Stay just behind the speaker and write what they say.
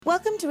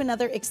Welcome to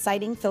another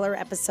exciting filler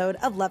episode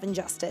of Love and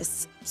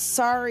Justice.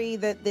 Sorry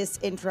that this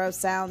intro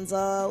sounds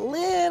a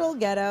little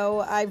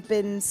ghetto. I've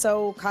been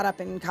so caught up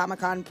in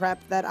Comic-Con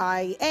prep that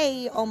I,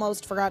 A,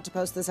 almost forgot to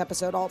post this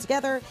episode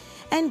altogether,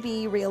 and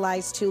B,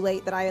 realized too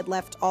late that I had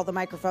left all the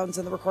microphones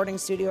in the recording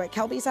studio at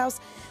Kelby's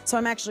house, so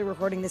I'm actually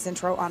recording this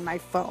intro on my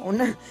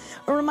phone.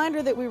 A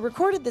reminder that we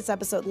recorded this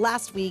episode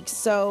last week,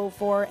 so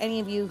for any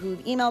of you who've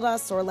emailed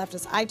us or left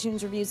us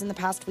iTunes reviews in the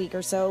past week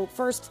or so,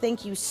 first,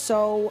 thank you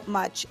so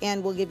much,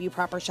 and we'll give you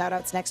proper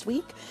shout-outs next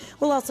week.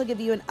 We'll also give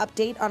you an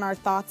update on our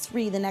thoughts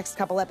re the next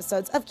couple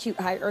episodes of Cute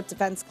High Earth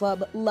Defense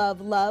Club Love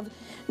Love.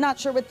 Not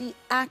sure what the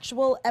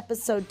actual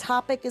episode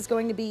topic is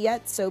going to be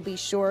yet, so be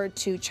sure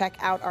to check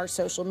out our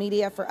social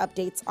media for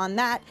updates on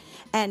that.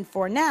 And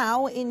for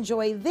now,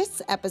 enjoy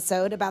this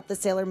episode about the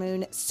Sailor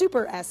Moon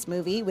Super S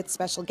movie with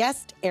special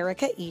guest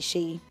Erika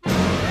Ishii.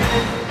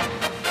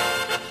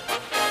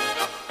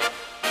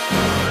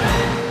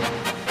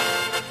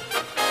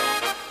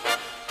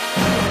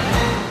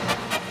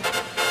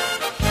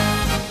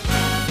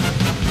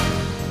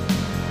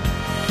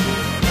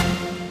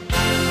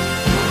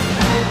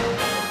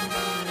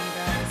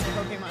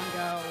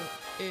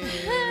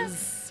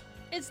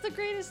 It's the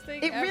greatest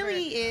thing It ever.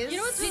 really is. You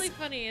know what's really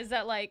funny is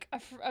that, like,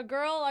 a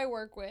girl I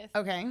work with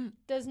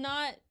does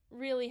not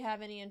really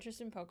have any interest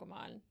in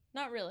Pokemon.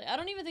 Not really. I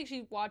don't even think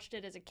she watched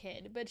it as a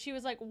kid, but she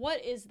was like,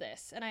 what is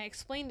this? And I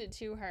explained it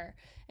to her,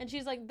 and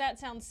she's like, that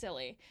sounds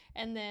silly.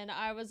 And then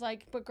I was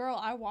like, but girl,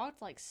 I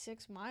walked like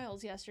 6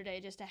 miles yesterday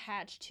just to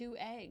hatch 2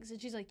 eggs.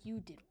 And she's like, you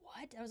did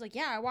what? I was like,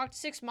 yeah, I walked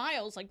 6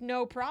 miles, like,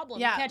 no problem,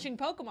 catching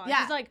Pokemon.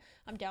 Yeah. She's like,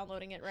 I'm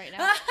downloading it right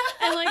now.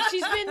 And, like,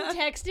 she's been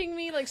texting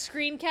me, like,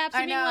 screen caps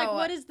and being like,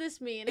 what does this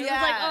mean? And it was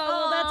like, oh,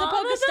 well, that's a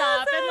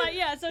Pokestop. And,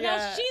 like, so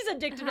now she's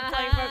addicted to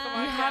playing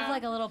Pokemon. You have,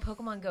 like, a little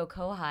Pokemon Go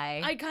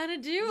Kohai. I kind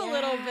of do a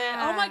little bit.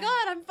 Oh, my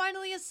God, I'm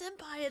finally a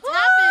senpai. It's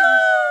happened.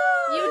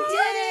 You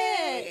did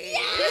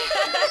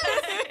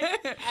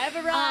it. I've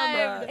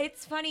arrived.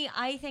 It's funny,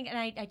 I think, and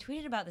I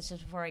tweeted about this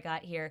just before I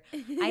got here,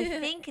 I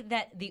think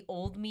that the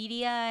old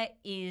media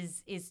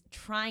is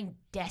trying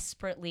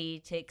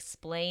desperately to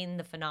explain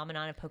the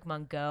phenomenon of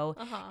Pokemon Go,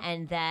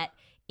 and that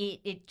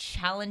it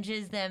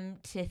challenges them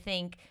to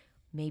think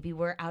maybe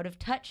we're out of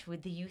touch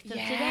with the youth of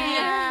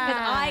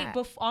today.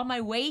 Because on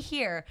my way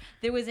here,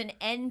 there was an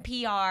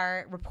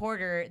NPR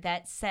reporter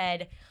that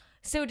said,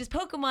 so does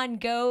Pokemon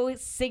Go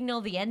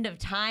signal the end of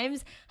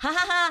times? Ha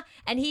ha ha.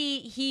 And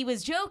he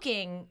was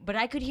joking, but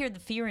I could hear the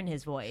fear in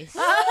his voice.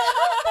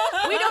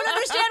 We don't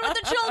understand what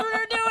the children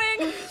are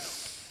doing.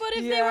 But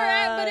if they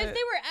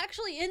were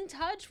actually in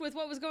touch with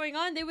what was going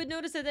on, they would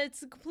notice that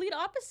it's the complete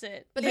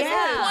opposite. But the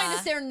point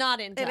is they're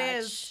not in touch. It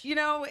is. You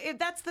know,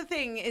 that's the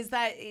thing, is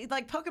that,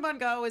 like, Pokemon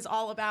Go is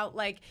all about,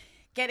 like,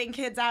 getting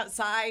kids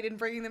outside and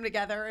bringing them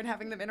together and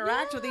having them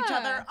interact with each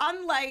other,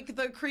 unlike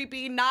the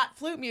creepy not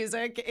flute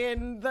music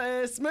in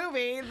this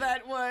movie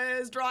that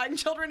was drawing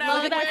children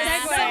out. Look at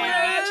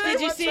that segue. Did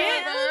you see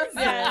it?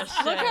 Yes.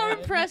 Look how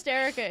impressed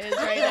Erika is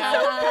right now.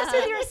 So impressed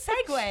with your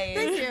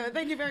segue.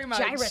 Thank you very much.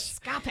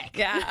 Gyroscopic.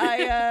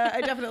 Yeah, I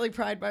definitely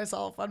pride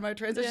myself on my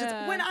transitions.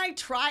 Yeah. When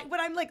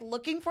I'm like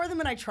looking for them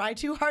and I try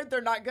too hard,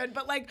 they're not good.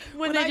 But like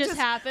when they just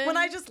happen, when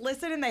I just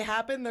listen and they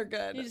happen, they're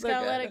good. You just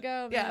gotta let it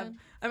go, man. Yeah.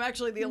 I'm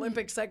actually the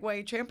Olympic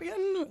Segway champion.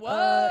 Whoa!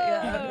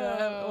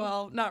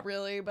 Well, not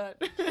really,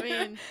 but I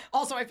mean,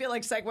 also I feel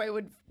like Segway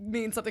would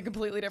mean something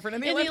completely different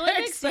in the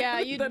Olympics.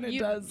 than You'd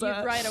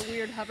ride a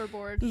weird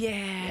hoverboard.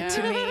 Yeah,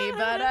 to me.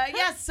 But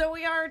yes, so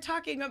we are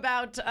talking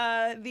about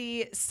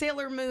the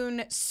Sailor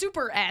Moon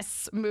Super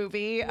S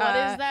movie. What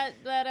is that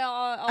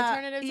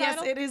alternative title?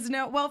 Yes, it is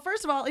well,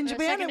 first of all, in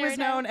Japan it was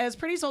known as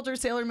Pretty Soldier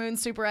Sailor Moon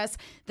Super S,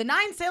 The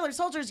 9 Sailor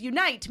Soldiers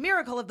Unite,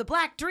 Miracle of the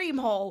Black Dream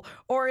Hole.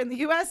 Or in the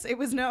US, it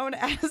was known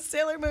as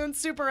Sailor Moon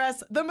Super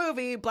S, the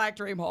movie Black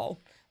Dream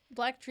Hole.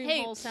 Black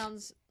Dream Hole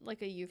sounds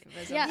like a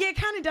euphemism. Yeah, it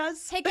kind of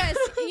does. Hey guys,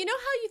 you know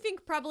how you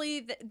think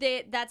probably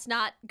that's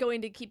not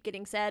going to keep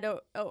getting said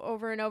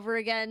over and over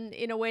again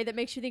in a way that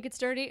makes you think it's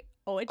dirty?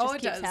 Oh, it just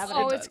keeps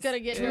happening. Oh, it's gonna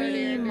get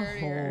dirtier and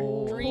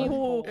dirtier. Dream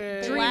hole.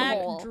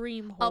 Black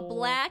dream hole. A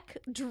black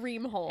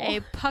dream hole. A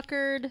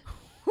puckered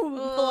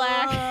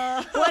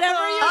black.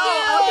 Whatever you do.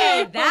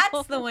 Okay,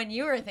 that's the one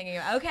you were thinking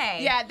of.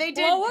 Okay. Yeah, they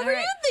did. Well, what were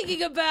you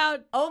thinking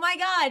about? Oh my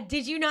God!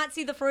 Did you not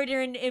see the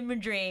Freudian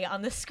imagery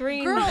on the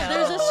screen? Girl,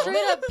 there's a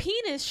straight up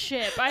penis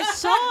ship. I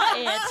saw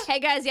it. Hey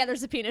guys,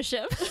 there's a penis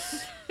ship.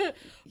 But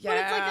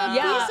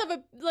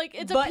it's like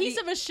a piece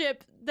of a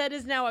ship that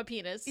is now a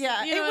penis.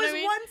 Yeah, you know it was I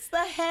mean? once the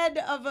head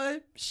of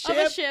a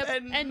ship,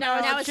 and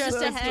now it's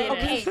just a head.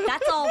 Okay,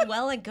 that's all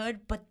well and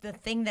good, but the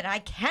thing that I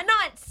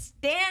cannot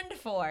stand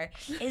for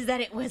is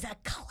that it was a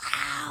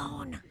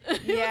clown.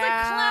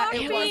 Yeah,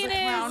 it was a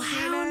clown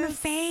penis. Clown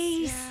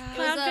face. Yeah.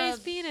 Clown face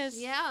penis.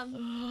 Yeah.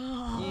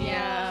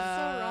 Yeah.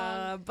 So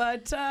wrong.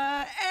 But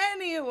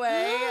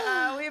anyway,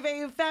 we have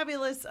a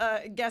fabulous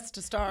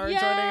guest star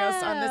joining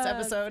us on this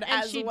episode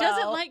and as she well.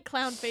 doesn't like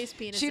clown face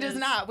penises. She does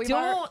not.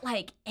 Don't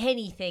like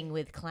anything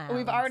with clowns.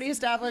 We've already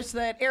established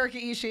that Erika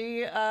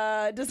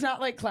Ishii does not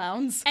like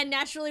clowns. And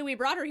naturally, we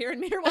brought her here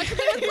and made her watch a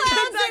thing with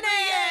clowns in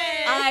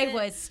I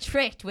was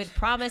tricked with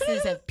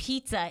promises of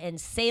pizza and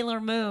Sailor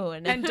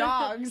Moon. And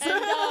dogs.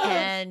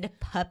 And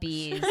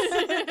puppies.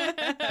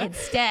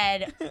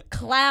 Instead,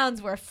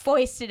 clowns were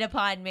foisted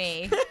upon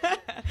me.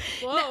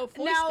 Whoa,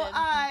 foisted.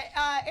 Now,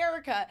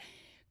 Erica,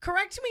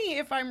 correct me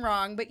if I'm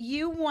wrong, but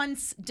you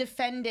once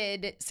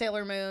defended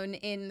Sailor Moon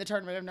in the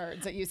Tournament of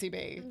Nerds at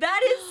UCB.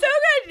 That is so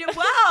good.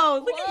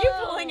 Wow. Look at you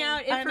pulling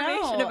out I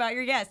information know. about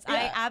your guests. Yeah.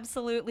 I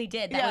absolutely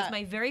did. That Yeah. was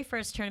my very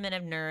first Tournament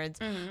of Nerds.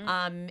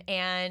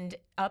 And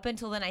up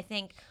until then, I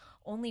think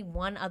only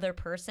one other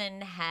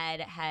person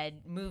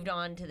had moved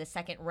on to the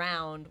second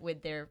round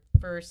with their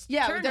first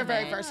tournament. their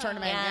very first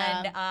tournament.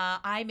 And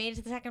I made it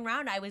to the second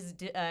round. I was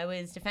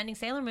defending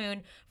Sailor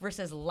Moon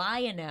versus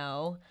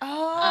Lion-O.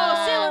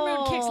 Oh, Sailor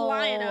Moon kicks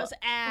Lion-O's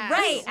ass.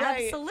 Right,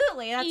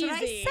 absolutely. That's what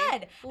I Easy.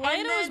 said.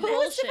 Lion-O's Who was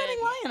bullshit. defending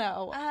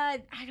Lion-O?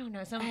 I don't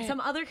know, some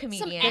other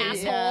comedian. Asshole.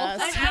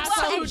 Yes.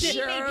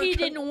 Asshole and he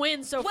didn't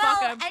win, so Well,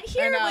 fuck him. and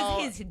here I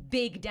know. was his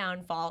big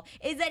downfall,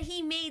 is that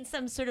he made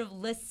some sort of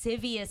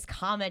lascivious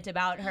comment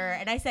about her,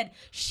 and I said,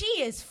 "She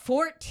is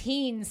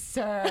 14,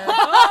 sir."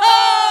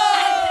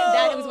 And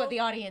that was what the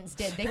audience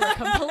did. They were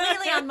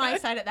completely on my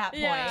side at that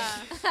point.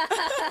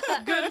 Yeah.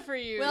 Good for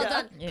you. Well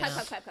done. Yeah. Clap,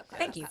 clap, clap, clap, clap.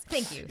 Thank you.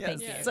 Thank you.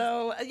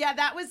 So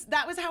that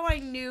was how I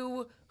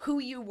knew who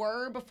you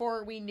were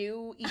before we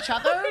knew each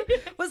other.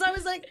 Was I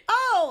was like,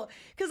 oh,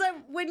 because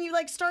when you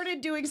like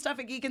started doing stuff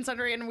at Geek and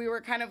Sundry and we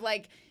were kind of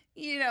like,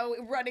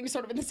 running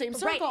sort of in the same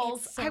Right,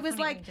 circles. it's so I was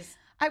funny like, when you just-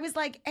 I was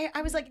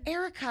like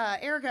Erica,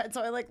 and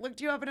so I like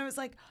looked you up and I was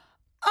like,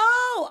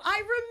 oh, I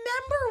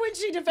remember when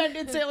she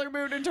defended Sailor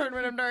Moon in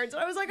Tournament of Nerds. And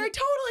I was like, I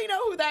totally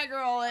know who that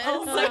girl is.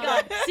 Oh my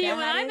God. See, Yeah, when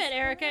that I is met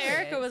Erica, hilarious.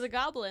 Erica was a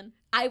goblin.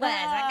 I was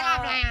a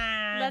goblin.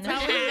 That's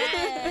how we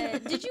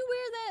met. Did you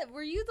wear that?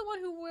 Were you the one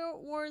who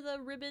wore the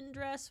ribbon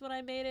dress when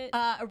I made it?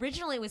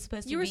 Originally, it was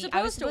supposed to You were be.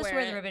 I was supposed to supposed to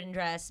wear wear the it. ribbon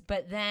dress,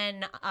 but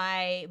then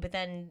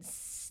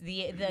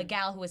the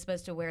gal who was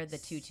supposed to wear the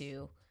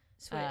tutu,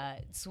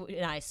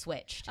 and I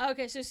switched.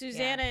 Okay, so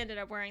Susanna ended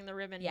up wearing the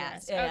ribbon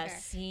Yes,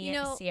 dress.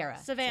 Okay. Sierra.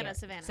 Savannah.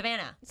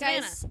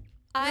 Guys,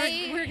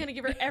 We're going to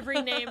give her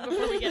every name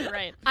before we get it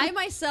right. I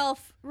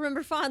myself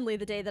remember fondly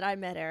the day that I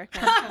met Erica.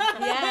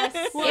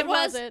 Yes. What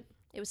was it?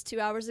 It was 2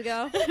 hours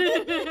ago.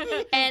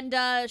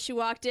 And she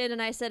walked in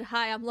and I said,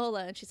 "Hi, I'm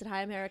Lola." And she said,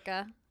 "Hi, I'm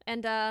Erica."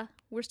 And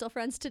we're still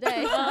friends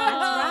today. That's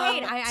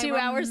right. I 2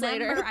 hours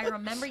remember- later. I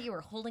remember you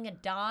were holding a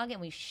dog and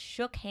we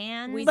shook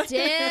hands. We did.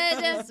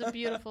 It's a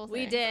beautiful thing.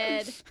 We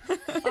did.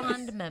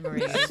 Fond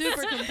memories.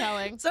 Super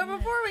compelling. So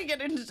before we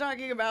get into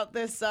talking about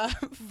this Black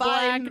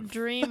fine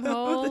dream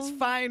hole. this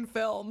fine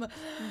film,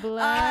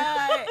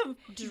 Black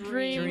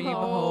dream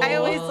hole. I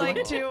always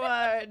like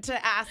to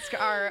ask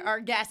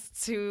our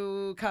guests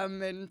who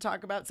come and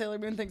talk about Sailor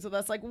Moon things with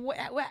us, like,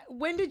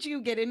 when did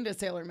you get into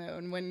Sailor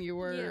Moon? When you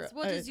were Yes.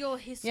 What is your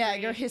history? yeah,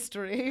 your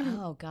history.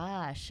 Oh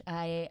gosh,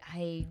 I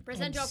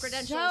Present am your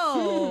credentials.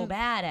 so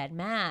bad at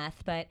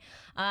math, but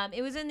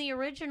it was in the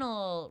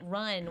original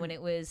run when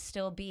it was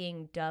still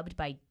being dubbed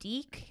by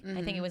Deke.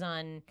 I think it was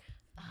on.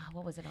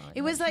 What was it on?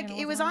 It was What like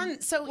channel it was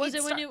on. So Was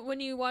it when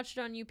you watched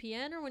it on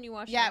UPN or when you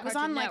watched it Yeah, on it was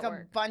Cartoon on like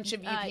Network? a bunch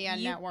of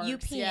UPN networks.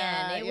 UPN.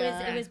 Yeah,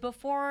 It was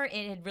before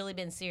it had really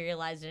been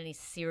serialized in any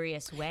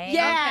serious way.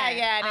 Yeah, Okay.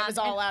 yeah, and it was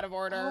all and out of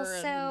order.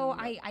 Also,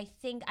 and, I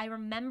think I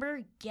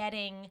remember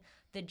getting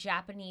the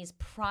Japanese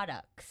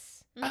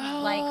products.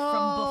 Oh, Like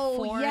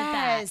from before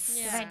that, yes.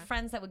 'Cause I had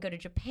friends that would go to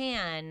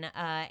Japan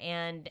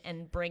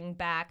and bring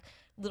back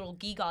little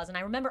gewgaws, and I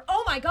remember,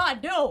 oh my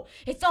God, no,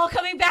 it's all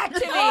coming back to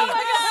me.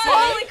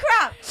 Holy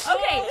crap.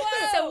 Okay,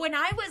 so when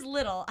I was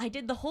little, I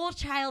did the whole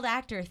child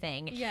actor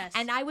thing. Yes.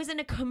 And I was in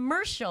a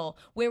commercial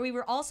where we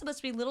were all supposed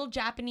to be little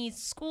Japanese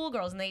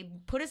schoolgirls, and they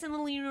put us in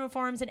little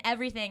uniforms and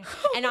everything.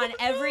 And on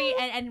every,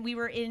 and we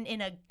were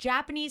in a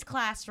Japanese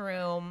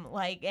classroom,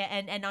 like,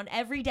 and on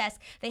every desk,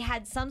 they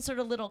had some sort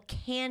of little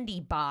candy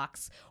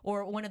box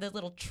or one of those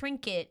little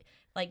trinket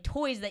like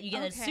toys that you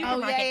get at the Okay.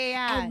 supermarket. Oh,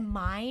 yeah. And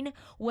mine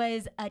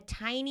was a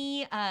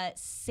tiny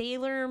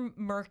Sailor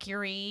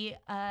Mercury,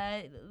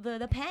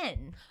 the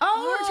pen. Oh,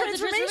 Oh, the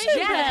transformation transformation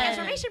Yeah, pen. the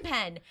transformation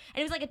pen. And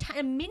it was like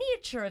a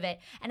miniature of it.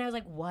 And I was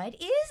like, what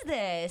is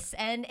this?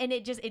 And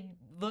it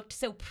looked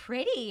so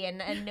pretty,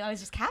 and I was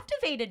just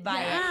captivated by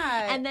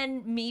Yeah. it. And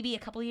then maybe a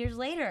couple years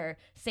later,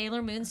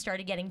 Sailor Moon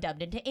started getting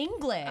dubbed into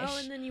English. Oh,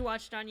 and then you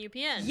watched it on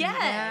UPN. Yes.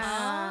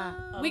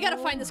 Yeah. We gotta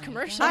find this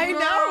commercial. I know,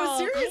 Girl,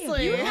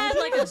 seriously. You had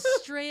like a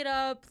straight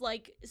up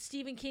like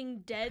Stephen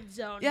King Dead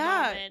Zone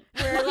Yeah. moment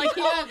where like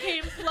you all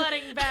came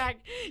flooding back.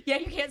 Yeah,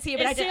 you can't see it,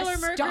 but I Is just Sailor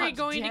Mercury stopped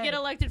going to dead. get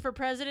elected for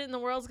president and the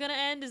world's gonna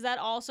end? Is that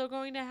also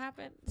going to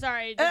happen?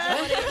 Sorry,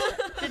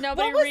 did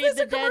nobody What was read this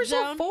the a Dead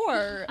commercial Zone?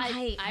 for?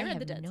 I read have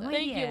the Dead no Zone.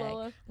 Thank you, idea.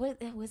 Lola.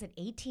 Was it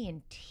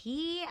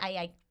AT&T?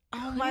 I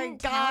Oh my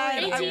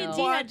God.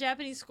 AT&T had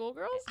Japanese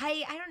schoolgirls?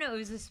 I don't know. It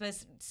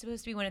was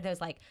supposed to be one of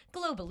those like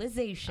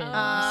globalization sort of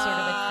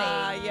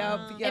a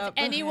thing. Yep.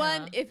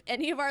 If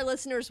any of our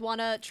listeners want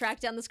to track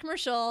down this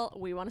commercial,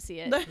 we want to see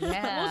it.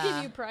 We'll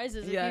give you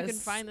prizes if you can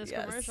find this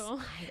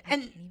commercial.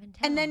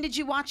 And then did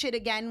you watch it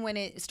again when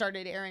it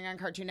started airing on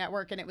Cartoon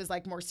Network and it was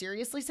like more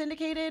seriously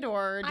syndicated,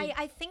 or?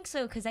 I think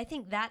so, because I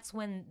think that's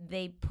when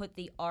they put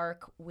the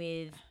arc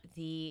with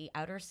the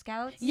Outer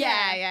Scouts.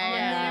 Yeah.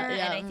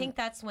 And I think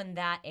that's when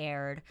that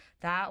aired.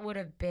 That would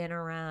have been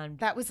around.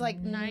 That was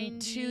like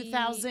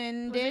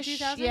 2000-ish.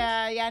 2000?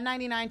 Yeah,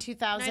 99,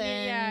 2000.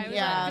 Yeah,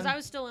 because I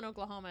was still in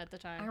Oklahoma at the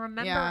time. I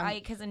remember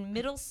because in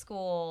middle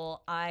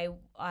school I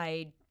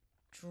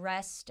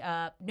dressed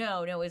up.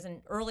 No, it was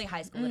in early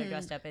high school that I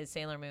dressed up as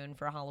Sailor Moon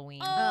for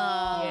Halloween.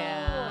 Oh,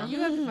 yeah.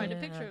 You have to find a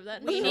picture of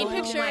that. We need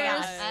pictures. Oh my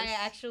gosh, I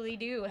actually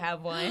do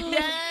have one.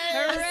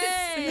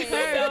 Hooray! So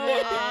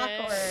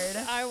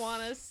awkward. I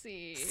want to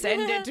see.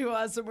 Send it to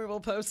us and we will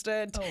post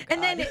it. Oh,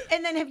 and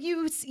then have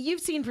you've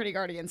seen Pretty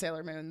Guardian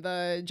Sailor Moon,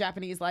 the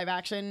Japanese live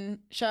action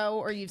show,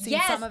 or you've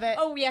seen some of it?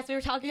 Oh yes, we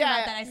were talking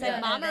about that. I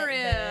said Mamoru.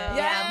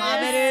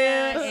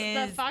 Mamoru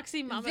is the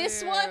foxy Mamoru.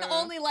 This one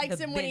only likes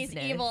The him when he's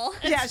business. evil.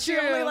 Yeah, she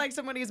only likes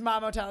him when he's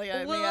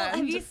Mamotalia in the end.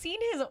 Have you seen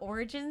his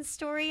origin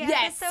story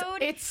Yes,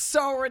 episode? it's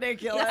so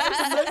ridiculous.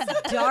 It's the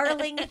most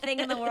darling thing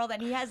in the world,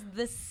 and he has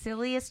the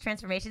silliest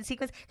transformation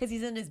sequence because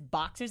he's in his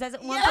boxers as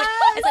at one point.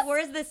 It's like,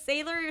 whereas the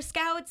Sailor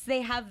Scouts,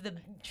 they have the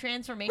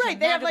transformation. Right,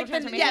 they have like the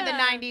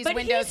 90s but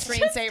Windows he's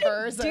just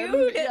screensavers. a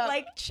dude,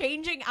 like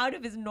changing out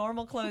of his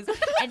normal clothes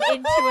and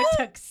into a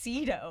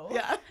tuxedo.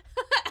 Yeah.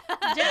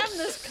 Damn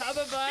this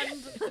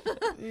cummerbund.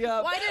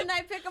 Yep. Why didn't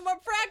I pick a more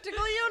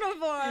practical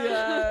uniform?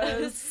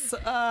 Yes.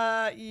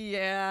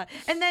 Yeah.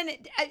 And then,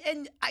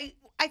 and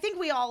I think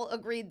we all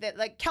agreed that,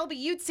 like, Kelby,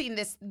 you'd seen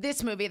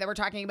this movie that we're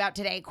talking about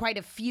today quite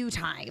a few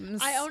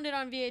times. I owned it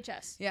on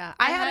VHS. Yeah.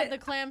 I had the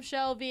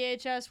clamshell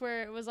VHS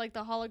where it was like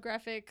the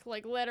holographic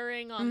like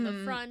lettering on the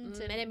front.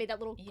 And it made that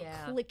little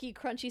clicky,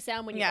 crunchy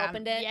sound when you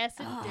opened it. Yes,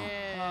 it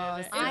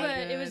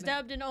did. It was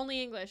dubbed in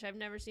only English. I've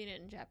never seen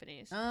it in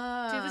Japanese.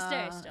 To this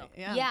day, still.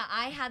 Yeah,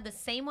 I had the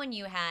same one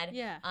you had.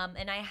 Yeah.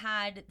 And I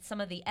had some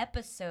of the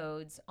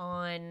episodes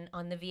on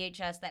the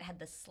VHS that had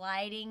the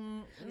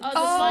sliding.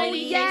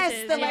 Sliding yes,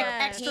 cases, the like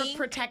yes. extra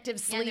protective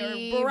sleeve. And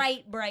they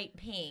were bright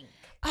pink.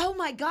 Oh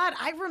my God,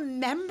 I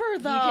remember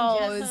those. You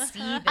can just see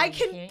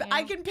them,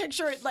 I can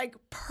picture it like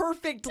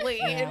perfectly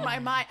in my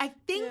mind. I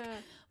think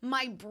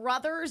my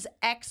brother's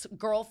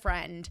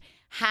ex-girlfriend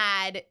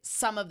had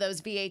some of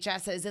those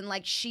VHSs, and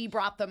like she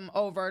brought them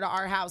over to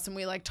our house and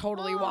we like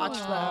totally watched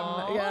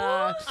them.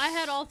 Yeah. I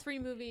had all three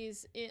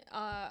movies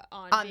on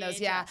VHS, those,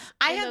 yeah.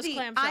 I had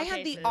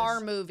the R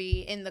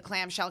movie in the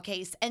clamshell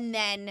case, and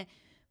then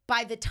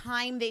by the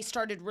time they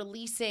started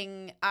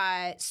releasing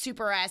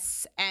Super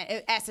S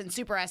and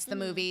Super S, the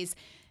movies,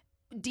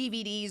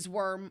 DVDs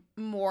were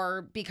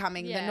more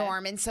becoming the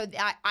norm, and so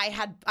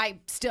I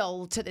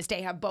still to this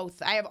day have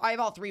both. I have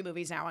all three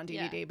movies now on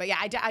DVD, but yeah,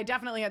 I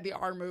definitely had the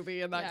R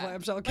movie in that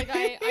clamshell case.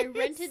 Like I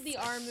rented the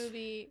R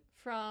movie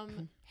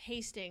from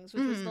Hastings,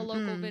 which was the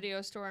local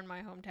video store in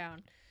my hometown.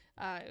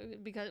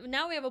 Because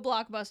now we have a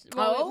Blockbuster.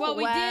 Well,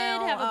 we did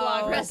have a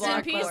Blockbuster. Rest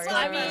in peace,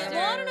 I mean,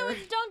 I don't know.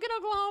 It's Duncan,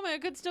 Oklahoma.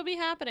 It could still be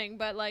happening,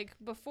 but like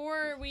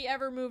before we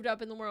ever moved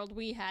up in the world,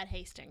 we had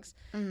Hastings,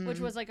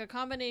 which was like a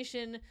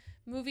combination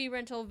movie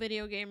rental,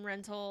 video game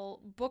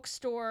rental,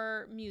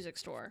 bookstore, music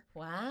store.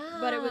 Wow.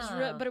 But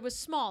it was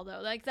small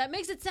though. Like that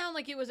makes it sound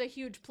like it was a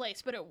huge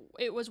place, but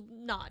it was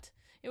not.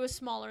 It was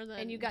smaller than.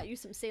 And you got you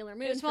some Sailor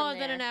Moon. It was smaller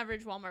than an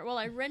average Walmart. Well,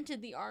 I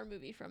rented the R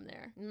movie from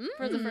there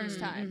for the first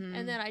time,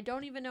 and then I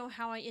don't even know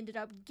how I ended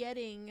up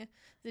getting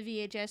the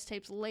VHS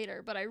tapes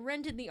later. But I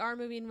rented the R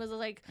movie and was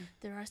like,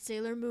 "There are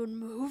Sailor Moon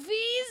movies,"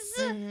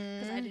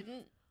 because I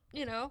didn't.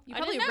 You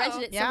probably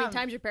rented it so many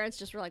times your parents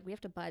just were like, we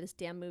have to buy this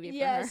damn movie for her.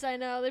 Yes, I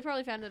know. They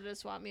probably found it at a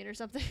swap meet or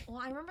something. Well,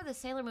 I remember the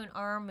Sailor Moon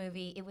R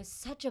movie. It was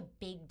such a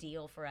big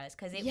deal for us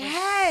because it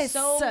was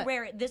so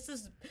rare. This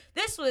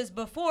was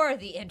before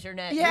the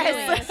internet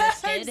really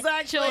existed.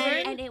 Exactly.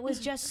 And it was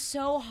just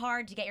so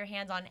hard to get your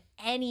hands on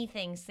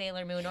anything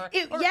Sailor Moon or to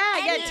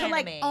anime.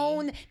 like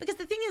own, because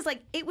the thing is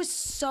like it was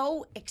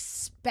so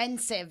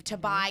expensive to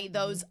buy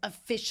those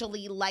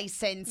officially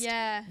licensed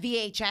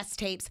VHS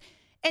tapes.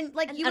 And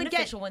like you would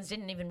unofficial ones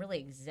didn't even really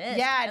exist.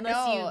 Yeah,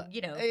 unless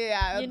you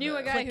you knew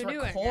a guy who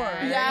knew it.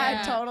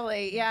 Yeah,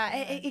 totally. Yeah,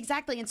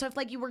 exactly. And so if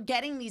like you were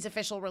getting these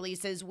official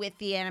releases with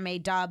the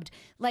anime dubbed,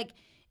 like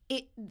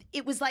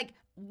it was like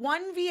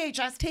one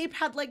VHS tape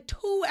had like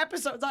 2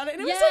 episodes on it,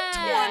 and it was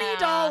like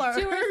 $20.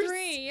 2 or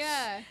 3,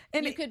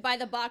 And you could buy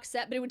the box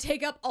set, but it would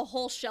take up a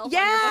whole shelf on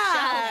your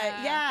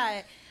bookshelf.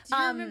 Yeah. Do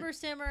you remember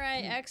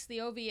Samurai X,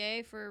 the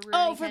OVA for Rurouni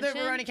Kenshin? Oh, for the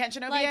Rurouni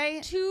Kenshin OVA?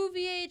 Like 2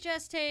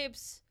 VHS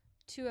tapes.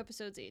 2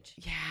 episodes each.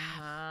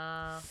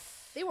 Yeah.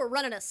 They were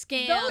running a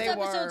scam. Those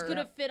episodes could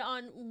have fit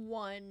on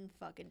one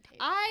fucking tape.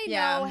 I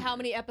know how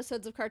many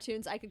episodes of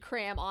cartoons I could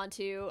cram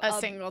onto a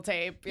single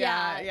tape.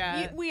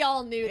 Yeah. We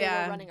all knew they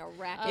were running a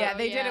racket.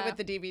 They did it with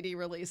the DVD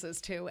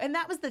releases too. And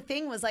that was the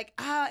thing, was like,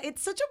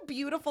 it's such a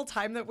beautiful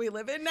time that we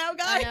live in now,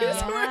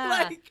 guys. Where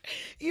like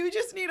you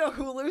just need a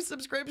Hulu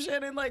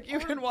subscription and like you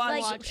can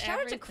watch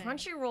shout out to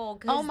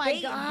Crunchyroll. Oh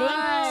my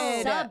God.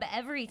 They sub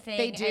everything.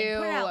 They do. And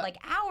put it out like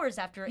hours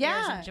after it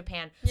airs in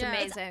Japan. It's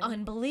amazing. It's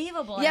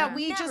unbelievable. Yeah,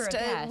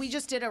 we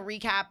just did a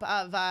recap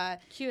of the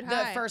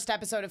High. first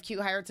episode of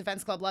Cute High Arts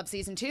Defense Club Love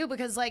Season 2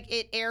 because like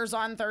it airs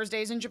on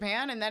Thursdays in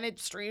Japan and then it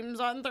streams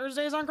on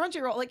Thursdays on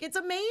Crunchyroll. Like it's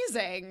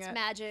amazing. It's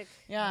magic.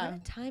 Yeah.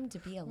 What a time to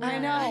be alive. I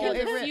know.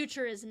 The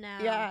future is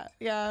now.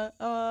 Yeah.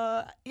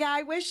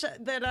 I wish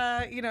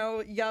that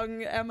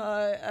young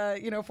Emma,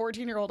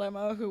 14-year-old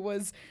Emma, who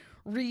was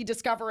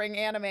rediscovering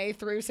anime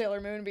through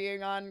Sailor Moon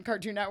being on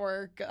Cartoon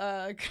Network,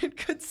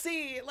 could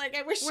see. Like,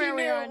 I wish she knew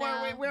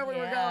where we were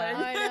going.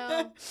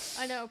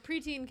 I know.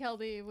 Preteen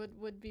Kelby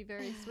would be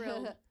very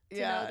thrilled to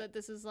know that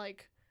this is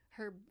like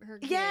her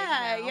gig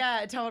now.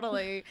 Yeah,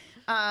 totally.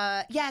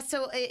 But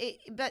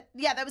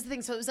that was the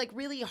thing. So it was like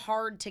really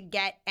hard to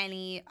get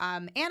any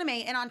anime,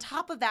 and on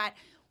top of that,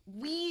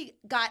 we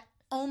got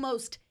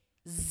almost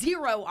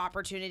zero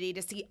opportunity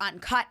to see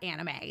uncut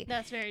anime.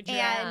 That's very true.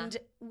 And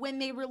when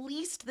they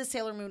released the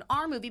Sailor Moon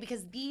R movie,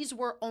 because these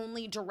were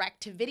only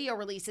direct-to-video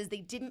releases,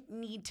 they didn't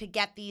need to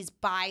get these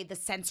by the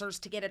censors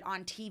to get it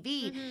on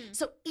TV. Mm-hmm.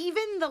 So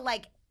even the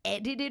like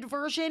edited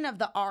version of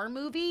the R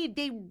movie,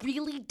 they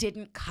really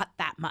didn't cut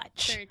that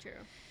much. Very true.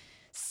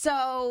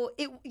 So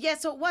it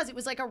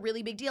was like a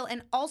really big deal.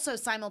 And also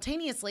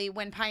simultaneously,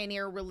 when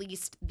Pioneer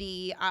released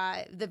the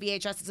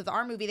VHSs of the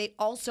R movie, they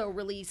also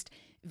released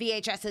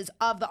VHSs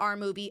of the R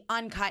movie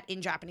uncut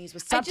in Japanese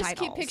with subtitles. I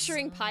just keep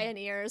picturing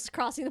pioneers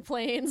crossing the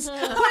plains with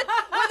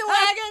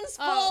wagons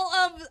full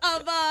of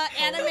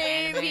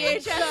anime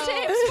VHS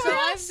tapes. So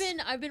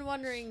I've been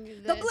wondering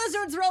this. The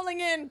blizzard's rolling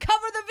in.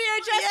 Cover the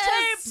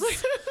VHS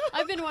tapes.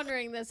 I've been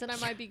wondering this, and I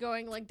might be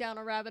going like down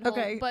a rabbit hole.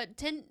 Okay. But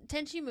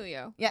Tenchi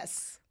Muyo.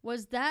 Yes.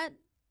 Was that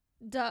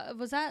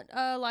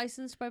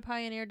licensed by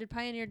Pioneer? Did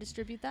Pioneer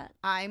distribute that?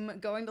 I'm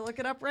going to look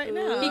it up right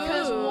now.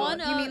 Because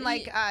you mean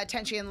like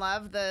Tenchi in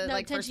Love,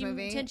 first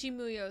movie? Tenchi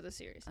Muyo, the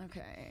series.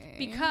 Okay.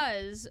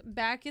 Because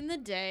back in the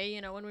day,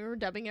 when we were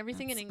dubbing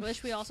everything in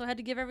English, we also had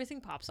to give everything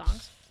pop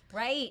songs.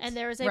 Right. And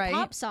there is a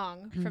pop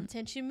song from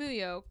Tenchi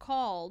Muyo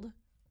called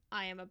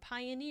 "I Am a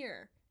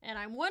Pioneer." And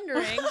I'm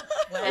wondering, is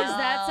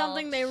that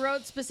something they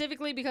wrote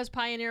specifically because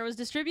Pioneer was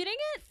distributing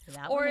it?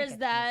 Or is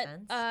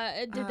that,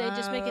 did they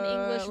just make an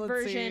English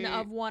version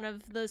of one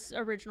of the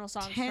original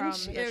songs from the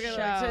show?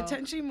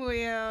 Tenchi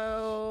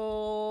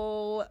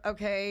Muyo,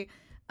 okay,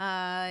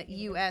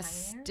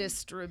 U.S.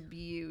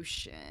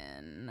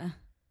 distribution.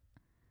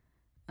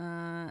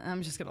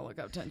 I'm just going to look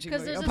up Tenchi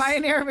Muyo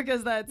Pioneer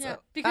because that's... Yeah,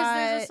 because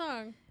there's a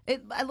song.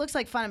 It looks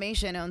like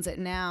Funimation owns it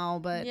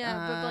now, but,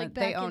 like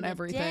they own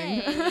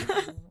everything.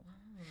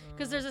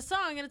 Because there's a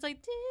song and it's like,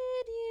 did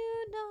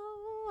you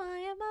know I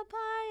am a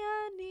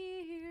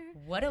pioneer?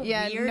 What a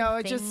weird no,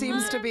 it thing. just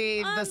seems to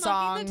be the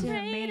song. The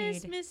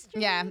greatest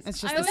mysteries. Yeah,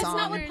 it's just the That's song.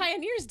 not what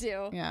pioneers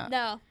do. Yeah.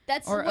 No,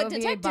 that's or what OVA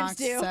detectives box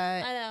do.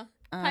 set. I know.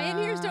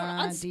 Pioneers don't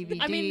DVD.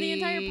 I mean, the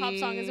entire pop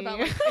song is about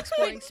like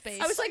exploring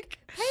space. I was like,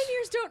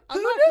 pioneers don't Who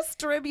unlock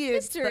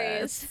distributes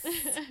mysteries. this?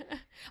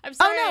 I'm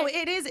sorry. Oh no,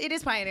 it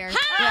is Pioneer.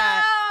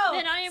 Yeah.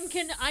 Then I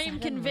am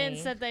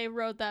convinced that they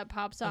wrote that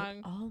pop song.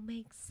 It all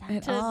makes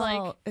sense.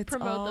 To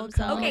promote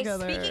themselves. Okay,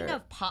 speaking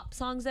of pop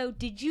songs though,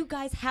 did you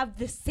guys have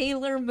the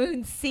Sailor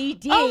Moon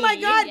CD? Oh my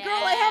God, girl,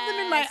 I have them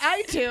in my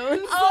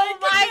iTunes. Oh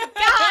my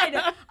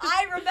God,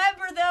 I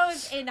remember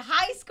those in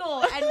high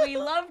school, and we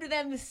loved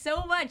them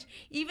so much.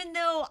 Even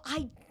though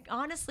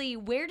honestly,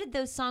 where did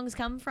those songs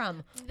come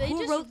from?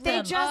 Who wrote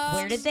them?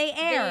 Where did they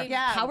air?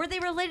 How were they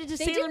related to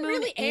Sailor Moon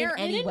really air. in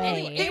any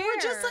way? They were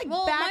just like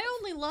My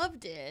Only Love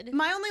did.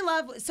 My Only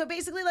Love. So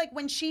basically, like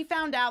when she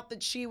found out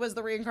that she was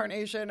the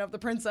reincarnation of the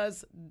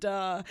princess,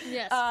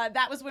 Yes.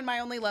 That was when My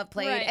Only Love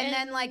played, Right, and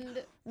then like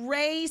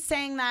Ray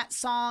sang that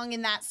song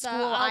in that school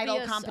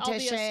idol competition. I'll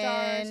Be a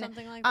Star or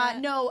something like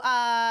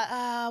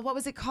that. What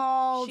was it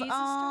called? She's a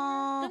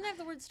Star. Doesn't it have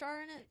the word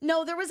star in it?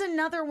 No, there was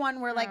another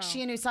one where like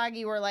she and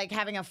Usagi were like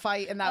having a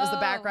fight, and that was the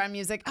background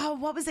music. Oh,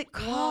 what was it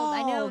called?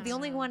 I know the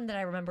only one that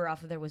I remember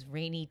off of there was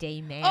Rainy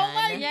Day Man. Oh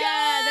my God!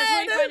 That's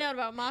where you find out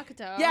about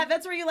Makoto. Yeah,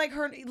 that's where you like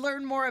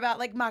learn more about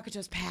like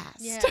Makoto's past.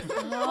 Yeah.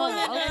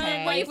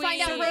 Okay. When you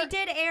find out so they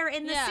did air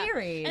in the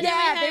series. And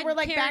they were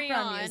like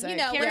background music. You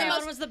know, Carry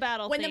On was the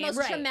battle when theme. the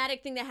most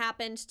traumatic thing that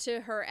happened to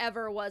her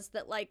ever was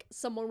that like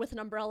someone with an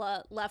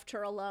umbrella left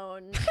her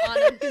alone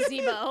on a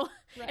gazebo.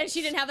 And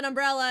she didn't have an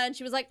umbrella, and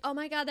she was like, oh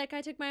my God, that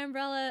guy took my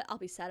umbrella. I'll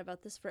be sad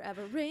about this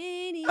forever.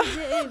 Rainy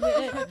day.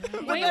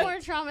 Way more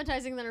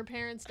traumatizing than her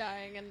parents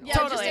dying and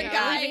totally. just a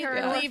guy leaving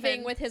her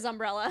leaving with his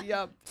umbrella.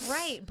 Yep.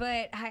 Right,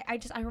 but I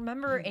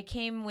remember it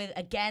came with,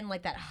 again,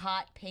 like that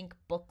hot pink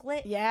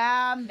booklet.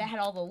 Yeah. That had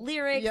all the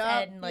lyrics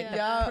and like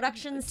the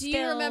production Do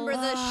you remember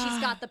the "She's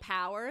Got the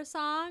Power"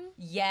 song?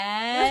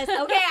 Yes.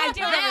 Okay, I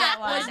do remember that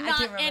one. Was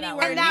not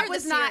anywhere And near that the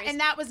was not, series. and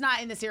that was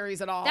not in the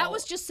series at all. That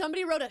was just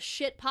somebody wrote a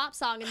shit pop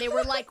song, and they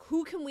were like,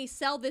 "Who can we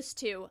sell this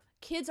to?"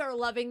 Kids are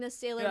loving this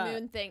Sailor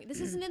Moon thing. This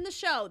isn't in the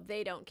show.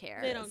 They don't care.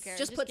 They don't care.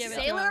 Just put give it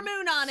to Sailor them.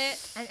 Moon on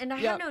it. And I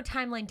have no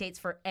timeline dates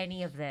for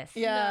any of this.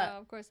 Yeah. No,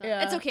 of course not.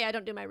 Yeah. It's okay. I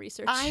don't do my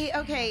research.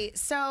 Okay,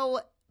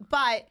 so,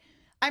 but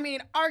I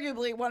mean,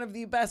 arguably one of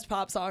the best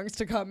pop songs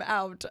to come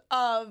out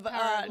of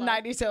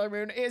 90s Sailor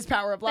Moon is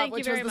Power of Love, Thank you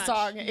which was very the much.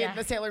 song in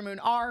the Sailor Moon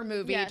R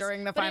movie Yes.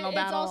 during the But final it's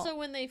battle. also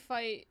when they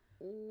fight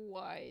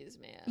Wise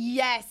Man.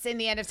 Yes, in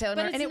the end of Sailor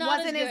But Moon, it's and it not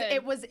wasn't as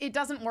good. it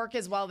doesn't work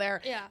as well there.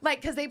 Yeah.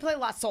 Like because they play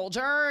Lost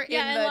Soldier in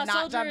and the Lost not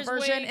Soldier dubbed is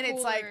version, way and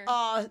it's like, cooler.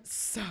 oh,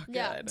 so good.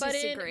 Yeah,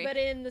 Disagree. but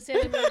in the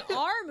Sailor Moon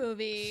R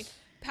movie,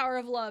 Power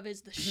of Love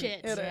is the shit.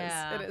 It is.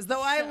 Yeah. It is.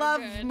 Though I So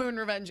love good. Moon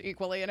Revenge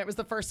equally, and it was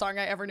the first song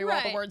I ever knew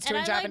all the words to and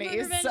in I Japanese. Like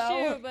Moon Revenge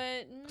so, too,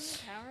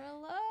 but Power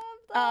of Love.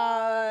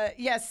 Though?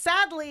 yes.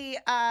 Sadly,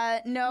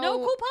 no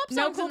cool pop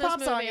no songs cool in this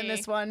pop song in movie.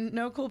 this one.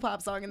 No cool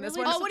pop song in this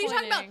Really one. Oh, what are you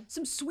talking about? disappointing.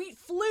 Some sweet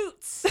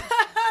flutes.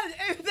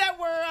 that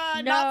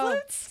were not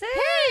flutes.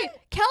 Hey,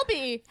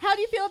 Kelby, how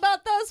do you feel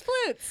about those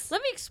flutes?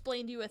 Let me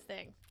explain to you a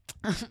thing.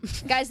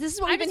 Guys, this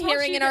is what I we've been just want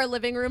hearing you in to- our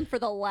living room for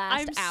the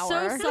last I'm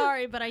hour. so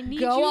sorry, but I need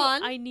Go you.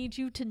 on. I need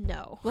you to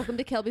know. Welcome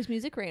to Kelby's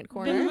Music Rant The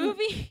Corner.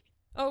 movie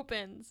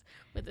opens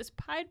with this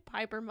Pied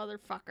Piper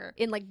motherfucker.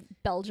 In like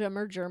Belgium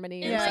or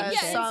Germany In or Yeah, like,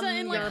 something. some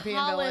in like European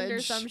Holland or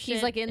village. some He's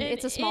shit. like in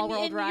It's a Small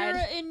World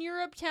ride. In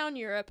Europe,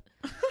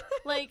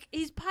 like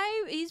he's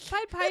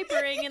Pied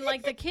Pipering, and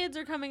like the kids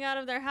are coming out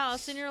of their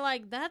house, and you're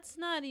like, that's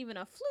not even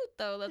a flute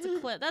though.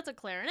 That's a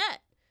clarinet.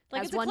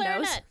 Like As it's a one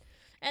clarinet. knows.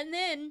 And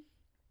then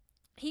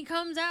he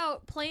comes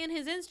out playing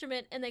his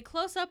instrument, and they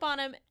close up on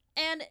him,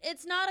 and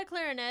it's not a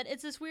clarinet.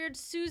 It's this weird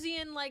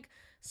Susian like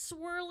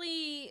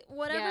swirly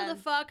whatever Yeah. the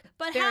fuck.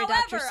 But Very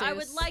Dr. however, I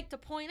would Seuss. like to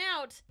point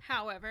out,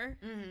 however,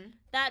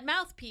 that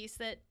mouthpiece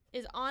that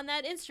is on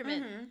that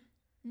instrument.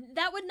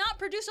 That would not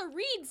produce a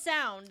reed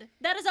sound.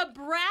 That is a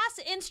brass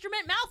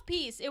instrument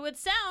mouthpiece. It would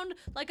sound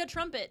like a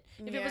trumpet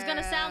if it was going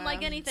to sound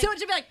like anything. So it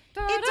should be like,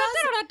 Or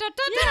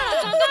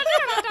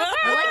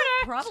like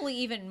probably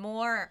even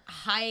more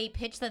high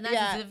pitched than that.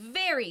 Yeah. It's a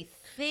very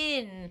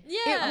thin.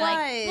 Yeah, It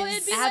like, well, was.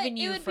 it'd be Avenue like,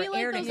 it would for be like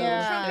air to those go little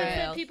through. trumpets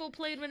Yeah. that people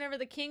played whenever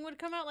the king would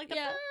come out, like the.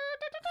 Yeah.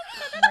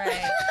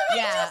 Right.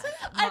 Yeah.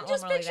 I'm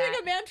just More like picturing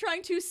that. a man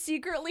trying to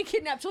secretly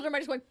kidnap children by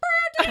just going,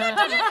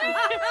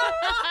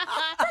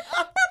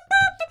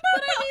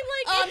 But I mean,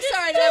 like, oh, I'm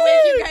sorry, did I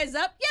wake you guys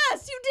up?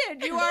 Yes, you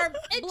did. You are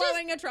It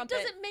blowing just a trumpet.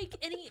 doesn't make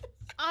any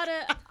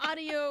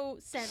audio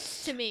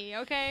sense to me.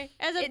 Okay,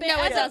 as a It-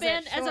 no, it doesn't.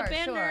 band Sure,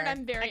 nerd, sure.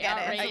 I'm very I get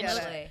it, I outraged.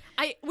 get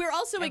it. We're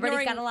also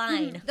Everybody's ignoring got a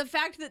line. the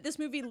fact that this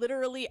movie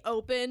literally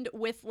opened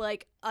with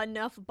like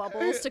enough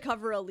bubbles to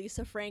cover a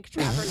Lisa Frank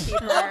Trapper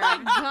Keeper.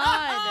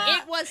 God.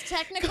 It was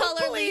Technicolor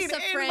Complete Lisa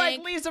in Frank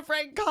like Lisa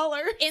Frank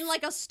color. in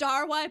like a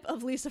star wipe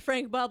of Lisa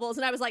Frank bubbles,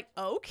 and I was like,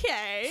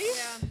 okay,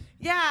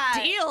 Yeah.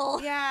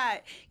 deal. Yeah.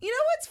 You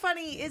know what's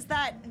funny is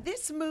that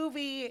this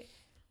movie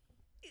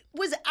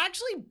was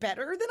actually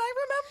better than I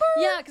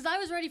remember. Yeah, because I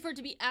was ready for it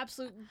to be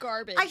absolute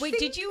garbage. I Wait,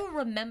 think- did you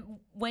remember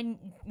when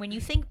you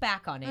think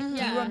back on it? Do you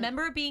Yeah.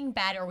 remember it being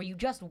bad, or were you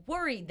just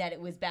worried that it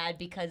was bad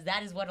because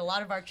that is what a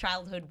lot of our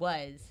childhood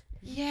was?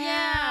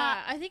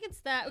 yeah, I think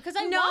it's that because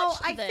I No,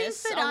 watched I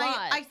this think that a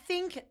lot. I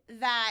think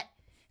that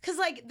because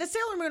like the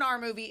Sailor Moon R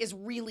movie is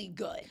really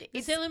good.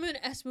 The Sailor Moon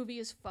S movie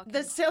is fucking.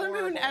 The Sailor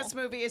Moon horrible. S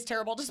movie is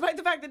terrible, despite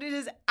the fact that it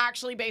is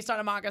actually based on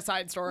a manga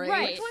side story.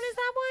 Right. Which one is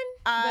that one?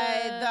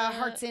 The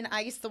Hearts in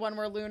Ice, the one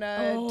where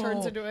Luna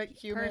turns into a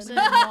human. person.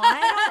 No,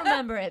 I don't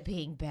remember it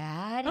being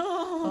bad.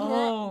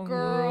 Oh,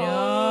 girl.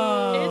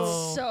 no.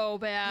 It's so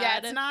bad.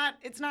 Yeah,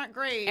 it's not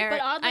great. Eric,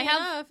 But oddly I have-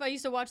 enough, I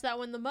used to watch that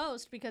one the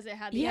most because it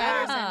had the Yeah.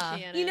 Ira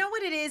Zenshi in it. You know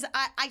what it is?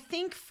 I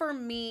think for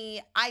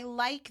me, I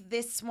like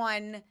this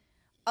one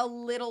a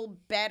little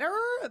better,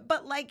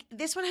 but like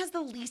this one has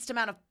the least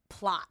amount of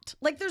plot.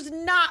 Like there's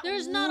not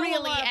there's not a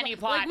really lot of, any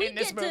plot like, we in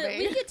this get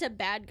movie. we get to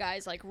bad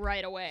guys like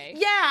right away.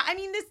 Yeah, I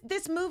mean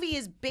this movie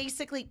is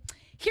basically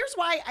here's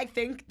why I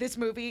think this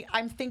movie,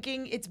 I'm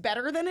thinking it's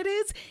better than it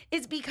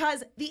is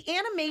because the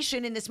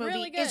animation in this movie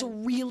Really is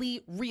good.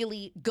 really,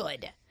 really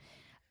good.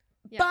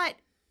 Yeah. But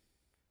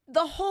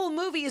the whole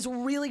movie is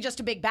really just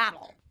a big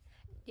battle.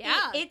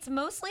 Yeah. It's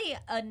mostly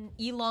an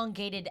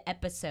elongated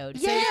episode.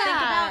 So Yeah. think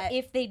about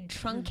if they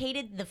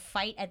truncated the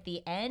fight at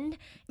the end,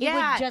 it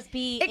would just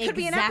be It could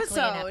be an exactly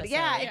episode.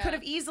 Yeah, it Yeah. could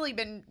have easily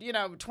been,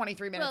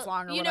 23 minutes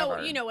long or you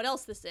whatever. know what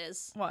else this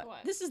is? What?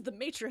 What? This is the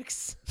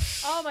Matrix.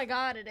 Oh my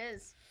god, it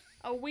is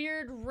a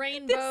weird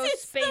rainbow This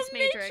is space the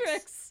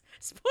matrix.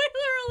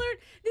 Spoiler alert: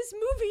 this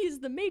movie is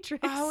the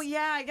Matrix. Oh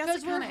yeah, I guess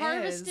Because it we're kinda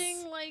harvesting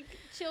is. like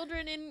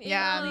children in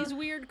Yeah. all these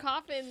weird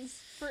coffins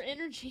for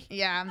energy.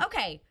 Yeah.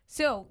 Okay,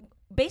 so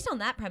based on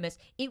that premise,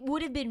 it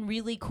would have been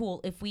really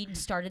cool if we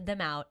started them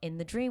out in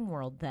the dream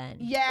world then.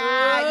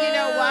 Yeah, you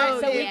know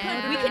what? So we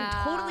could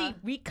totally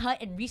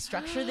recut and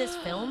restructure this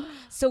film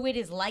so it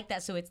is like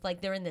that. So it's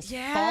like they're in this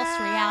false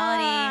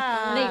reality.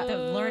 And they have to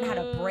learn how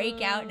to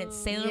break out, and it's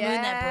Sailor Moon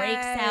that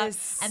breaks out.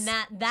 And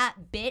that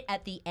bit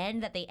at the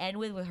end that they end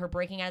with her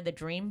breaking out of the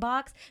dream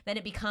box, then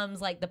it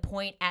becomes like the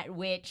point at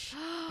which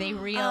they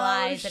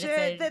realize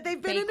that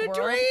they've been in a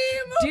dream.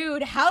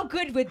 Dude, how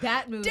good would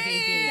that movie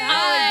be?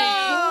 That would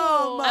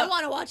be cool. I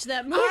want to watch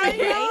that movie. I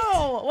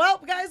know.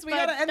 Well, guys, we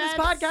got to end this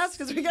podcast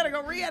because we got to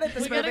go re-edit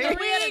this movie.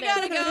 We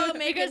got to go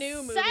make a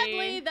new movie.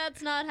 Sadly,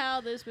 that's not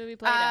how this movie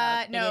played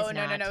out. No,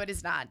 it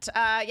is not.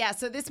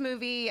 So this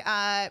movie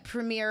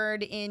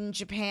premiered in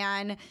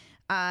Japan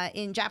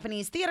in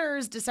Japanese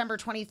theaters December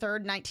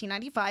 23rd,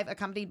 1995,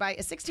 accompanied by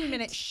a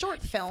 16-minute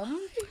short film.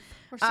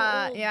 We're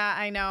so old. Yeah,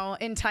 I know.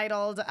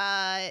 Entitled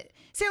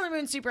Sailor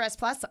Moon Super S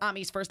Plus,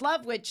 Ami's First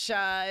Love, which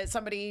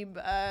somebody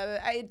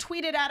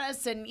tweeted at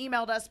us and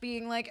emailed us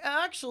being like,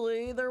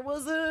 actually, there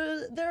was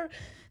a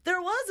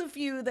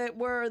few that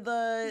were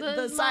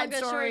the side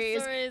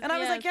stories. And I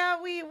was like,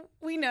 yeah, we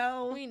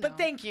know. But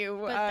thank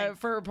you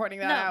for pointing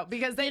that out.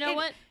 Because you know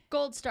what?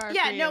 Gold star.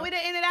 Yeah, for no, you.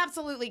 it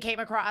absolutely came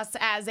across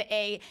as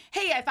a,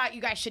 hey, I thought you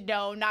guys should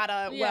know, not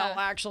a, well,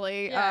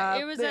 actually. Yeah,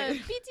 it was a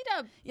PT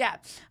dub. Yeah.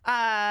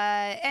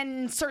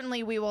 And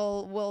certainly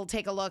we'll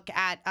take a look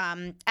at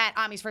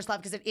Ami's First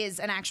Love because it is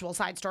an actual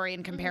side story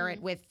and compare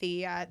it with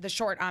the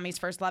short Ami's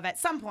First Love at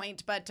some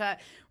point. But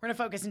we're going to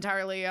focus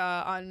entirely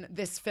on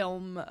this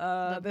film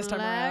this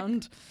time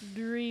around.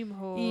 Dream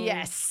Hole.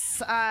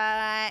 Yes.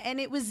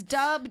 And it was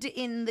dubbed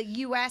in the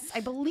U.S.,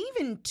 I believe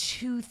in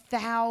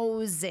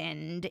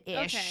 2000-ish.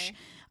 Okay.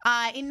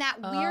 In that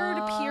weird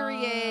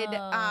period.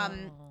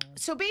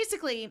 So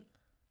basically,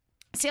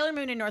 Sailor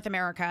Moon in North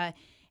America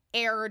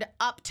aired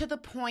up to the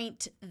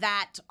point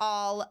that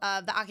all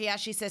of the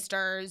Akayashi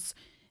sisters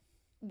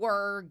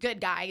were good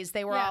guys.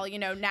 They were all,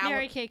 now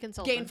Mary Kay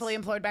consultants. gainfully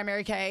employed by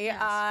Mary Kay.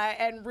 Yes.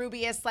 And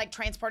Rubius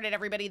transported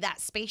everybody that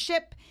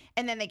spaceship,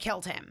 and then they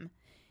killed him.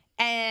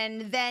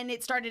 And then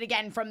it started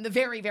again from the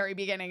very, very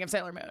beginning of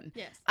Sailor Moon.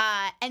 Yes.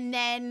 And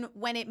then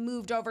when it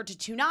moved over to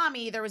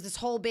Toonami, there was this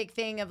whole big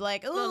thing of the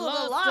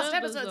lost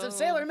episodes of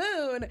Sailor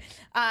Moon.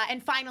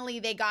 And finally,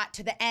 they got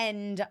to the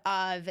end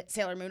of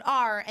Sailor Moon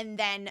R, and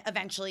then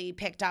eventually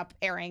picked up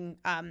airing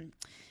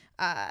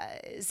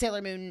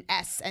Sailor Moon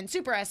S and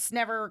Super S.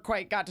 Never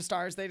quite got to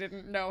stars. They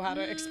didn't know how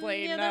to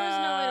explain. Yeah, there was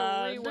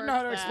no way to rework didn't know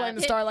how to explain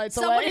the Starlights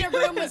away. Someone in a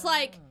room was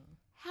like,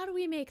 how do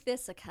we make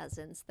this a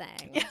Cousins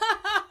thing?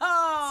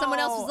 Someone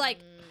else was like,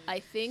 I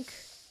think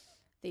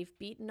they've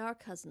beaten our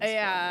Cousins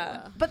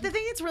formula. But the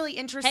thing that's really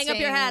interesting... Hang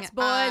up your hats,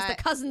 boys. The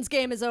Cousins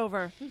game is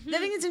over. The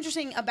thing that's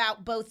interesting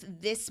about both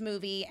this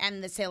movie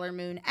and the Sailor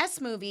Moon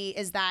S movie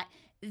is that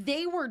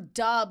they were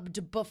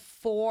dubbed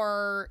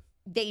before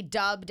they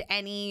dubbed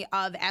any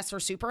of S or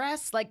Super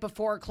S,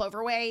 before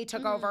Cloverway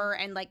took over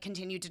and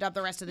continued to dub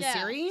the rest of the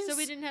series. So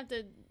we didn't have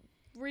to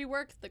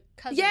rework the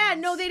Cousins. Yeah,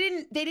 no, they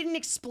didn't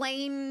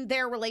explain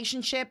their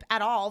relationship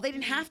at all. They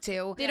didn't have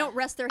to. They don't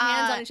rest their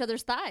hands on each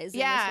other's thighs in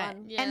this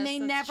one. Yes, and they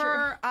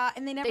never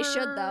They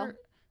should, though.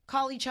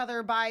 call each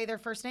other by their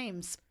first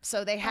names.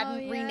 So they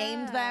hadn't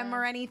renamed them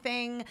or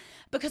anything.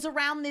 Because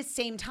around this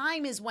same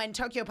time is when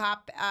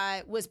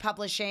Tokyopop was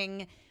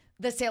publishing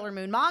the Sailor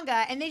Moon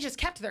manga, and they just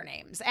kept their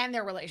names and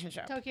their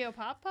relationship.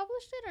 Tokyopop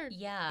published it, or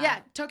yeah,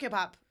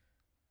 Tokyopop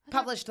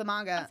published the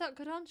manga. I thought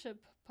Kodansha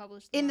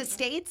published in manga. the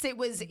States. It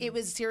was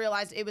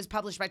serialized. It was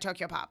published by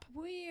Tokyopop.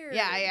 Weird.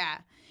 Yeah.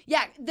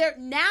 There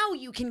now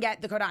you can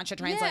get the Kodansha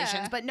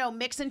translations, but no,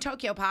 Mix and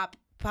Tokyopop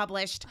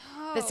published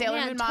the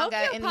Sailor Moon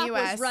manga in the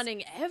U.S. was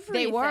running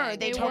everything.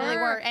 They totally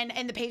were,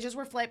 and the pages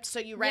were flipped, so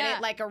you read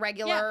it like a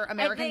regular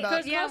American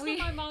book. Because most of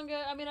my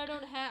manga, I mean, I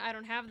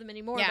don't have them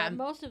anymore, but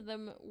most of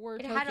them were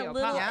Tokyopop. It had a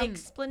little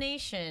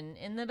explanation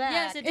in the back.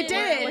 Yes, it did.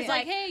 It was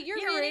like, hey, you're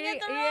reading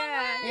it the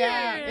wrong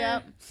way.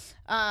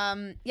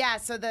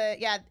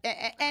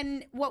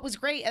 And what was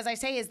great, as I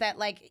say, is that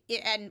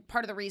and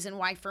part of the reason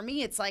why for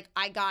me it's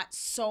I got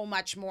so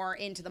much more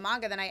into the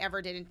manga than I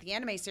ever did into the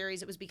anime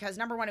series. It was because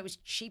number one, it was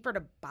cheaper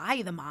to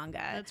buy the manga.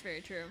 That's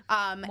very true.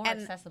 More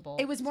accessible.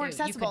 It was more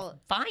accessible. You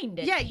could find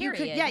it. Yeah,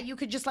 you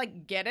could just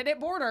get it at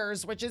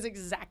Borders, which is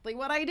exactly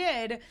what I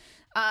did.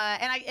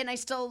 And I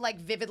still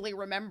vividly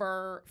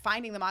remember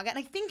finding the manga. And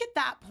I think at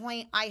that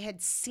point I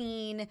had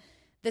seen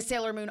the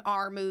Sailor Moon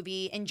R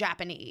movie in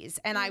Japanese,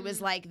 and I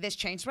was like, this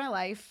changed my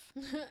life.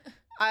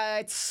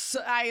 I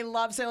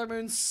love Sailor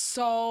Moon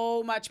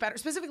so much better,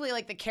 specifically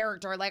the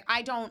character.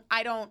 I don't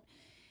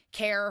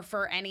care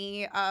for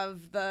any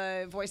of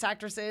the voice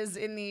actresses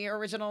in the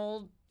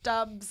original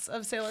dubs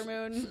of Sailor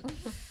Moon.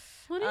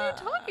 What are you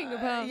talking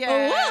about?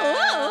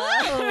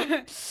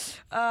 Yeah.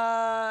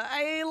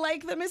 I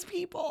like them as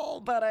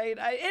people, but I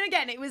and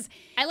again,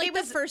 I like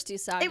the first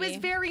Usagi. It was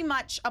very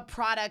much a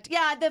product.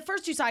 Yeah, the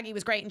first Usagi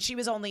was great, and she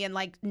was only in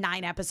like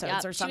 9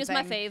 episodes or something. She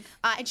was my fave.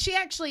 And she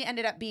actually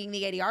ended up being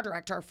the ADR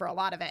director for a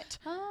lot of it.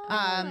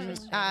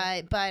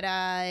 It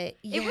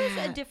was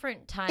a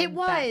different time. It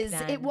was.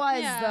 Back then. It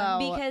was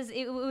though, because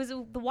it was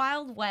the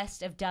Wild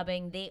West of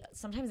dubbing.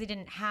 Sometimes they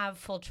didn't have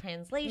full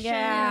translations.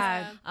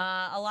 Yeah.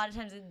 A lot of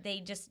times they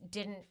just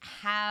didn't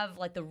have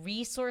like the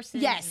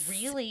resources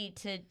really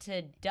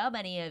to dub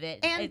any of it.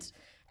 And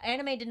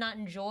anime did not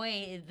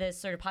enjoy the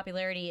sort of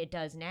popularity it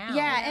does now.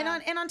 Yeah,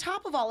 and on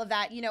top of all of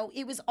that,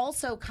 it was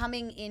also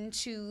coming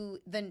into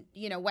the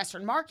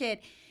Western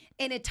market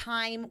in a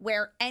time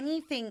where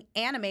anything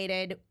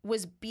animated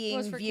was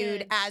being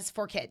viewed kids. as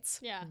for kids.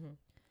 Yeah.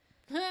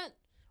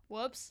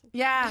 Whoops.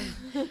 Yeah.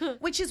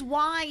 Which is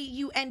why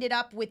you ended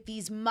up with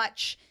these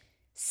much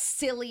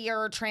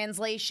sillier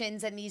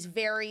translations and these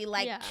very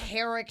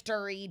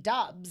character-y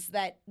dubs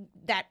that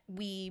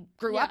we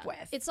grew up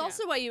with. It's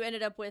also why you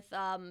ended up with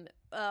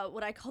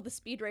what I call the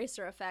speed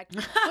racer effect,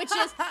 which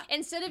is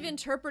instead of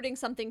interpreting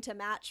something to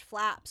match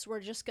flaps,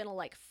 we're just gonna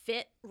like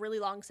fit really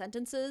long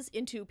sentences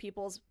into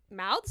people's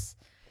mouths.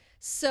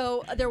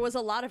 So there was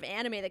a lot of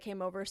anime that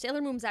came over. Sailor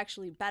Moon's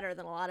actually better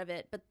than a lot of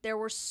it, but there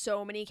were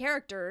so many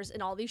characters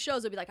in all these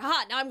shows. It'd be like,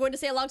 aha, now I'm going to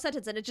say a long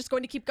sentence, and it's just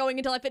going to keep going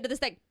until I fit into this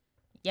thing.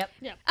 Yep.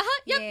 Yeah.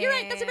 Yep, you're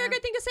right. That's a very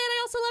good thing to say, and I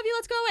also love you.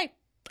 Let's go away.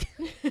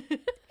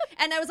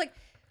 And I was like,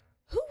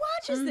 who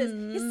watches this?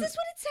 Is this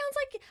what it sounds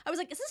like? I was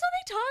like, is this how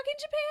they talk in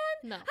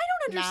Japan? No. I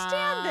don't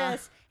understand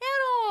this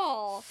at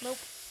all. Nope.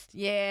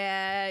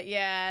 Yeah.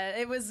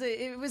 It was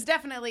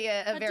definitely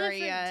a very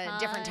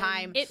different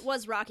time. It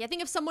was rocky. I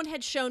think if someone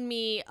had shown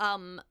me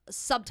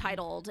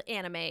subtitled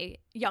anime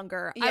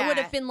younger, I would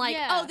have been like,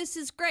 oh, this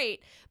is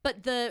great.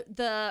 But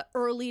the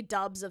early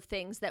dubs of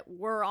things that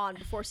were on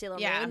before Sailor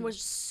Moon was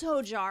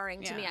so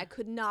jarring to me. I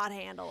could not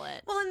handle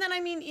it. Well, and then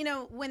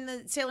when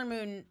the Sailor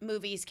Moon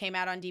movies came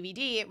out on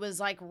DVD, it was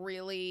like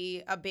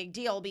really a big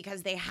deal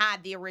because they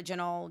had the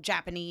original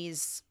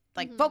Japanese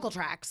vocal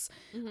tracks.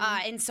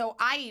 And so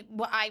I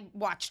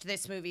watched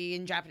this movie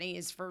in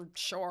Japanese for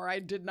sure. I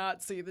did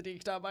not see the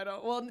DeK dub.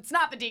 It's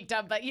not the DeK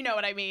dub, but you know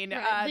what I mean.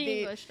 Right, the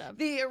English dub.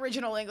 The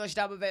original English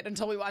dub of it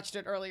until we watched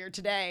it earlier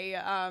today.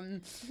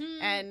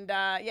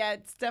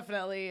 It's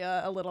definitely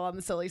a little on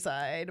the silly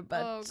side.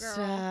 But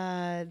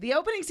the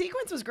opening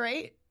sequence was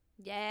great.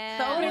 Yeah.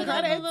 The opening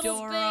credits.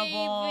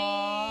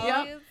 Adorable.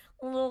 Yep.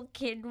 Little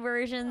kid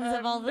versions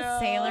of all the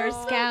Sailor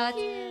Scouts.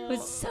 It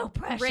was so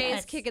precious.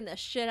 Ray's kicking the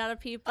shit out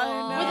of people.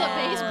 With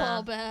a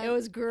baseball bat. It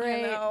was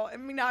great. I know.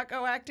 And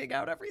Minako acting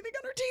out everything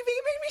on her TV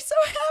made me so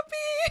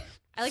happy.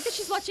 I like that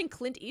she's watching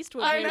Clint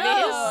Eastwood I movies.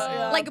 know.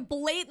 Yeah. Like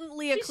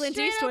blatantly a Clint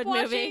Straight Eastwood up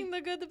movie. watching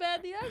The Good, the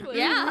Bad, the Ugly.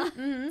 Yeah.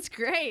 It's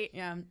great.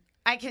 Yeah.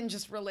 I can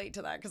just relate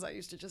to that because I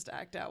used to just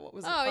act out what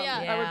was Oh,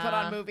 yeah. I would put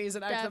on movies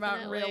and act them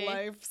out in real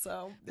Definitely. life.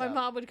 So My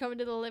mom would come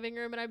into the living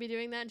room and I'd be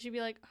doing that and she'd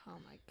be like, oh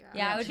my God.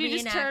 Yeah, I would She'd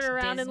just reenact turn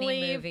around Disney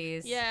and leave.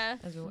 movies. Yeah.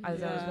 As I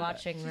was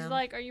watching She's them.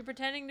 like, are you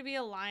pretending to be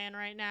a lion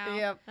right now?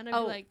 Yep. And I'd be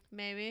like,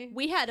 maybe.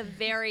 We had a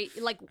very,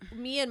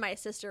 me and my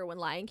sister, when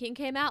Lion King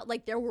came out,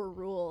 there were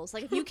rules.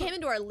 Like, if you came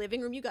into our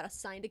living room, you got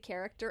assigned a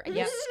character and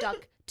you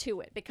stuck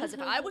to it. Because if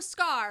I was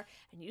Scar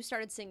and you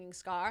started singing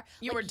Scar,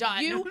 You were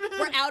done. You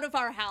were out of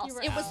our house.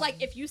 were It was out.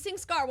 like, if you sing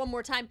Scar one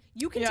more time,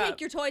 you can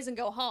take your toys and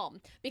go home.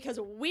 Because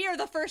we are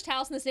the first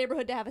house in this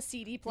neighborhood to have a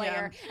CD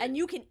player. And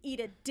you can eat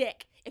a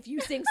dick if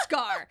you sing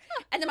Scar.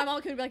 And then my mom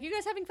would be like, you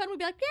guys having fun? We'd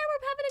be like, yeah, we're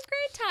having a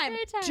great time.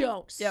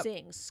 Don't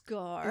sing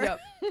Scar.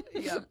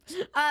 Yep.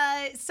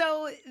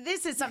 So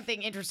this is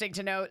something interesting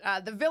to note.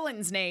 The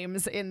villains'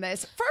 names in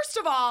this. First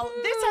of all,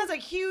 this has a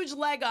huge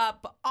leg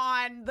up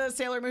on the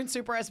Sailor Moon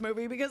Super S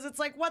movie because it's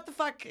like, what the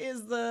fuck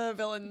is the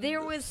villain?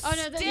 There was Oh,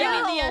 no, you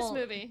mean the S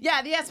movie.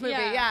 Yeah, the S movie,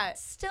 yeah.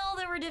 Still,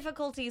 there were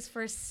difficulties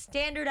for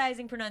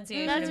standardizing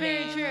pronunciation. That's of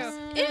very names.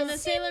 true. In the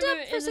Sailor seemed up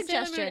Moon, for in the Sailor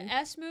Moon suggestion.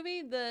 S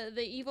movie,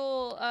 the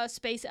evil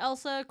space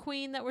Elsa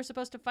queen that we're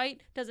supposed to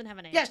fight doesn't have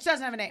a name. Yeah, she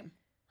doesn't have a name.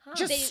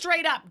 Just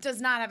straight up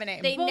does not have a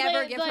name. They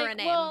never give her a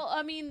name. Well,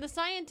 I mean, the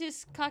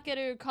scientist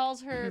Kakeru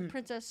calls her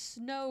Princess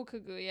Snow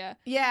Kaguya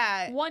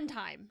yeah. one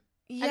time.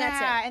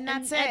 Yeah, and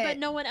that's it. But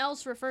no one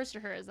else refers to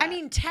her as that. I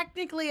mean,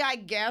 technically, I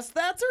guess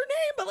that's her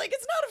name, but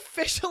it's not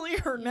officially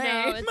her name.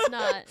 no, it's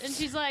not. And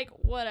she's like,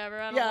 whatever,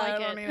 I don't like I it.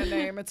 don't need a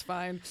name. It's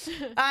fine.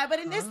 But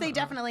in this, they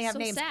definitely have So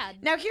names. sad.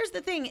 Now, here's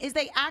the thing: is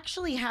they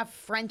actually have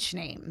French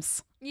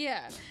names.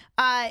 Yeah.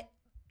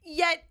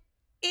 Yet,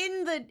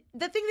 in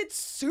the thing that's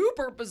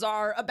super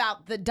bizarre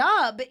about the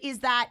dub is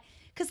that.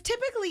 Because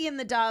typically in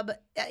the dub,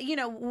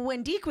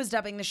 when DeK was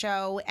dubbing the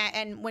show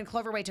and when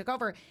Cloverway took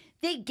over,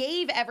 they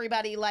gave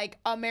everybody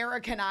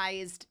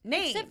Americanized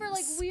names. Except for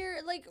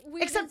weird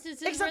Except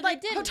instances where they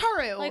didn't.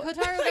 Hotaru. Like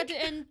Hotaru got to,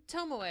 and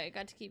Tomoe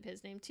got to keep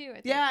his name too,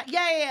 I think.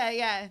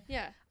 Yeah.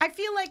 Yeah. I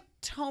feel like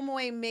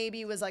Tomoe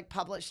maybe was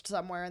published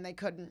somewhere and they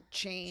couldn't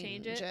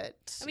change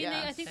it. I mean,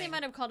 I think they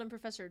might have called him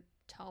Professor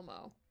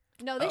Tomo.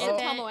 No, they said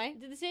Tomoe.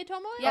 Did they say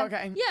Tomoe? Yeah.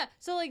 Okay. Yeah.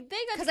 So like they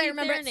got Because I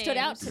remember it stood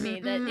out to me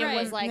that it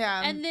was like.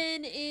 Yeah. And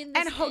then in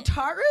And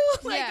Hotaru,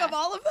 of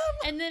all of them.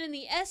 And then in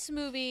the S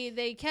movie,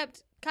 they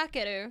kept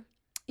Kakeru.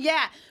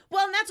 Yeah.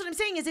 Well, and that's what I'm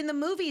saying is in the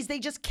movies, they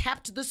just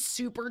kept the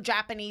super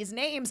Japanese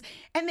names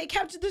and they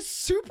kept the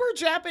super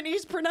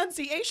Japanese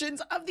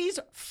pronunciations of these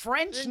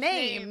French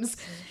names.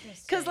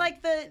 Because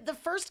like the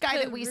first guy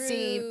that we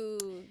see,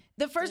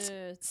 the first,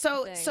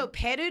 so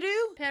Peru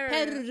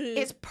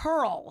is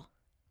pearl.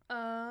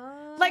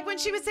 Like when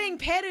she was saying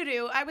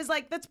Peru, I was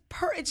like, that's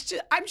it's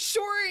just, I'm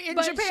sure in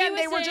Japan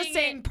they were just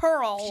saying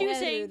pearl. She was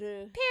saying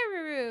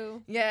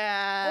Peru.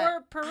 Yeah.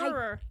 Or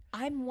Peru.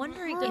 I'm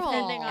wondering if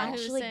Depending they on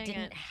who's actually saying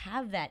didn't it.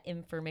 have that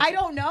information. I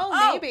don't know,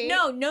 maybe.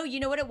 No,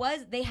 you know what it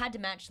was? They had to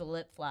match the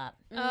lip flap.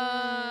 So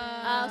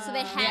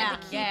they had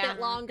to keep it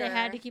longer. They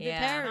had to keep it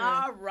Peru.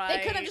 All right.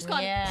 They could have just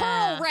gone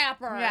Pearl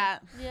Rapper.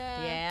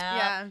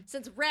 Yeah.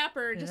 Since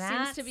rapper just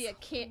seems to be a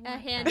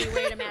handy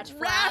way to match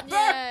flap.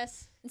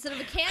 Yes. Instead of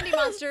a candy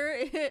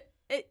monster,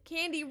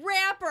 candy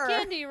rapper.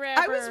 Candy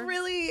rapper. I was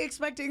really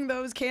expecting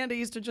those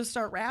candies to just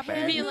start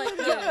rapping. Being like,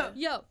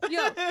 yo.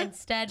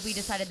 Instead, we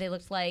decided they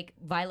looked like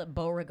Violet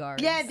Beauregard.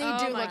 Yeah, they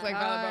do my look like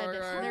God. Violet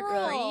Beauregard. They're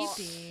Pearl.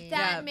 creepy.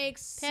 That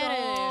makes so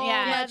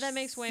Yeah, that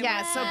makes way more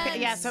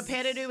sense. So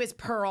Peru is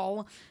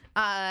pearl,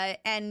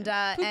 and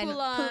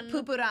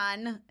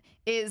Poupouran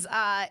is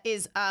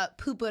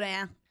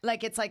Poupourin.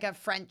 Like it's like a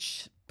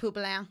French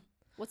Poupourin.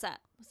 What's that?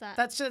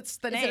 That's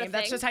just the Is it a name.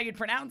 That's thing? just how you'd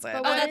pronounce it.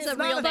 But that's a It's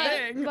not real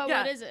thing. But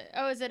Yeah. what is it?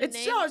 Oh, is it a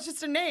name? No, it's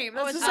just a name.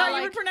 That's it's just not how you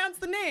like- would pronounce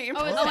the name. Oh,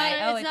 it's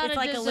It's not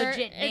like a a dessert.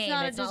 legit name. It's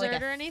not a It's not dessert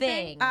like a or anything.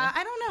 thing.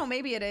 I don't know.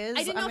 Maybe it is.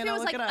 I didn't know I'm if it gonna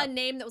was look like up. a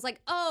name that was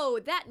like, oh,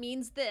 that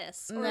means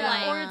this. Or No.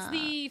 like, Or it's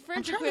the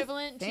French trying to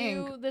equivalent to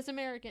think. this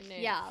American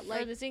name. Yeah, or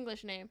like- this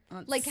English name.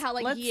 like how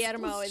like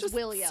Guillermo let's is just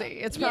William. See.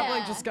 It's probably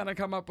Yeah. just gonna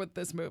come up with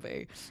this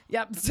movie.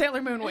 Yep,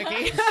 Sailor Moon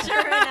wiki.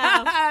 Sure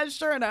enough.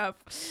 Sure enough.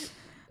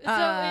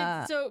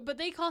 But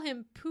they call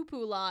him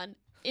Poupoulan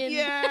in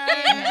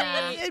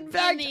In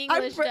fact, the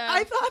English dub.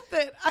 I thought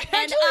that I And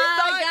actually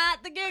I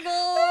got the I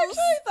giggles.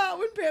 actually thought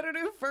when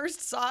Peru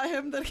first saw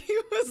him that he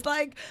was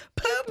like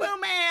Poo Poo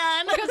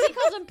Man. Because he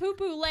calls him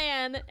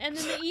Poupoulan, and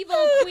then the evil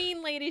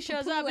queen lady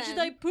shows up, and she's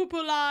like,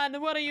 Poupoulan,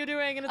 what are you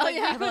doing? And it's like,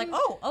 yeah. we couldn't,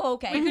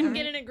 okay. we couldn't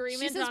get an She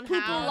agreement says on how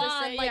to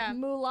Poupoulan, say, like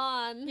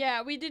Mulan.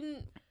 yeah, we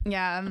didn't,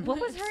 Yeah. What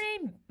was her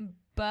name?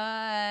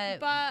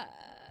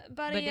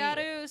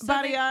 Badiaru,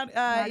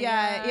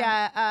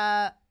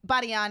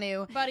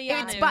 Badianu.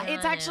 Badianu.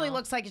 It actually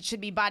looks like it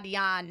should be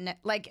Badian.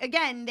 Like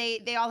again,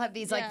 they all have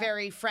these like Yeah.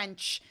 very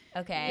French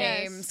Okay.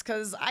 names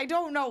because I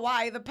don't know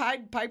why the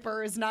Pied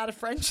Piper is not a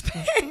French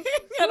thing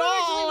Who at all.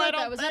 actually I wrote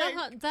don't that? Was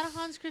think. that a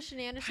Hans Christian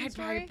Andersen Pied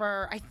story?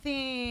 Piper. I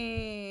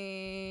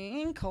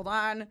think. Hold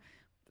on.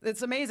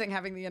 It's amazing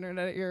having the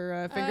internet at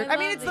your finger. I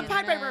mean, love it's the the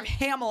Pied Piper of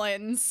internet.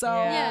 Hamelin, so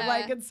Yeah.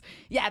 like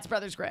it's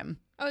Brothers Grimm.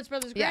 Oh, it's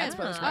Brothers Grimm. Yeah, it's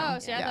Brothers Grimm. Oh,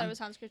 see, I Yeah. thought it was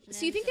Hans Christian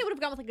So you think they Andersen. would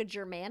have gone with like a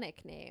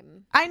Germanic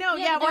name? I know.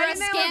 Yeah. Or Why a didn't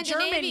they have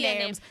German Scandinavian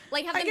names? name.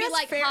 Like have I them be guess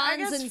like fair- I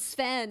Hans guess and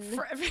Sven.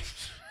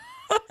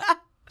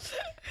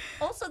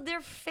 Also,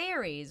 they're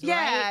fairies,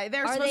 Yeah, right?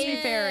 they're Are supposed to they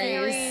be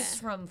fairies. fairies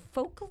from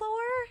folklore?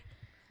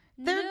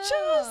 They're No.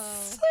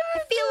 just. I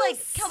feel like,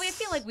 Kelby, I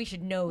feel like we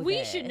should know We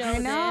this. should know I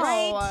this,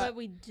 know. but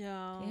we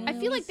don't. I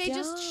feel like they We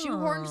just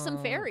shoehorned some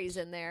don't. fairies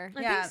in there.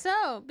 I Yeah. think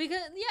so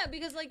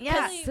because like Yeah.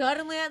 Kelly-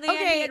 Suddenly at the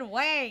Okay, end,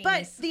 wings.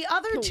 But the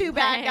other two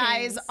bad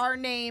guys Wangs. are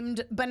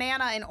named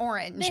Banana and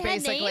Orange, They had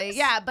basically. names?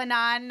 Yeah,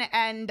 Banan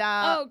and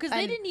because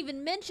they and- didn't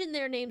even mention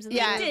their names in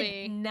Yeah. the They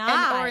movie. and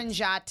not.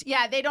 Orangeat.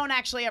 Yeah, they don't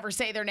actually ever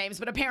say their names,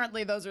 but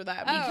apparently those are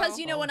them. Oh. Because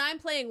you know when I'm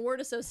playing word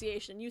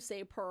association, you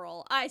say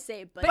pearl, I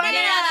say banana,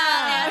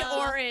 Banana! and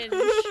orange.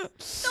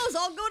 Those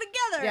all go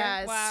together.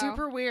 Yeah, Wow.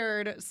 super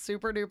weird,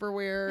 super duper Yeah,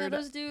 weird.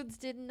 those dudes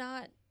did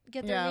not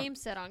get their Yeah. name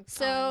set on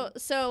So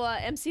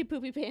time. MC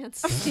Poopy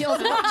Pants steals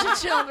a bunch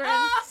of children,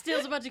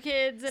 Steals a bunch of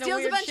kids and steals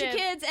a weird bunch ship. of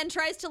kids, and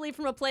tries to leave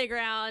from a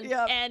playground.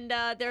 Yep. And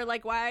they're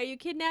like, "Why are you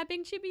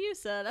kidnapping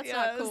Chibiusa? That's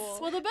not Yes. cool."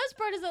 Well, the best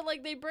part is that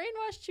like they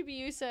brainwashed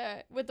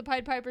Chibiusa with the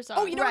Pied Piper song.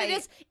 Oh, you know what it Right.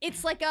 is?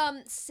 It's like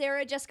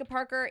Sarah Jessica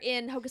Parker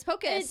in Hocus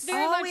Pocus. It's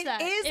very much it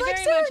that. is It like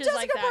very Sarah much is Jessica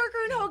like that. Parker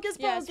and Hocus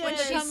Yes, Pocus. when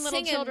she's some little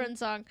singing. children's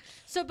song.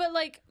 So, but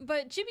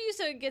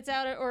Chibiusa gets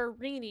out of, or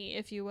Rini,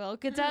 if you will,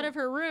 gets out of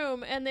her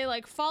room, and they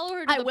like follow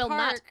her to I the will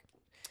park. not.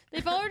 They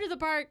follow her to the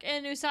park,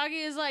 and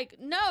Usagi is like,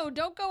 "No,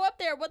 don't go up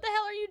there. What the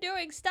hell are you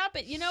doing? Stop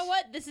it! You know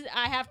what?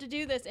 I have to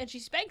do this." And she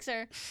spanks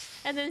her,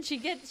 and then she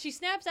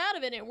snaps out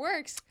of it. And it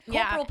works.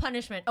 Corporal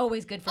punishment,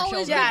 always good for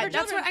Always children. Yeah, for that's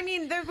children. what I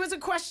mean. There was a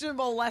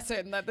questionable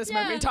lesson that this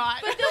Yeah, movie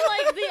taught. But then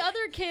like the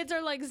other kids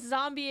are like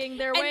zombieing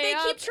their And way they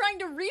up. keep trying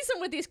to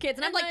reason with these kids,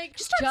 and I'm And, like, like,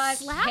 just start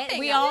Just slapping. hit,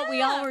 we them.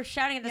 all were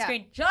shouting at the Yeah.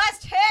 screen.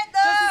 Just hit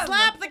them. Just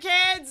slap the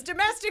kids.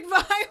 Domestic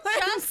violence.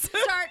 Just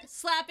start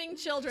slapping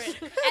children.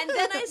 And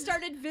then I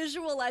started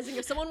visualizing realizing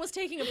if someone was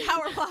taking a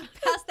power walk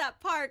past that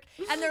park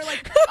and they're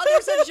like, oh,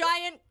 there's a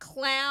giant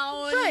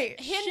clown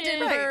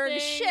Hindenburg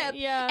ship.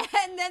 Yeah.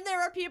 And then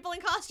there are people in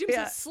costumes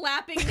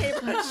slapping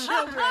neighborhood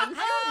children.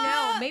 I don't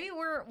know. Maybe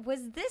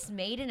was this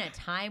made in a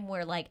time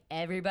where like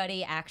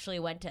everybody actually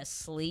went to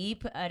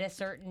sleep at a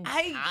certain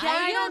time?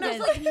 I don't know.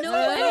 There's like no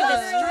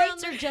the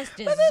streets are just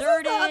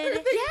deserted.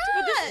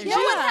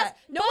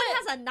 No one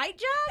has a night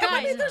job.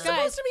 I mean, they're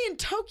supposed to be in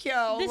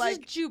Tokyo. This like,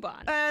 is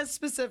Juban.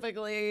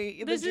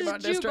 Specifically, This the is Juban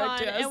district.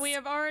 Juban, Yes. and we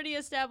have already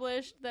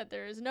established that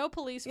there is no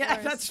police force. Yeah,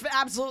 that's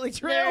absolutely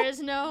true. There is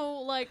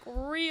no like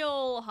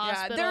real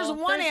hospital. there's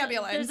one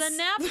ambulance. There's a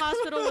nap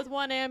hospital with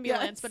one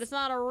ambulance, but it's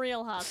not a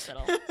real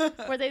hospital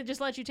where they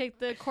just let you take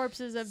the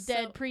corpses of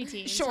dead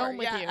preteens home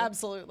with you.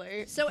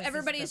 Absolutely. So This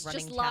everybody's is the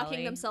running just locking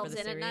tally themselves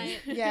for the in at night.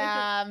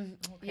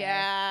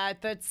 Yeah,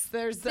 Okay.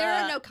 There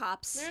are no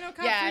cops. There are no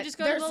cops. We just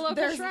go to the local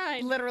there's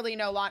shrine. literally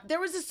no law. There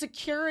was a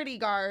security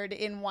guard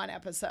in one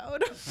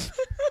episode.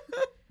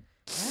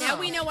 Now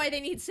we know why they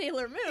need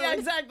Sailor Moon. Yeah,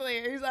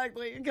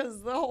 exactly,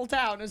 because the whole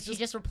town is She just.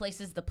 just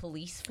replaces the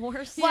police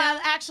force. Well,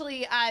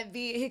 actually,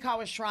 the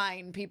Hikawa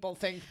Shrine people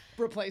think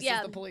replaces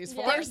the police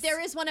force.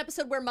 There is one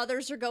episode where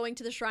mothers are going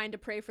to the shrine to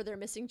pray for their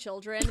missing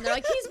children, and they're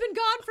like, "He's been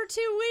gone for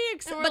 2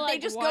 weeks," And we're but they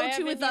like, just why go to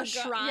haven't the you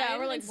shrine. Yeah,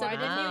 we're like, instead why of-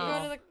 didn't you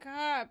go to the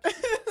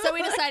cops? So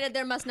we decided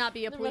there must not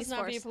be a There police must not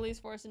force. be a police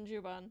force in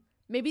Juban.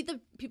 Maybe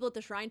the people at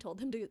the shrine told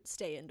them to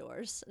stay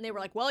indoors, and they were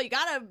like, "Well, you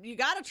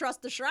gotta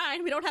trust the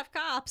shrine. We don't have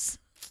cops."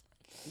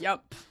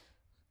 Yep.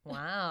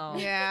 Wow.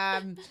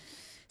 Yeah.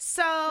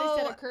 So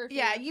They set a curfew.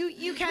 yeah,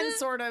 you can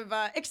sort of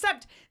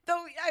except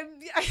though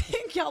I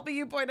think Kelby,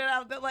 you pointed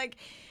out that like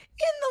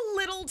in the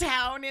little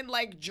town in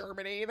like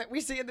Germany that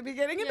we see in the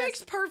beginning, it Yes.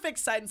 makes perfect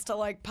sense to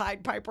like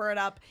Pied Piper it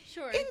up.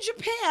 Sure. In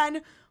Japan,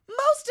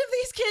 most of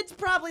these kids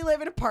probably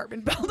live in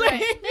apartment buildings. They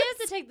have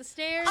to take the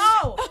stairs.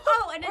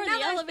 And Or the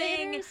another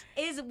thing elevators.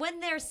 is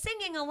when they're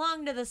singing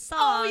along to the Oh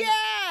song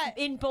yeah.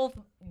 in both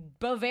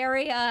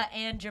Bavaria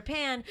and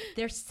Japan,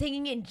 they're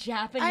singing in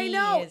Japanese. I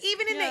know.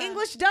 Even in the Yeah.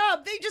 English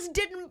dub, they just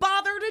didn't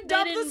bother to They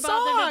dub didn't the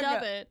bother song. to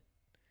dub it.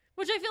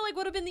 Which I feel like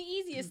would have been the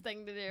easiest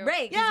thing to do.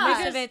 Right, Yeah. most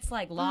Because- of it's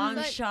like long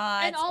Like,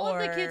 shots. and all of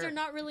the or- kids are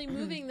not really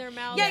moving their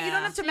mouths. Yeah, you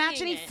don't have to match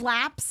singing any it.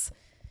 flaps.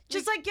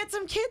 Just like get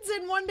some kids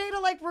in one day to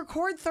like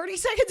record 30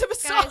 seconds of a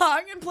Guys,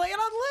 song and play it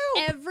on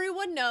loop.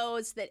 Everyone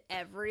knows that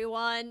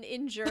everyone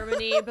in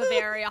Germany,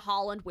 Bavaria,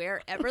 Holland,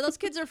 wherever those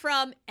kids are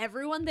from,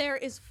 everyone there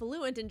is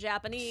fluent in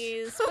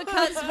Japanese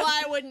because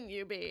why wouldn't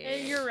you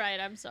be? You're right.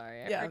 I'm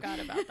sorry. I forgot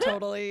about that.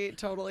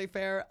 Totally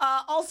fair.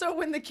 Also,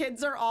 when the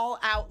kids are all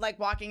out like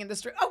walking in the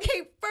street.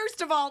 Okay,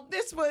 first of all,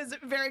 this was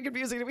very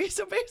confusing to me.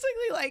 So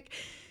basically, like,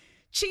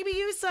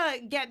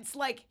 Chibiusa gets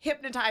like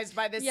hypnotized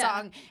by this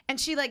song, and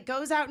she like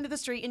goes out into the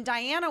street, and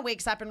Diana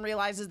wakes up and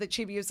realizes that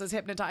Chibiusa's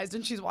hypnotized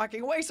and she's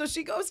walking away. So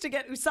she goes to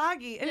get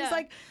Usagi, and he's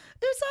like,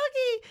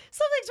 Usagi,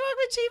 something's wrong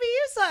with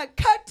Chibiusa.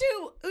 Cut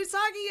to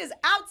Usagi is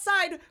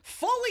outside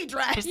fully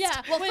dressed.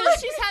 Yeah. Well, when-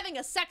 first she's having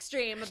a sex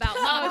dream about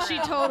Oh, Mama. she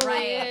totally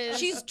Right. is.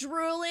 She's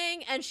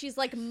drooling and she's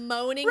like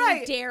moaning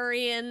Right.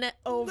 Darien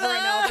over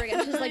and over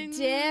again. She's like,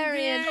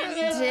 Darien,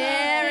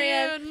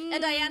 Darien.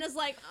 And Diana's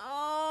like,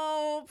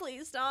 oh,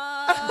 please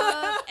stop.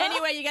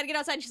 Anyway, you gotta get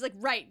outside. And she's like,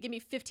 right, give me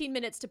 15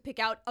 minutes to pick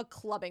out a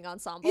clubbing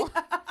ensemble.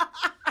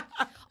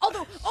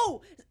 Although,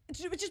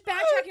 just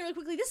backtracking really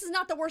quickly, this is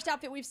not the worst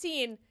outfit we've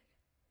seen.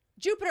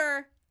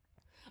 Jupiter.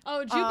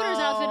 Oh, Jupiter's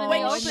outfit in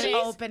When the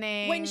she's-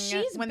 opening.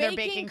 When they're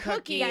baking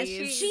cookies. Yeah,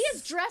 she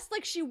is dressed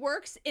like she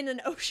works in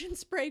an Ocean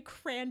Spray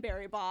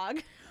cranberry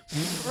bog.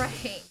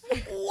 Right.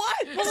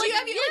 What? Well, like,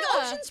 have you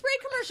like yeah. Ocean Spray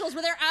commercials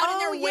where they're out in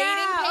their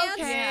wading pants?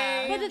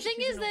 Okay. But the thing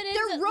is that it's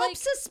They're rope like,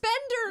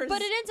 suspenders.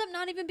 but it ends up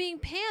not even being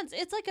pants.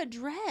 It's like a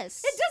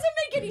dress. It doesn't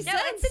make any No,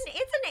 sense.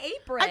 it's an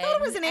apron. I thought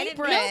it was an And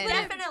apron. It's No,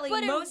 definitely,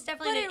 but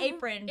definitely it- an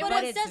apron, but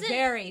but it it's doesn't-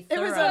 very It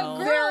thorough. was a Girl,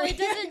 very- it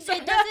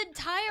doesn't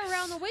tie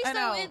around the waist I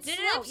know. though. It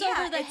No, slips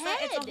over the it's head.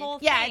 it's a whole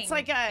thing. Yeah, it's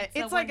like a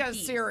one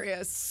piece.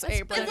 serious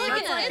apron. It's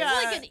like,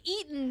 It's an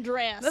Eton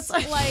dress, That's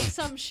like, like-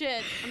 some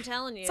shit. I'm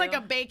telling you. It's like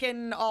a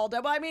bacon all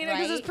double. I mean,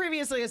 because Right. it's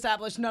previously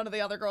established none of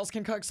the other girls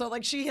can cook, so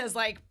like she has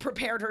like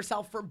prepared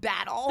herself for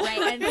battle.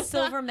 Right, and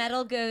silver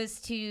medal goes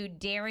to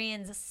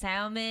Darian's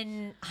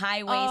salmon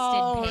high-waisted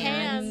Oh,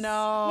 pants.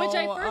 no. Which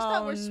I first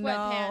thought were Oh,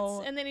 sweatpants,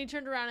 no. and then he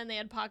turned around and they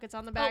had pockets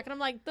on the back, and I'm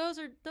like, those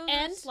are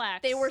and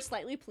slacks. they were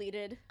slightly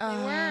pleated. They were.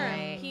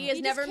 Right. He has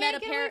You never just met a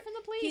can't get pair. away from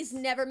the pleats. He's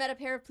never met a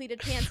pair of pleated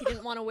pants he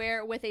didn't want to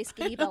wear with a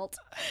skinny belt.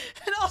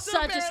 And also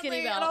Such a skinny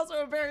apparently- belt. And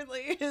also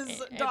apparently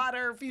his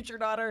daughter, future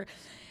daughter,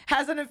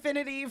 has an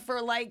affinity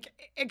for like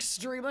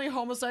extremely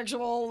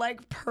homosexual,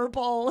 like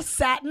purple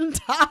satin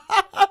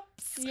tops.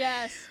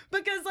 Yes.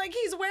 Because like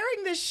he's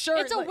wearing this shirt.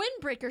 It's a like-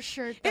 windbreaker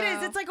shirt. It is.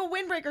 though. It's like a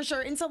windbreaker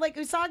shirt. And so like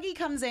Usagi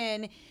comes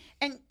in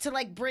and to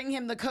like bring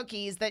him the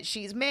cookies that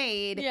she's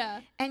made.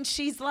 Yeah. And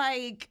she's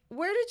like,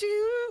 when did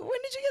you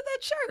get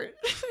that shirt?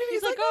 And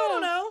he's like, like, I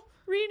don't know.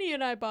 Rini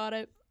and I bought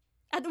it.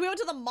 We went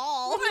to the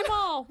mall. The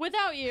mall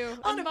without you.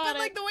 But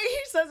like the way he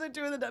says it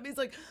to the dub, he's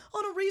like,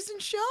 on a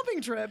recent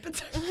shopping trip.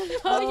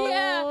 Oh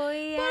yeah.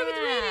 yeah.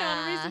 Barbara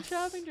on a recent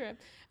shopping trip.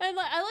 And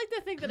like, I like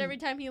to think that every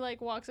time he like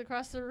walks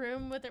across the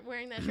room with it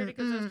wearing that shirt, he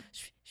goes,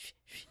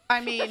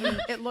 I mean,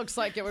 it looks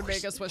like it would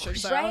make a swishing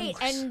sound. Right,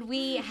 and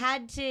we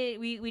had to.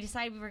 We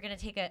decided we were going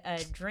to take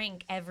a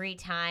drink every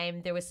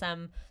time there was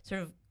some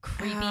sort of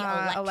creepy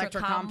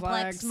electric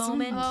complex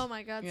moment. Oh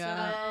my god!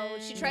 Yeah. Oh,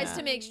 she tries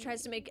to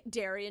make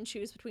Darian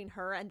choose between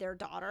her and their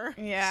daughter.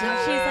 Yeah.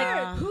 So she's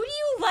like, "Who do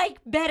you like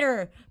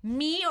better,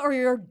 me or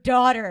your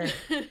daughter?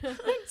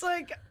 It's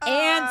like,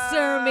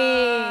 Answer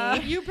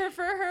me." You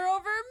prefer her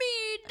over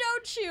me,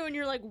 don't you? And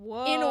you're like,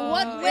 whoa. In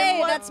what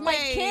way? That's my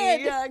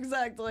kid. Yeah,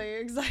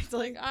 exactly.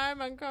 Like, I'm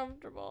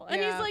uncomfortable.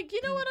 And Yeah. he's like,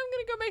 you know what? I'm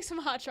gonna go make some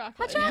hot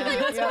chocolate. You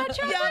want some hot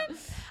chocolate? Yeah.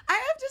 I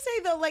have to say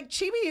though, like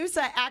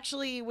Chibiusa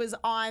actually was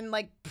on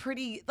like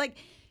pretty like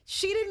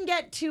she didn't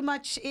get too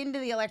much into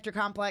the Electra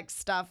Complex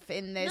stuff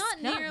in this.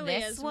 Not nearly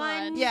this as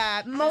one. much.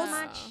 Yeah,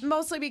 much.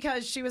 mostly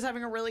because she was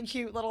having a really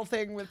cute little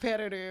thing with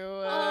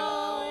Peru.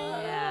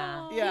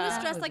 Yeah. He Yeah. was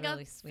That dressed was like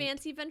really a sweet.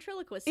 fancy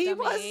ventriloquist He dummy.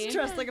 was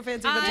dressed like a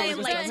fancy I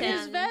ventriloquist liked dummy. him.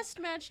 His vest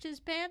matched his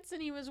pants,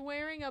 and he was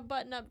wearing a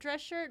button-up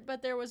dress shirt,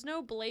 but there was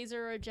no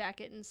blazer or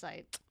jacket in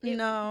sight. It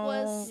No.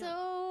 was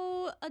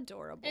so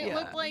adorable. It Yeah.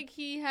 looked like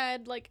he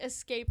had like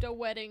escaped a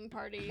wedding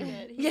party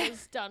that he Yeah.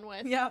 was done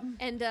with. Yep.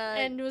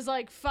 And Was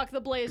like, fuck the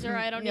blazer,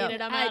 I don't Yep. need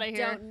it, I'm out I of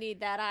here. don't need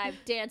that.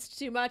 I've danced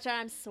too much.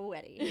 I'm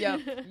sweaty.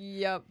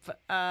 Yep.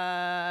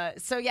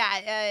 So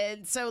yeah.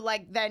 So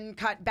like then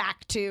cut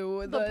back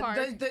to The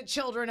park. the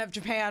children of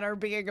Japan are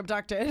being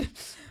abducted.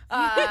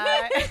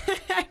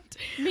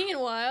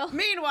 Meanwhile,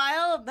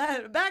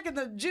 back in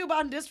the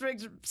Juban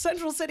District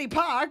Central City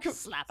Park.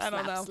 Slap, I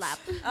don't slap, know. slap.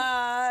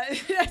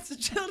 Yes,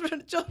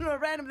 children are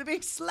randomly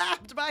being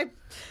slapped by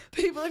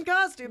people in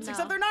costumes. No.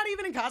 Except they're not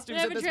even in costumes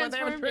They at this point. They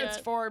haven't haven't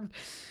transformed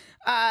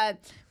transformed.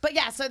 But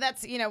yeah, so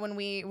that's when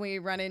we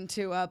run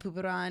into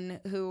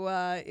Pupuran, who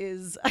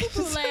is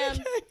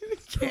Poo-Poo-Land.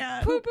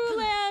 Yeah. Poo-Poo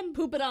Land,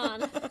 Poop it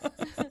on.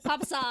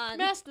 Papa-san.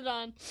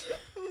 Mastodon.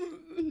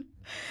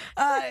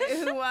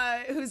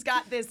 Who's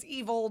got this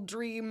evil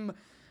dream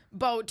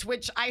boat,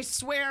 which I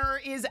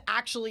swear is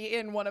actually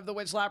in one of the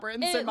witch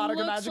labyrinths in It Madoka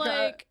looks Magica.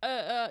 like,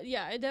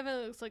 yeah, it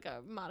definitely looks like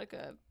a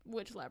Madoka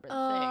witch labyrinth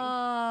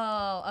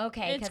Oh,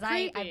 okay. It's Because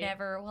I've creepy.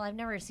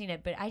 never seen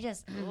it, but I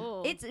just,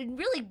 Ooh. it's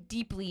really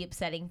deeply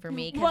upsetting for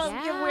me. 'Cause Well,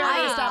 Yeah. we already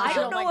I established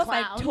don't you know like if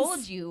I clowns.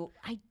 told you,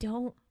 I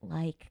don't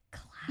like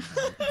clowns.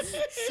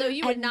 So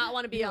you would And not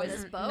want to be there on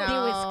was- this boat. no. There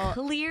was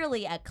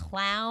clearly a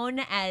clown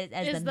as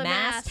Is the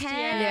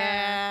masthead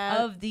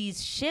Yeah. of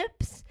these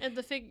ships. And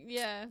the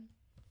yeah.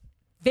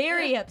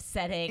 Very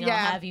upsetting, Yeah.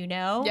 I'll have you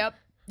know. Yep.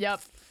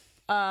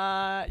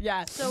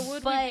 Yeah. So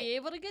would But- we be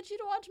able to get you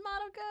to watch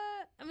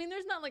Madoka? I mean,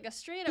 there's not like a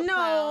straight up No,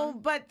 clown.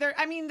 but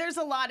there's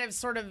a lot of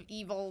sort of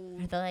evil.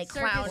 The like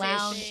Circus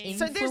clown thing.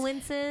 So there's-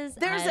 influences.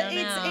 There's I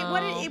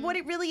don't know. what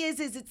it really is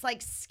it's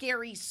like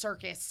scary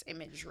circus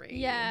imagery.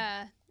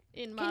 Yeah.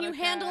 In Madoka. Can you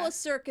handle a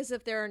circus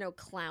if there are no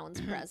clowns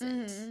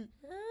present? Mhm.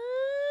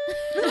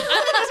 I'm gonna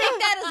take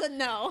that as a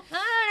no.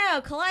 I don't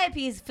know.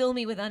 Calliope's fill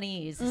me with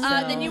unease. So.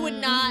 Then you would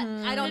not. I don't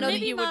And know that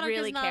maybe you would Madoka's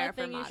really not care a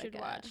for thing you Madoka. should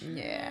watch.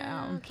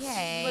 Yeah.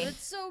 Okay. But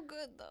it's so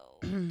good though.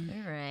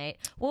 All right.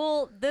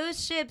 Well,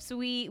 those ships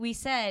we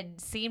said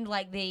seemed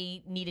like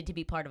they needed to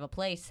be part of a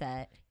play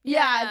set.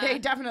 Yeah, Yeah. they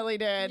definitely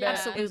did. Yeah. It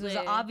was Absolutely.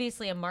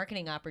 obviously a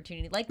marketing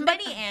opportunity. Like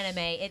many anime,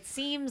 it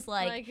seems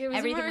like, Like, it was a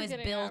everything was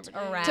marketing built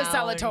opportunity. around To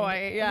sell a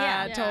toy.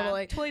 Yeah, Yeah.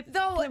 totally. Toy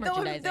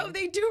merchandising. Though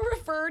they do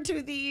refer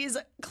to these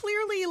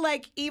clearly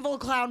like evil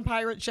clown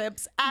pirate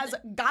ships as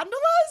gondolas.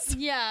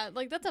 Yeah,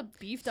 like that's a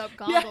beefed up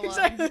Yeah, gondola.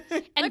 exactly.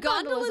 And That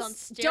gondola's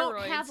gondolas on don't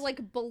steroids. have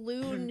like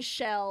balloon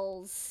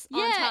shells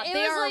Yeah, on top. it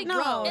They was are like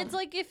No. it's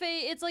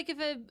like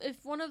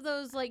if one of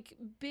those like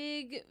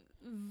big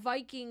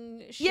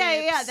Viking ships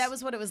Yeah. That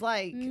was what it was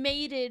like.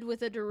 mated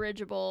with a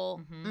dirigible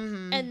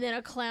Mhm. and then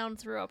a clown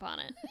threw up on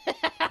it.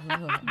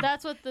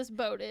 That's what this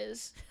boat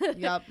is.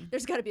 Yep.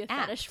 There's got to be a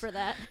fetish for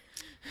that.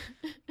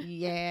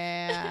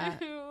 Yeah.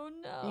 Oh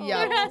no.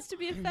 Yeah. There has to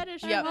be a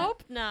fetish. Yep. I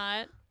hope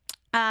not.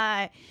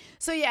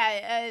 So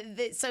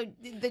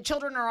the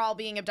children are all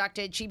being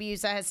abducted.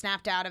 Chibiusa has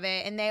snapped out of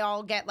it, and they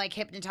all get like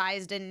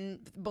hypnotized and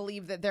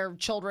believe that they're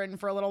children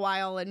for a little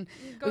while. And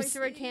Going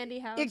through a candy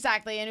house.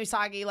 exactly, and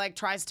Usagi like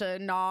tries to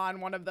gnaw on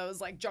one of those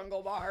like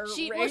jungle bar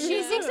She rings.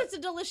 thinks it's a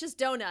delicious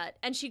donut,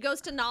 and she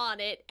goes to gnaw on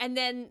it, and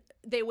then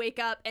they wake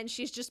up, and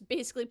she's just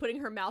basically putting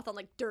her mouth on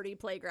like dirty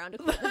playground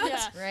equipment.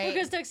 Yeah, Right.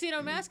 because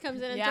Tuxedo Mask comes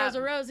in and Yeah. throws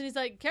a rose, and he's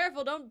like,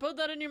 "Careful, don't put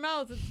that in your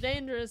mouth. It's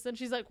dangerous." And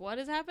she's like, "What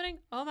is happening?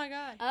 Oh my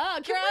god!" Oh,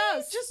 Can we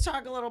gross. just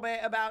talk a little bit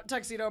about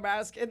Tuxedo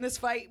Mask in this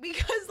fight?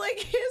 Because like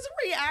his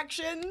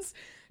reactions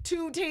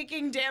to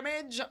taking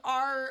damage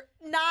are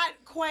not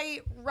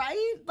quite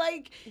right.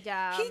 Like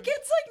Yeah. he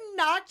gets like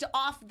knocked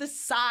off the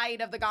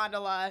side of the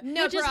gondola.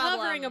 No Which is problem.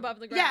 hovering above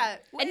the ground.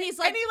 Yeah, And he's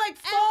like, and he like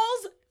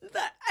falls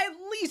at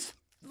least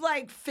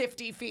like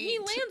 50 feet. He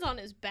lands on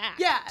his back.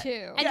 Yeah.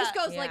 too. and just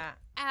Yeah. goes like,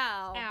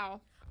 ow.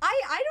 Ow.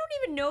 I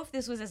don't even know if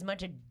this was as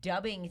much a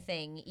dubbing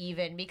thing,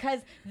 even, because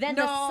then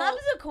the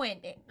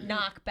subsequent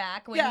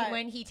knockback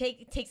when he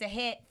takes a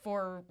hit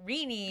for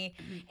Rini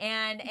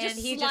and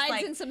he just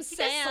like in some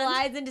sand. Just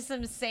slides into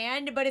some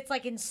sand, but it's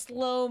like in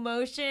slow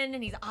motion,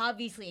 and he's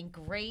obviously in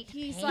great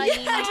pain. Like,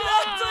 it's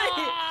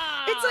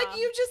like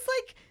you just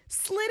like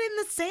slid in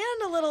the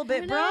sand a little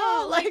bit,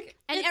 bro. Like,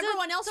 and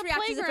everyone else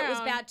reacts as if it was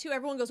bad too.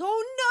 Everyone goes, "Oh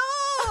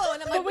no!"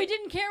 And I'm like, but we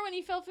didn't care when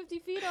he fell 50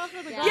 feet off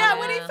of the ground. Yeah,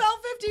 when he fell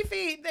 50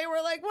 feet, they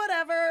were like,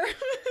 "Whatever."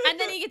 and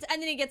then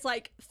he gets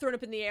like thrown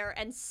up in the air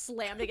and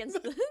slammed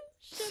against the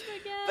ship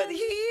again. But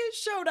he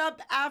showed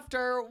up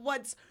after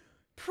what's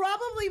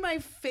probably my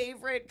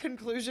favorite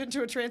conclusion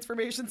to a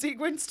transformation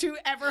sequence to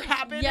ever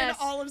happen in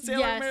all of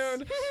Sailor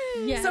Moon.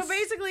 Yes. So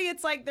basically,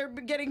 it's like they're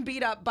getting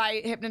beat up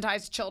by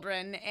hypnotized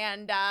children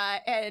and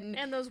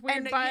those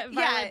weird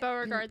Violet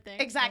Beauregard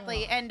things.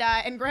 Exactly,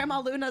 and Grandma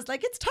Luna's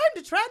like, it's time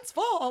to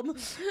transform,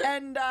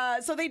 and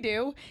so they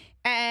do.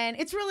 And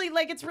it's really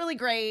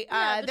great.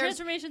 The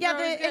transformations are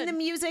always good. And the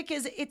music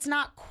it's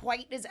not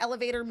quite as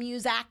elevator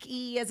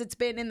music-y as it's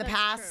been in the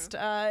past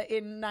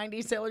in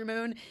 90s Sailor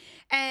Moon.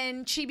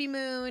 And Chibi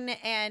Moon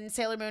and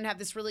Sailor Moon have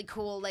this really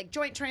cool like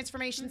joint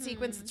transformation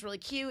sequence that's really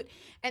cute.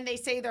 And they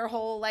say their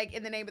whole like,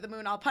 in the name of the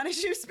moon, I'll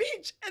punish you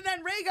speech. And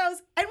then Ray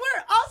goes, and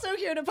we're also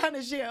here to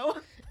punish you.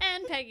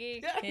 And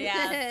Peggy.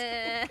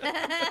 Yeah.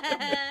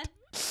 We're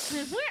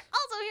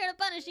also here to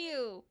punish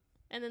you.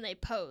 And then they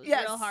pose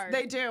real hard.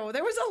 They do.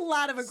 There was a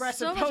lot of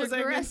aggressive posing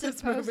in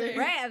this movie.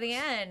 Right at the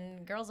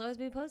end, girls always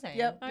be posing.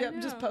 Yep,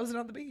 just posing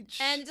on the beach.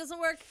 And it doesn't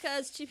work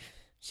because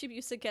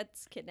Chibiusa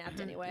gets kidnapped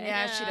anyway.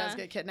 Yeah, she does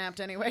get kidnapped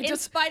anyway. In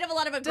spite of a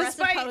lot of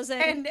aggressive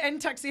posing.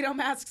 And Tuxedo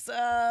Mask's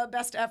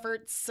best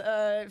efforts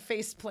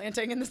face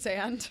planting in the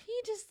sand. He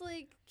just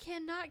like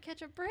cannot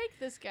catch a break,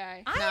 this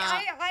guy.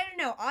 I don't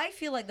know. I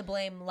feel like the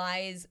blame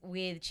lies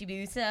with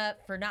Chibiusa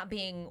for not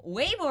being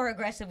way more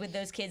aggressive with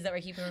those kids that were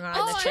keeping her on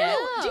the ship.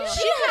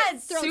 She had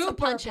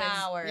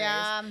superpowers.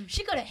 Yeah.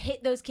 She could have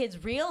hit those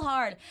kids real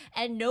hard,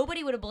 and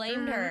nobody would have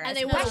blamed her. And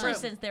especially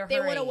since they're her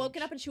They would have age.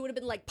 woken up and she would have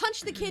been like,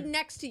 punch the kid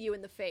next to you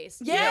in the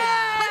face.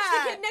 Yeah.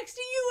 Punch the kid next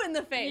to you in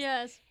the face.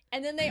 Yes.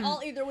 And then they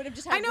all either would have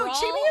just had I know, brawl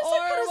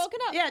Chibiusa or woken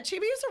up. Yeah,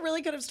 Chibiusa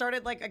really could have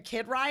started like a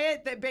kid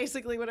riot that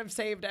basically would have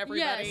saved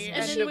everybody.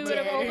 Yes, and then we would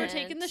have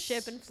overtaken the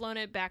ship and flown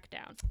it back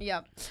down.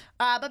 Yep.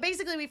 But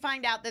basically we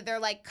find out that they're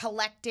like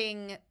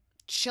collecting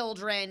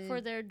children for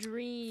their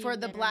dream for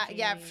the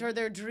for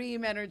their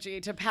dream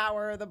energy to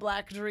power the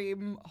black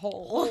dream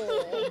hole.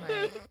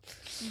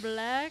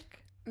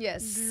 Black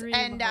Yes, dream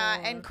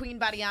and Queen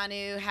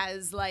Badianu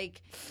has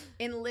like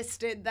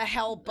enlisted the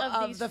help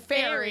of the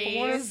fairies.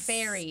 Four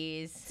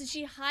fairies. Did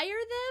she hire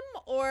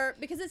them, or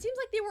because it seems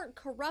like they weren't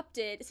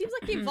corrupted? It seems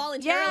like they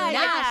voluntarily.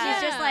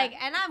 She's just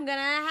like, and I'm gonna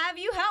have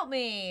you help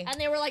me. And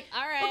they were like,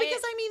 all right. Well,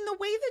 because I mean, the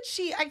way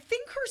that I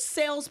think her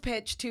sales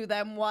pitch to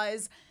them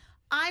was,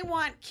 I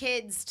want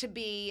kids to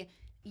be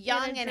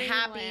young and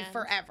happy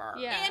forever.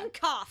 In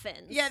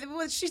coffins. Yeah,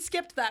 well, she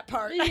skipped that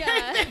part.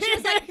 Yeah. She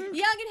was like, young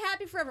and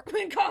happy forever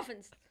in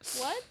coffins.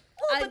 What?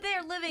 Well, but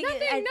they're living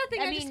nothing.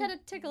 I just had a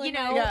tickle. You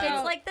know,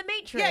 it's like the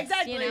Matrix. Yeah,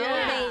 exactly. You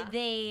know,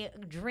 they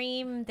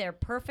dream their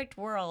perfect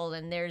world,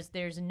 and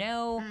there's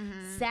no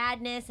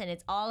sadness, and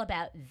it's all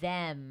about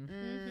them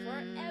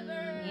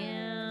forever.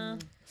 Yeah.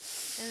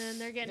 And then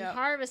they're getting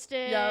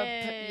harvested.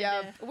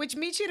 Yep. Which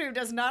Michiru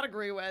does not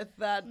agree with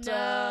that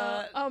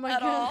oh my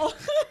at God. all.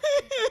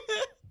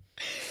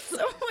 So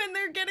when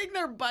they're getting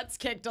their butts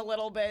kicked a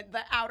little bit,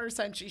 the outer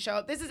senshi show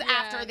up. This is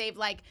after they've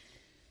like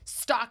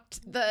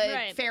stalked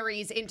the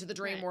fairies into the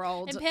dream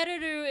world. And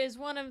Pereru is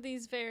one of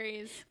these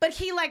fairies. But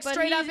he like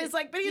straight up is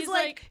like, he's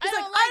like,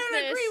 I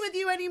don't agree with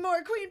you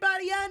anymore, Queen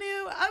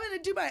Badianu. I'm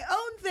gonna do my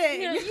own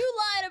thing. You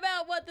lied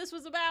about what this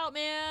was about,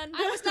 man.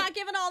 I was not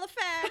given all the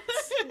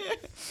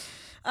facts.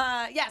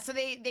 So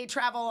they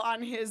travel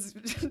on his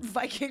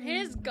Viking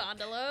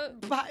gondola.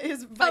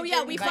 His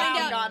Viking we find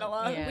out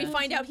gondola. We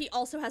find out he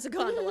also has a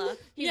gondola.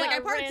 He's like, I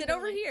parked it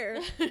over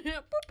here.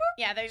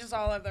 Yeah, they just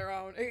all have their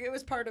own. It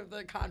was part of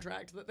the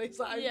contract that they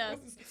signed.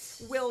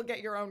 Yes. Will get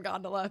your own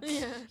gondola.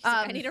 Yeah.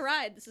 I need a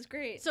ride. This is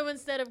great. So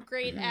instead of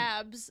great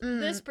abs,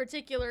 this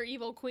particular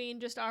evil queen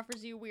just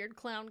offers you weird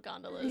clown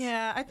gondolas.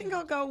 Yeah, I think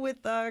I'll go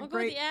with I'll go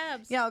with the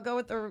abs. Yeah, I'll go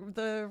with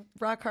the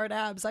rock hard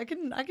abs. I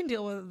can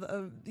deal with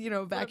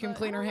vacuum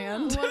cleaner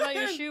hand. What about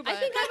your shoe butt? I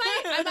think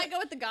I might go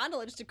with the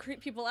gondola just to creep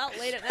people out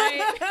late at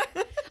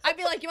night. I'd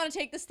be like, you want to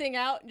take this thing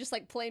out and just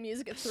like play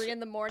music at 3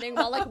 a.m.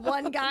 while like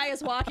one guy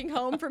is walking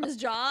home from his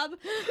job.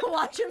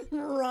 Watch him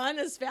run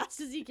as fast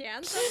as he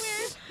can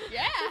somewhere.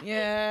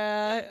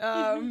 Yeah.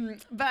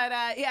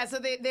 So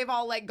they've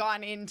all like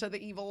gone into the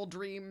evil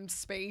dream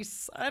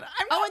space. I'm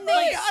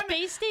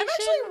space station. I'm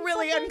actually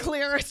really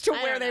unclear as to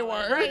where they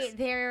were. Right,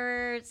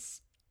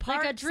 there's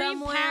like a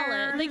dream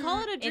palace. They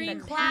call it a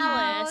dream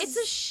palace. It's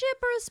a ship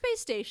or a space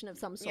station of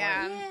some sort.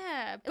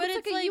 Yeah, but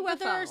it's like UFO. But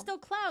there are still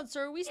clouds,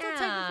 so are we still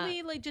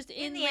technically like just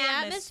in the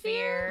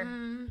atmosphere?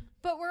 Mm.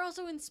 But we're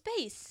also in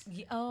space.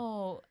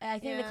 I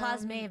think the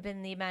clouds may have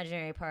been the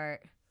imaginary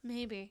part.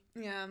 Maybe.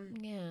 Yeah.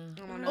 Yeah. I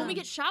don't know. Oh, we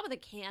get shot with a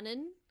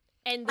cannon.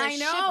 And the I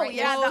know. ship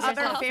Yeah, blows the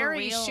other up.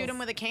 fairies shoot him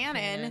with a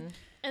cannon.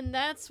 And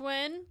that's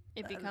when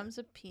it becomes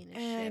a penis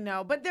I ship.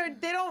 know, but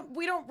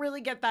we don't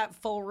really get that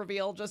full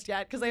reveal just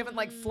yet because they haven't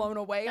like flown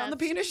away on the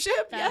penis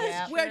ship that's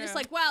yet. true. We're just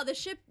like, wow, the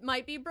ship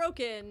might be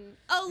broken.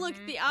 Oh, look,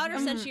 the outer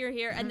senshi are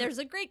here. And there's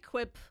a great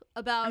quip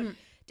about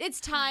it's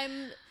time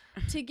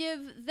to give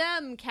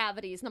them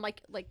cavities. And I'm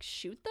like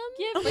shoot them?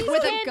 Give like these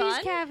with a candies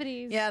gun?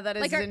 cavities. Yeah, that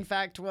is Like, in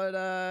fact what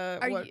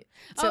you-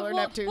 Sailor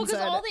Neptune because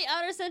said. all the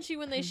outer senshi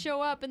when they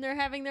show up and they're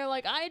having their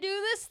like I do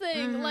this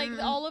thing, like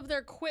all of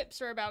their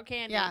quips are about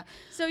candy. Yeah.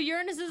 So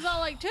Uranus is all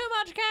like too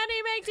much candy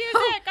makes you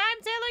sick.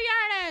 I'm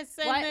Sailor Uranus.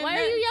 And then Why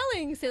are you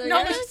yelling, Sailor no,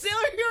 Uranus? Sailor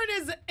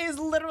Uranus is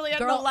literally at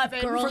Girl,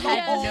 11 girl for the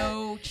had whole.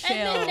 no chill.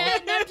 And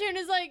then Neptune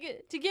is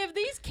like, to give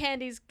these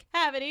candies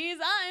cavities,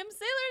 I'm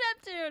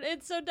Sailor Neptune.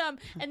 It's so dumb.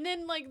 And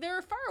then, like,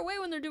 they're far away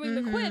when they're doing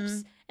the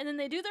quips, and then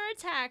they do their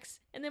attacks,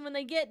 and then when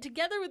they get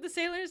together with the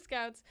Sailor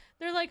Scouts,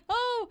 they're like,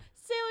 oh,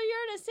 Sailor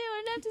Uranus,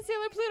 Sailor Neptune,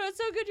 Sailor Pluto, it's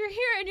so good you're here.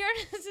 And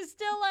Uranus is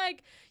still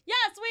like,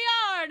 yes, we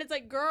are. And it's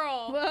like,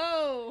 girl,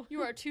 Whoa.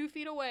 you are 2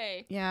 feet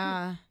away.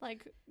 Yeah.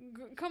 Like,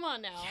 come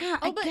on now. Yeah,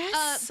 I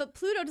guess. But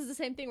Pluto does the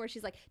same thing where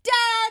she's like,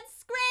 Dad,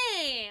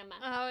 scream!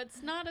 Oh,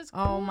 it's not as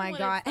cool. Oh my when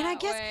god. it's And I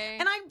that guess way.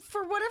 and I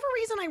for whatever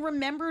reason I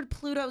remembered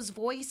Pluto's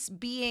voice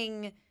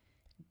being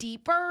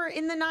deeper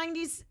in the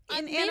 90s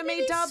in maybe anime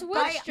they dub.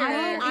 switched her,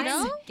 I'm you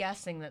know?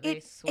 guessing that they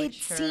it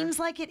switched her. seems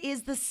like it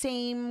is the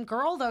same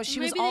girl though. She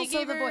was Maybe they also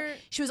gave the her-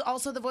 she was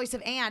also the voice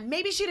of Anne.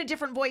 Maybe she had a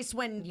different voice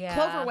when Yeah.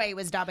 Cloverway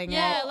was dubbing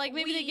Yeah, it. like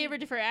maybe they gave her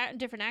different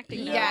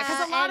acting. Yeah,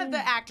 because a lot of and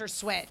the actors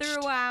switched.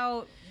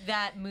 throughout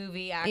that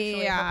movie,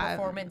 actually, Yeah. her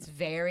performance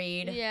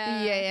varied.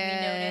 Yeah.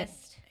 Yeah. We noticed.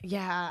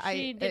 Yeah,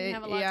 She didn't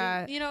have a lot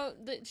yeah. to, you know,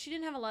 she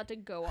didn't have a lot to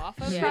go off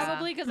of Yeah.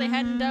 probably because they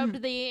hadn't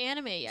dubbed the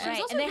anime yet. She was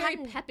Right, also and they very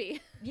hadn't-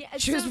 peppy. Yeah,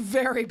 She was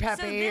very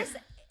peppy. So this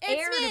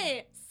It's aired,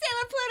 me,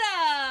 Sailor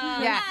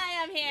Pluto! Yeah.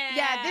 Hi, I'm here!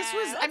 Yeah, this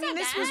was. I mean,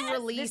 this was Dad?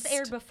 released. This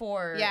aired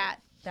before Yeah.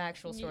 the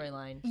actual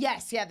storyline.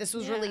 Yes, yeah, this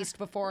was Yeah. released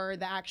before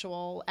the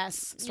actual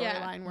S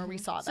storyline where we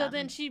saw that. So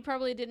then she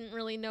probably didn't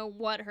really know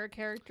what her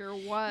character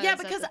was. yeah, at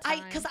because the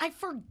time. I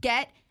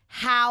forget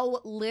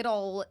how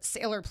little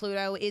Sailor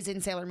Pluto is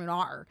in Sailor Moon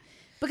R.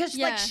 Because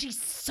Yeah. like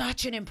she's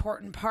such an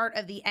important part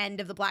of the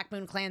end of the Black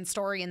Moon Clan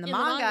story in the In the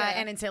manga manga.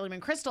 and in Sailor Moon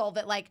Crystal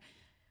that like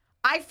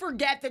I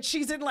forget that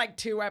she's in like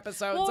 2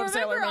 episodes Well, of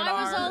Sailor remember, Moon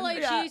I was R. all like,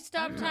 Yeah. she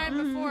stopped time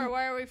before.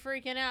 Why are we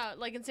freaking out?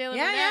 Like in Sailor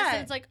Yeah, Moon S, yeah.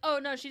 and it's like, oh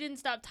no, she didn't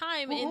stop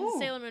time in Ooh.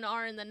 Sailor Moon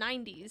R in the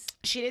 90s.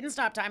 She didn't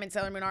stop time in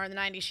Sailor Moon R in the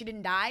 90s. She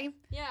didn't die.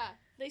 Yeah,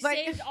 they Like-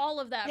 saved all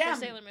of that Yeah.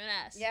 for Sailor Moon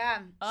S. Yeah.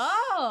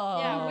 Oh.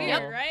 Yeah,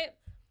 weird, right?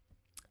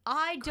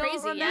 I don't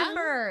Crazy, yeah?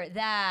 remember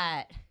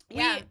that.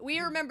 Yeah. We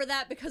remember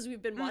that because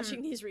we've been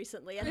watching these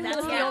recently, and that's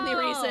the Yeah. only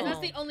reason. That's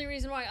the only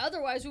reason why.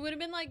 Otherwise, we would have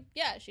been like,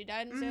 yeah, she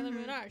died in Sailor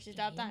Moon R. She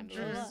stopped time. Blah,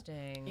 blah, blah.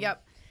 Interesting.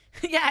 Yep.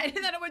 Yeah, and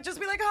then it would just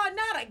be like, oh,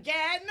 not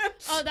again.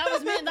 Oh, that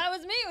was me. That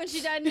was me when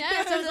she died in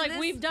S. I was like, This-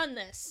 we've done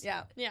this.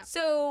 Yeah. Yeah.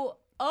 So,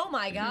 oh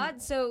my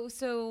God. So,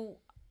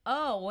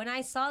 when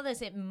I saw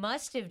this, it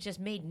must have just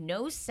made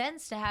no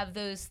sense to have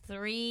those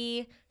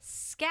 3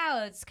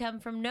 scouts come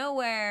from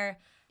nowhere.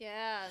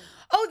 Yeah.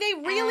 Oh,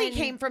 they really And-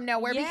 came from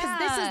nowhere because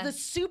this yeah. is the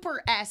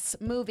Super S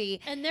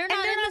movie. And they're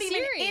not in the even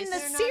series. in the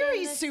They're not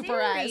series the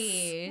Super S.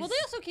 series. Well, they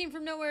also came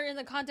from nowhere in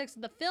the context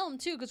of the film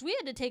too, because we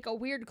had to take a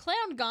weird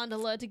clown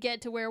gondola to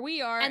get to where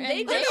we are, And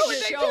they they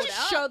just showed showed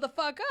just up. show the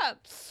fuck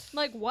up.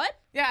 Like what?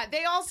 Yeah,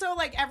 they also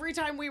like every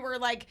time we were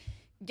like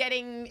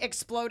getting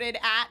exploded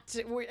at,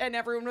 and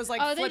everyone was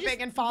like Oh, they flipping just-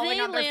 and falling they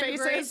on their land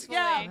faces. gracefully.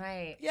 Yeah.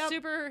 Right. Yep.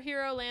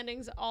 Superhero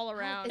landings all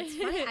around. It's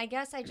funny. I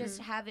guess I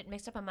just have it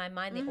mixed up in my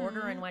mind the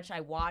order in which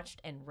I watched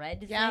and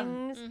read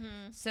things.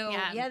 So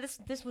Yeah.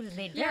 this would have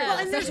made Yeah. very Well,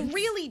 well and there's sense.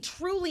 really,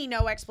 truly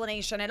no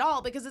explanation at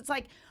all because it's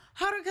like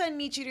Haruka and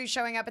Michiru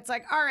showing up. It's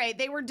like, all right,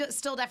 they were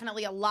still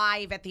definitely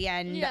alive at the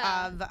end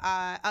Yeah.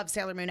 of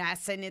Sailor Moon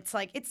S, and it's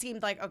like it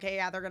seemed like okay,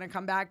 yeah, they're gonna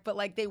come back, but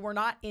like they were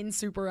not in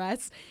Super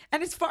S.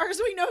 And as far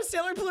as we know,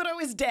 Sailor Pluto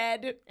is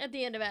dead At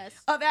the end of S.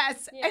 of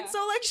S, Yeah. and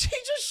so like she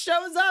just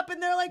shows up,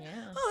 and they're like,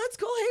 Yeah. oh, that's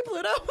cool. Hey,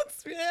 Pluto.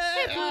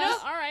 Hey,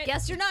 Pluto, all right.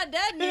 Guess you're not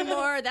dead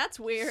anymore.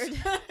 That's weird.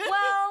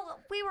 Well,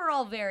 we were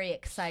all very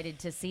excited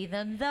to see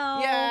them, though.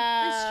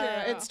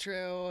 Yeah, It's true.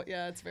 true.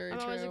 Yeah, it's very I'm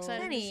true. always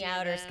excited. Any see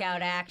outer them.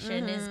 scout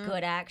action is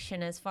good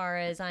action as far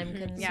as I'm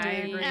concerned. Yeah, I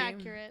agree.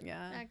 Accurate.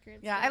 Yeah. Accurate.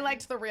 Yeah, I statement.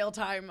 liked the real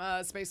time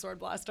Space Sword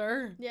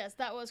Blaster. Yes,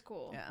 that was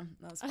cool. Yeah,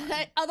 that was fun.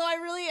 Although I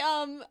really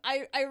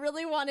I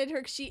really wanted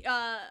her. She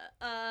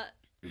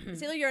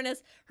Sailor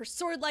Uranus, her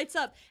sword lights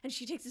up and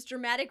she takes this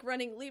dramatic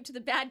running leap to the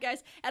bad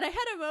guys. And I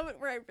had a moment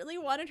where I really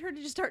wanted her to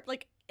just start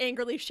like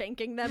angrily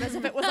shanking them as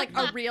if it was like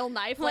a real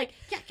knife, like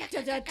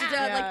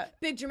like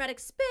big dramatic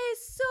space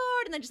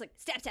sword, and then just like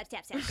stab, stab,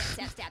 stab, stab, stab,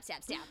 stab, stab,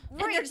 stab, stab. And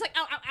they're just like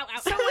ow, ow, ow, ow.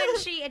 So when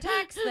she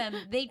attacks them,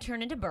 they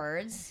turn into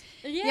birds,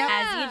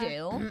 Yeah. as you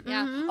do.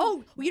 Yeah.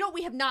 Oh, you know what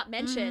we have not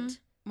mentioned?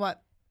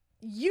 What?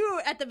 you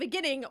at the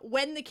beginning,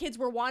 when the kids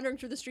were wandering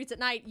through the streets at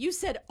night, you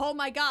said, "Oh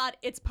my God,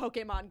 it's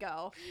Pokemon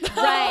Go!"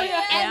 Right.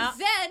 And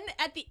then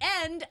at the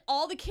end,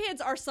 all the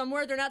kids are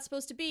somewhere they're not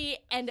supposed to be,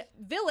 and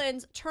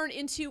villains turn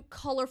into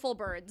colorful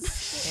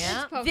birds.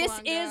 Yeah. This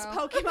is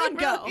Pokemon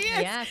Go. Really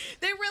is. Yes.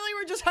 They really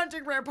were just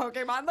hunting rare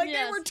Pokemon. Like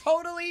they were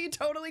totally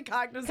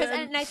cognizant.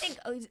 And I think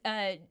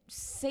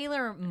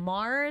Sailor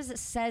Mars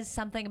says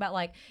something about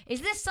like,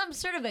 is this some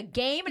sort of a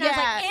game? And I was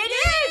like, it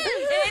is!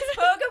 It's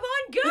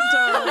Pokemon Go!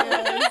 It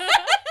totally is.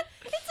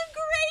 It's a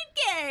great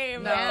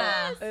game. No,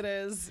 Yeah. it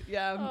is.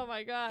 Yeah. Oh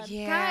my God.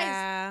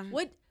 Yeah.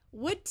 Guys,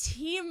 what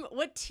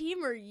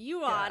team are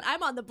you on?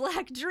 I'm on the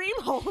Black Dream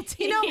Hole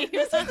team. You know,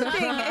 this is the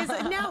thing is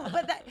now,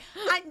 but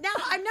I'm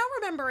now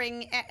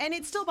remembering, and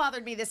it still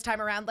bothered me this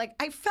time around. Like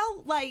I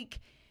felt like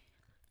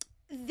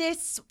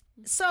this.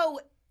 So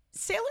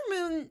Sailor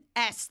Moon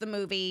S, the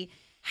movie,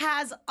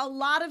 has a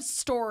lot of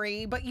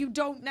story, but you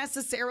don't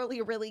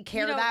necessarily really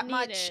care don't that need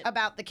much it.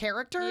 about the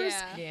characters.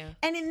 Yeah.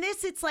 And in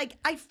this, it's like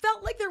I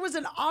felt like there was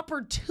an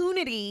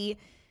opportunity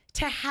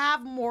to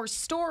have more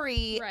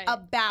story Right.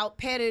 about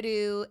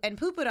Perudu and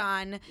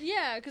Pupuran.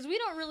 Yeah, because we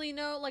don't really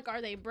know, like,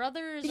 are they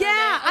brothers? Yeah,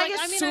 I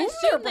assume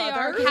they're they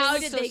are. brothers. How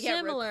 'cause did so they get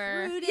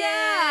similar? recruited?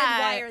 Yeah.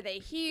 Why are they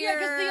here? Yeah,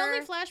 because the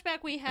only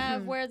flashback we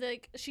have where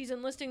she's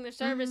enlisting their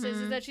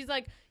services is that she's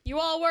like, "You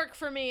all work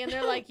for me," and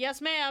they're like, "Yes,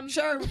 ma'am."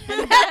 Sure. That's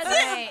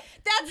Right.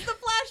 That's the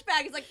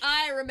flashback. It's like,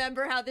 I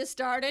remember how this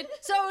started.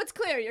 So it's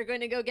clear you're going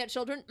to go get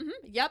children.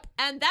 Yep.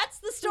 And that's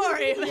the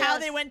story of how Yes.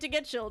 they went to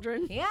get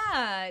children.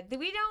 Yeah,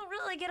 we don't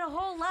really get a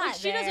whole lot Like,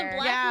 she doesn't there.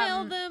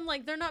 blackmail them.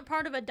 Like, they're not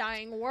part of a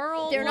dying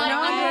world. They're like,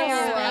 not under under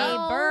a a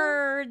spell. They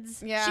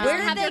birds. Yeah. She Where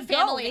doesn't did have they their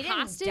go? family They didn't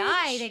hostage.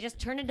 die. They just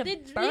turned into They,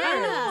 birds.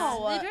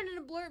 yeah, they turned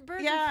into birds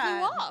and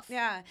flew off.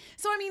 Yeah.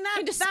 So I mean that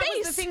Into was the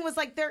space. thing was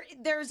like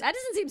there's That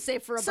doesn't seem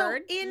safe for a so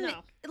bird. in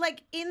No.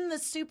 like in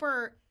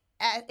the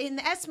in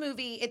the S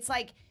movie, it's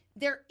like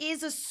there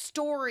is a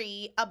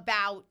story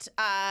about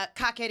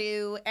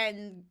Kakeru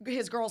and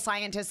his girl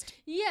scientist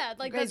Yeah,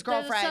 like his the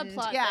girlfriend.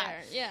 subplot Yeah.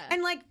 there. Yeah.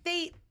 and like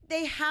they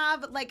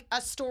have like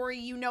a story,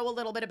 you know a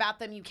little bit about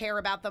them, you care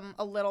about them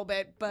a little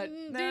bit, but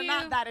Do they're you?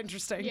 not that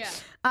interesting.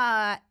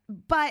 Yeah.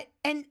 But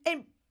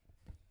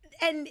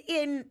and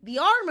in the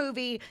R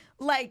movie,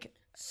 like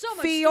So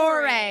much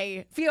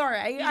Fiore. story.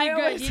 I did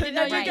always good. You did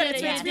no, you good. did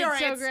It's, it. it's You did Fiore.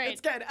 so it's, great.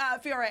 it's good.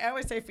 Fiore. I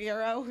always say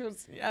Fiero,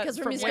 who's Because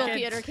we're from musical Wicked.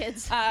 theater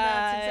kids.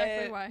 That's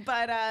exactly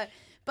why.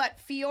 But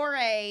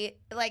Fiore,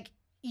 like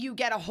you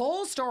get a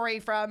whole story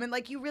from, and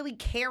like you really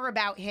care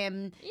about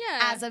him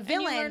Yeah. as a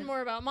villain. And you learn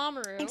more about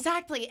Mamoru.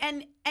 Exactly.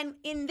 And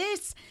in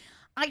this,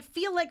 I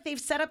feel like they've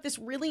set up this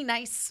really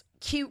nice,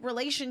 cute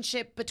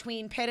relationship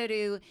between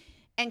Perudu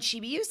and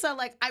Chibiusa.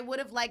 Like I would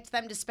have liked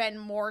them to spend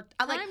more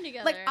Time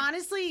together. Like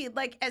honestly,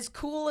 like as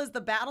cool as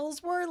the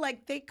battles were,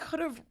 like they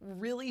could have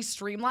really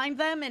streamlined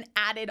them and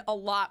added a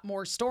lot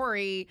more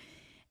story.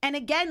 And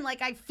again,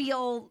 like I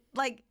feel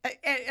like,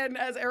 and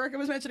as Erica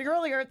was mentioning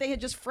earlier, if they had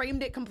just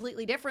framed it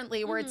completely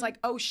differently, where it's like,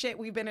 oh shit,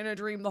 we've been in a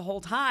dream the whole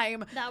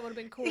time. That would have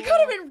been cool. It could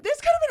have been. This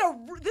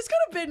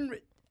could have been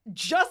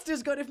just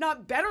as good, if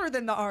not better,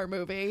 than the R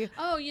movie.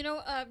 Oh,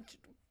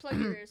 plug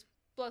your ears.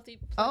 Plug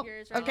your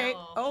ears. Right okay.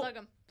 now. Oh, Plug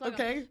them.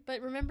 okay.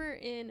 But remember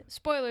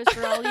spoilers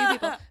for all you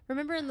people,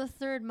 remember in the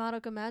third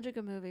Madoka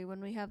Magica movie when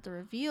we have the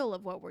reveal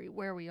of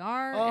where we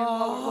are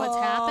and what's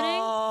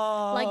happening?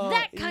 Like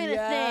that kind of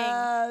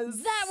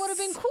thing. That would have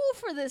been cool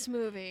for this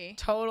movie.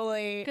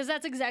 Totally. Because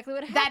that's exactly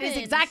what happened. That is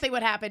exactly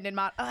what happened in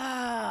Mod.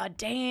 Ah,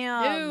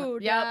 damn.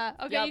 Dude. Yep.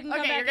 Okay, Yep. you can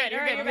come okay, back you're good. in.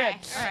 You're All good. right, You're okay.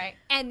 good. All right.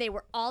 And they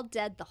were all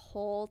dead the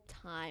whole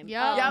time.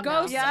 Yep. Yep.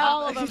 Ghosts, Yep.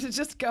 all of them.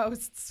 Just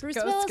ghosts. Bruce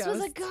Ghosts, Willis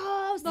was a ghosts.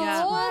 ghost the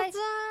Yeah. whole What?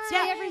 time.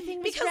 Yeah,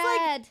 Everything was because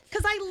red.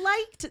 because I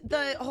liked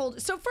the whole.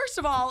 So first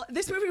of all,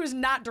 this movie was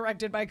not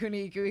directed by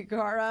Kunihiko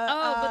Ikehara.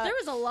 Oh, but there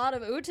was a lot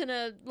of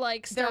Utena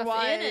stuff there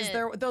was in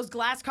it. those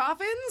glass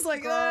coffins,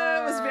 like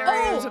that was very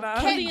Utena.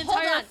 Okay, the hold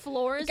entire on.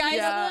 floor is Guys, made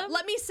of them?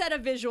 let me set a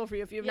visual for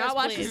you if you've Yes, not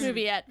watched please. this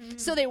movie yet.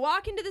 So they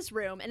walk into this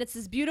room, and it's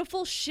this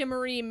beautiful,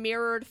 shimmery,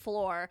 mirrored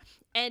floor.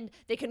 And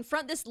they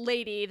confront this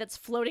lady that's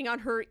floating on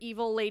her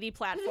evil lady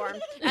platform.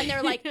 And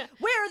they're like,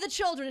 "Where are the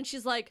children?" And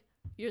she's like,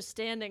 "You're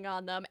standing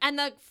on them." And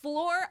the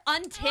floor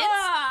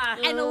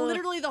untints, and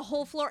literally the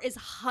whole floor is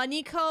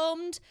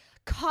honeycombed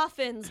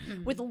coffins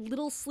with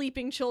little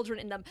sleeping children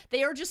in them.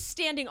 They are just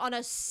standing on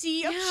a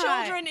sea of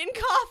children in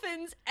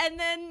coffins, and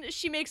then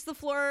she makes the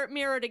floor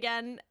mirrored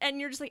again,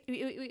 and you're just like, ew,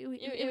 ew, ew, ew, ew,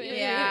 ew, ew, ew,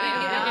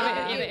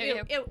 ew,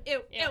 ew, ew,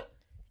 ew,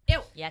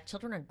 ew. Yeah,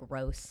 children are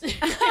gross.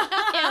 Correct.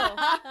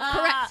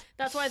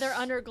 That's why they're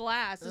under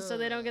glass, is so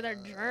they don't get their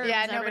germs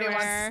Yeah, nobody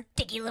everywhere. wants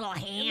Sticky little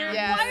hands.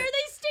 Yeah. Why are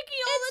they sticky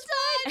all the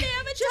time? They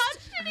haven't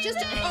touched anything.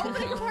 Just open the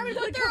compartment,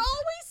 but they're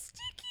always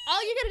sticky.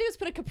 All you gotta do is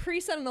put a Capri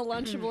Sun in the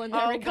Lunchable in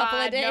every couple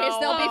God, of days. no.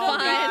 They'll be Oh,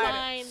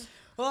 fine. God.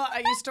 Well, I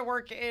used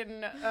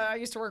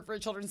to work for a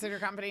children's theater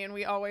company, and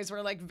we always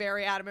were like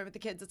very adamant with the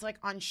kids. It's like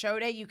on show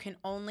day you can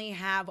only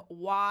have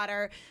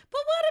water,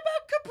 but what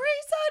about Capri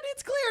Sun?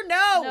 It's clear.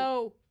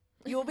 No.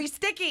 You will be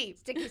sticky.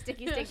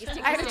 Sticky.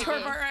 I had a tour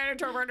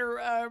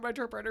partner, my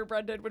tour partner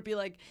Brendan would be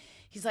like,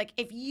 he's like,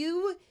 if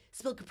you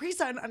spill Capri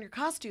Sun on your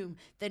costume,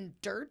 then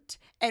dirt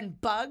and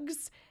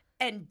bugs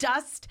and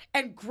dust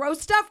and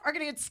gross stuff are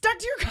gonna get stuck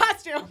to your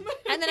costume.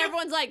 And then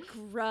everyone's like,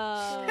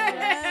 gross.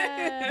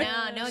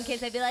 No one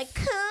cares. I'd be like,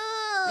 cool.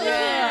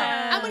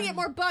 Yeah. I'm gonna get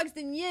more bugs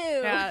than you.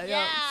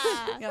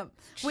 Yeah.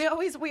 We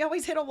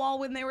always hit a wall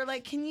when they were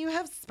like, "Can you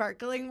have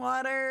sparkling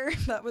water?"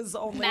 That was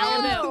only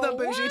Malibu. the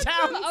bougie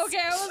towns. Okay,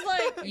 I was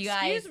like, You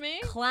guys, excuse me.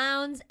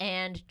 clowns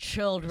and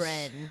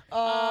children.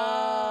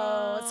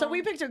 Oh, so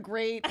we picked a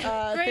great thing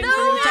for you Great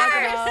to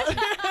talk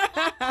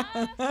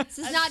about. This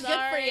is not good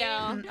for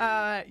you.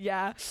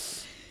 Yeah.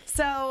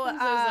 So, I'm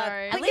so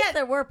sorry. At least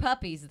there were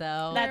puppies,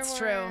 though. That's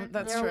true.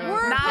 That's true.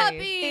 were Not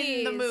puppies.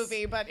 in the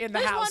movie, but in the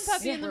There's house. one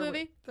puppy in the Where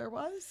movie. There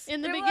was.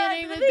 In the There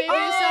beginning was with Baby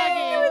Oh,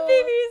 Usagi.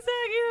 Baby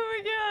Usagi, oh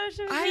my gosh.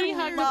 She I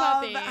hugged the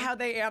love puppy. how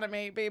they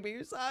animate Baby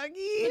Usagi.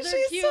 They're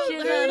She's cute. so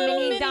She's They're a little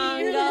mini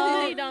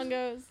dongo. mini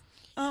dongos.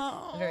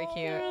 Oh, Very cute.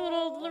 They're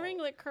little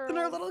ringlet curls. In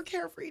her little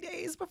carefree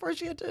days before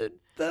she had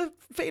the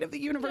fate of the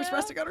universe Yeah.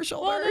 resting on her Well,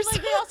 shoulders.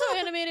 then, they also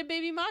animated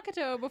Baby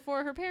Makoto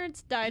before her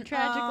parents died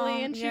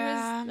tragically, and she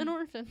was an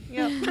orphan.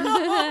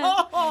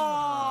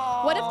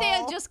 What if they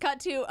had just cut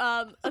to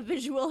a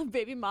visual of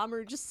baby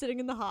Mamoru just sitting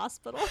in the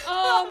hospital?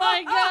 Oh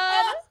my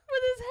god!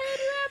 With his head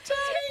wrapped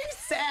up.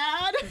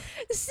 Sad.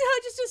 So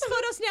just a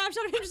photo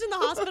snapshot of him just in the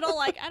hospital,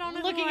 like, I don't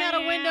know. Looking who out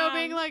I a window, am.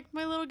 being like,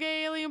 my little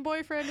gay alien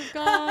boyfriend is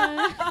gone.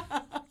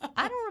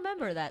 I don't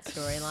remember that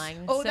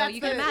storyline. Oh, so that's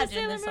you can the imagine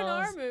Sailor this Moon whole.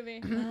 R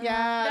movie.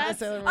 Yeah, That's-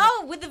 the Sailor Moon.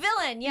 Oh, with the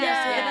villain. Yes,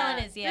 Yeah. the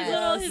villain is yes.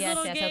 His yes,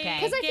 little yes, gay- okay.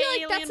 Because I Gay feel like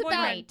alien that's about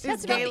boyfriend. that's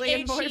His about gay the alien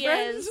age she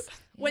boyfriend. is.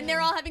 When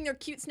they're all having their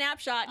cute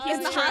snapshot, he's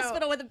in the That's true.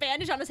 hospital with a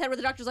bandage on his head where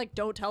the doctor's like,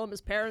 don't tell him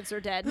his parents are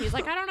dead. And he's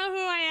like, I don't know who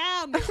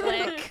I am.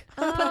 Click.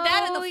 Put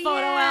that in the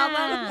photo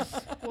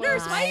album.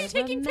 Nurse, why are you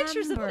taking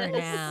pictures of remember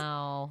this?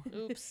 now?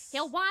 Oops.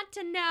 He'll want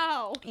to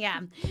know. Yeah.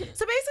 So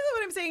basically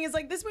what I'm saying is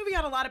like this movie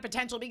had a lot of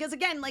potential because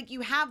again, like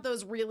you have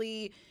those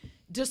really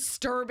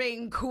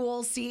disturbing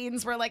cool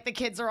scenes where like the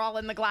kids are all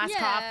in the glass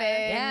coffins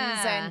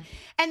Yeah.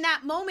 and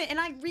that moment, and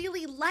I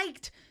really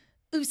liked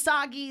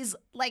Usagi's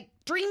like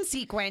dream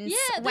sequence.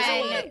 Yeah, when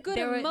there's a lot of good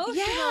there were-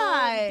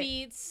 emotional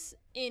beats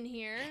in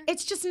here.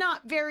 it's just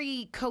not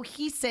very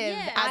cohesive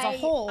Yeah. as a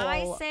whole.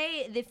 I say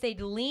if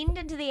they'd leaned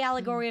into the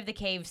allegory of the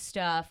cave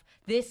stuff,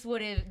 this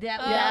would have would have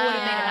made it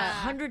Yeah.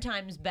 100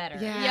 times better.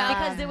 Yeah.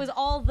 Because there was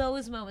all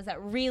those moments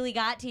that really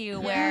got to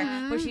you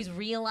where she's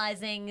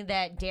realizing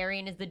that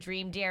Darien is the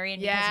dream Darien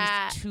Yeah.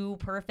 because he's too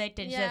perfect,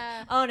 and she Yeah.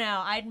 says, "Oh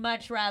no, I'd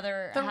much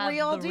rather The have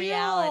real the deal.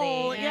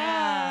 reality."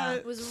 Yeah.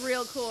 It was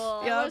real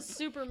cool. Yeah. It was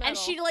super metal. And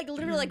she like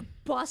literally like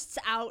busts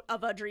out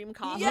of a dream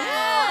coffin.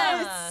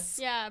 Yes.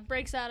 yeah,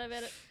 breaks out of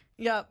it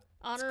Yep.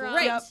 on her great.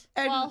 own Yep.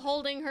 And while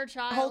holding her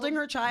child. holding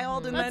her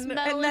child, and That's then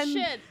metal as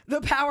shit.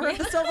 the power of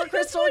the silver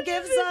crystal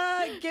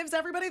gives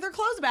everybody their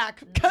clothes back.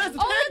 'Cause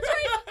Oh,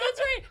 that's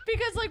right.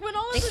 Because like when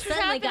all of They this is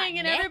suddenly got happening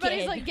and everybody's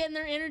naked. like getting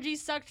their energy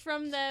sucked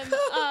from them,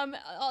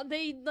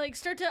 they like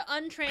start to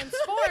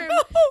untransform,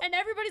 and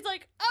everybody's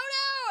like, "Oh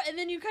no!" And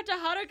then you cut to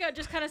Haruka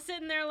just kind of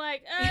sitting there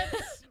like,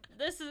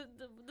 "This is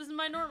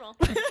my normal."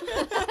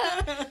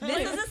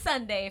 This is a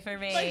Sunday for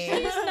me. Like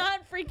she's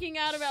not freaking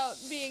out about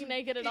being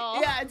naked at all.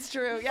 Yeah, it's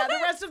true. Yeah, the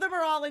rest of them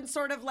are all in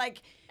sort of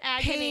like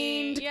Agony.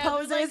 pained Yeah, they're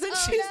poses, like, and "Oh,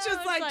 she's no." just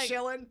It's like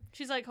chilling.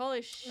 She's like,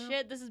 "Holy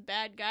shit, this is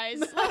bad, guys."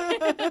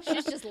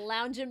 She's just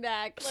lounging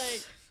back.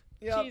 Like,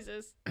 Yep.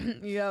 Jesus.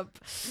 Yep.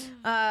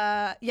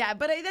 Yeah,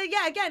 but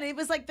yeah, again, it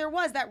was like there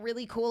was that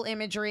really cool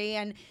imagery,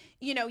 and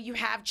you know, you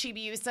have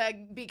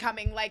Chibiusa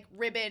becoming like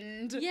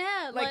ribboned.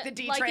 Yeah, like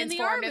the like in the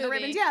R detransformed and the movie.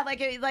 ribbons. Yeah,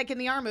 like in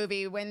the R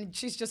movie when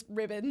she's just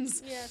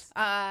ribbons. Yes.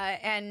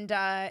 And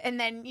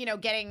then you know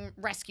getting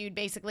rescued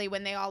basically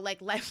when they all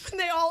like left when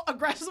they all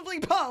aggressively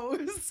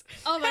pose.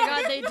 Oh my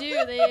god, they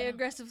do. They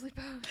aggressively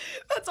pose.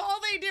 That's all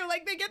they do.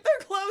 Like they get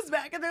their clothes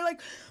back and they're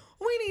like,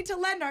 we need to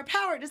lend our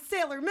power to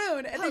Sailor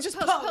Moon, and they just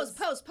pose. pose.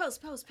 There's not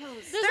like, even-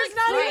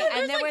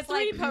 there's there like was,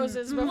 like, three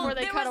poses before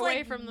they There cut was, away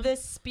like, from them. the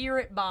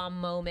spirit bomb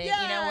moment, you know,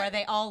 Yeah. where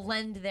they all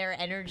lend their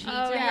energy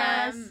Oh, to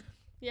yes. them.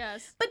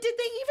 Yes. But did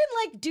they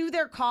even like do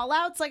their call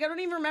outs? Like I don't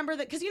even remember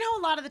that because you know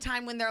a lot of the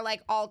time when they're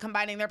like all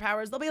combining their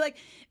powers, they'll be like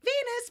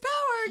Venus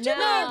power,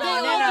 Gemini No, they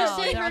power. all just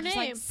say They're her all just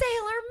like, name.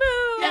 Sailor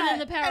Moon. And then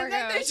the power and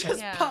then they goes. just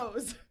Yeah.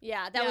 pose.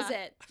 Yeah, that was Yeah.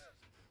 it.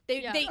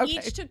 They Yeah. they Okay.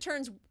 each took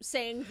turns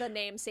saying the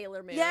name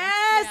Sailor Moon. Yes,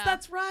 Yeah.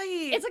 that's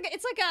right. It's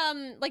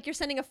like you're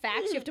sending a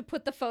fax. You have to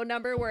put the phone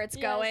number where it's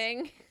Yes.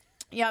 going.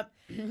 Yep.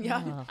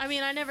 Yep. I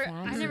mean, I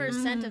never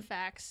sent a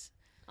fax.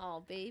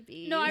 Oh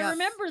baby. No, I Yep.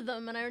 remember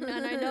them, and I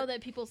know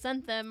that people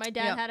sent them. My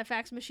dad Yep. had a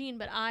fax machine,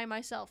 but I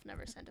myself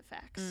never sent a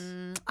fax.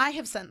 I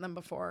have sent them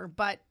before,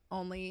 but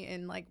only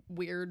in like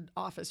weird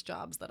office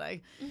jobs that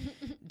I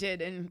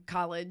did in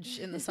college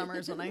in the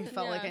summers when I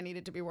felt like Yeah. I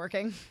needed to be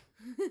working.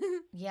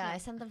 Yeah, I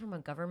sent them from a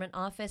government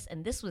office,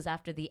 and this was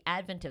after the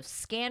advent of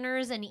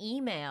scanners and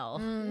email.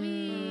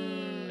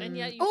 And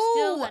yet you Ooh.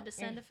 still had to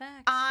send a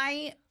fax.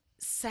 I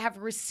have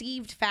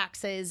received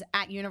faxes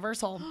at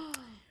Universal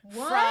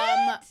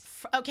What?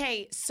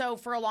 Okay, so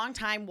for a long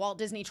time, Walt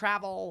Disney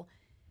Travel,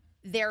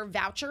 their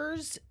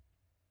vouchers,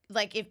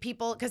 like if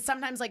people, because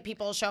sometimes like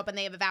people show up and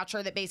they have a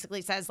voucher that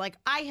basically says like,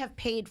 I have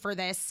paid for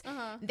this.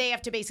 They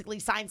have to basically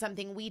sign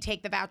something. We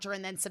take the voucher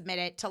and then submit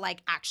it to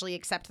like actually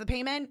accept the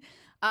payment.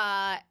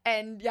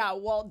 And yeah,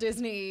 Walt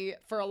Disney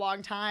for a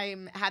long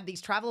time had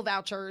these travel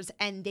vouchers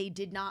and they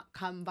did not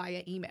come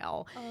via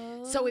email.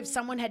 So if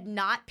someone had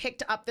not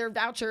picked up their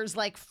vouchers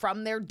like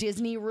from their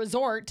Disney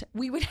resort,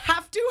 we would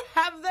have to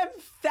have them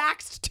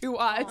faxed to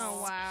us.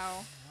 Oh,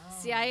 wow.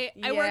 See, I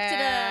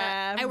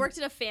worked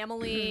at a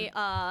family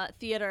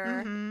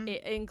theater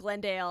in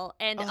Glendale,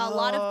 and a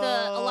lot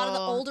of the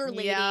older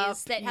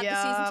ladies that had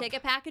the season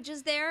ticket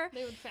packages there,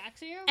 they would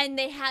fax you, and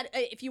they had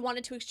if you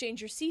wanted to exchange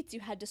your seats, you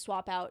had to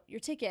swap out your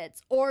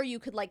tickets, or you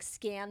could like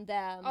scan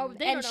them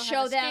and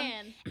show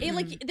them.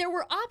 Like there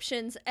were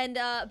options, and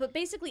but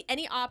basically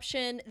any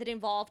option that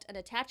involved an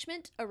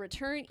attachment, a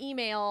return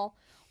email,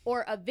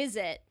 or a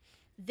visit,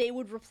 they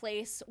would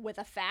replace with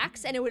a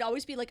fax, and it would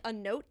always be like a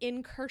note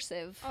in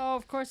cursive. Oh,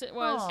 of course it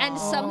was. And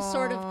some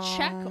sort of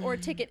check or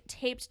ticket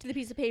taped to the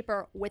piece of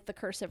paper with the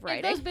cursive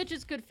writing. If those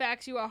bitches could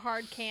fax you a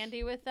hard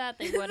candy with that,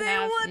 they would they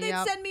have. would.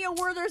 They'd send me a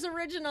Werther's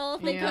original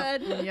if they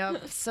could.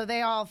 Yep. So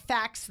they all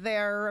fax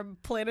their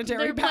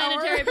planetary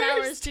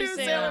powers to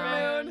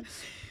Sailor Moon,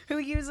 who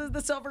uses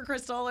the silver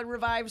crystal and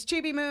revives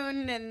Chibi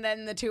Moon, and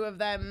then the two of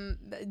them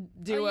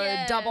do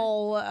a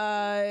double,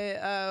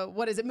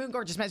 what is it, Moon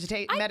Gorgeous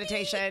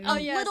meditation. I'd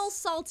be a little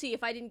salty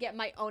if I didn't get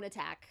my own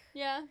attack.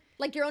 Yeah.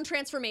 Like your own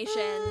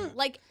transformation.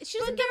 Like, she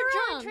doesn't get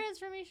her own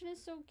transformation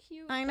is so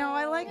cute. I know,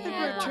 I like the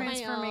word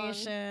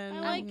transformation.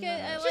 I like it.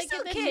 I She's like still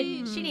it that a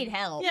kid. She need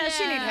help. Yeah,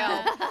 she need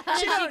help.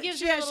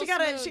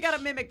 She gotta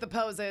mimic the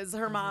poses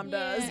her mom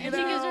does. And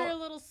she gives her a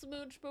little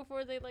smooch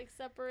before they like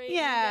separate.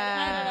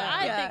 Yeah.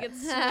 I don't know. I think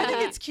it's sweet. I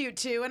think it's cute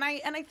too. And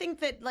I think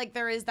that like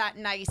there is that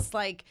nice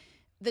like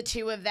the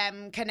two of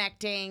them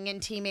connecting and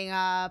teaming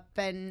up,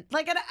 and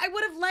like I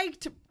would have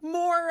liked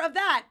more of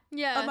that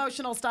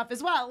emotional stuff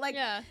as well. Like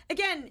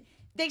again,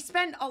 they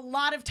spend a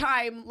lot of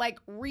time like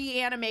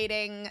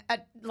reanimating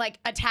like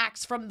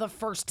attacks from the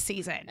first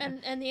season.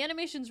 And the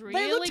animation's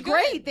really they looked good.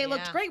 great. They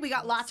looked great. We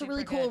got lots of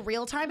really cool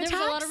real-time attacks.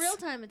 There's a lot of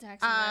real-time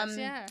attacks in this,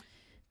 yeah.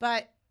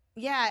 But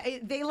yeah,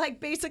 they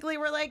like basically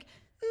were like,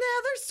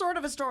 nah, there's sort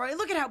of a story.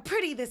 Look at how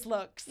pretty this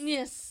looks.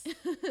 Yes.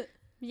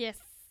 Yes.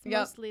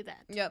 Mostly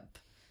that. Yep.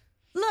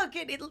 Look,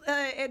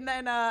 and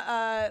then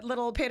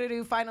little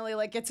Peru finally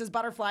like gets his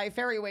butterfly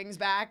fairy wings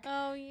back.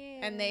 Oh yeah.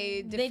 And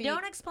they They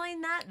don't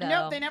explain that though.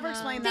 Nope, they never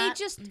explain that.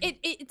 They just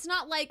it's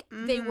not like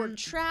they were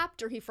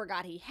trapped or he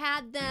forgot he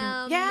had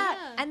them.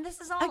 Yeah. And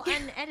this is all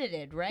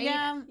unedited, right?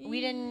 Yeah.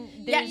 We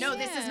didn't. Yeah, no,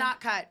 this is not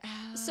cut.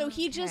 So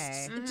he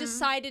just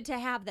decided to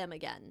have them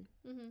again.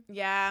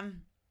 Yeah.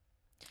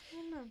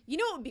 You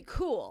know what would be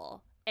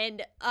cool?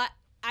 And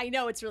I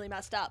know it's really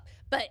messed up,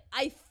 but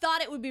I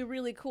thought it would be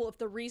really cool if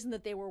the reason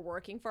that they were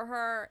working for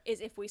her is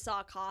if we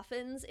saw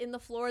coffins in the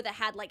floor that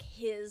had like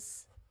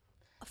his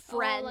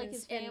friends like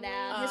his in family.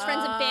 them, his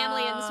friends and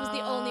family, and this was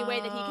the only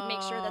way that he could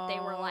make sure that they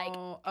were like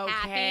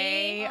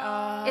happy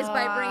is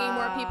by bringing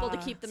more people to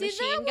keep the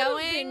machine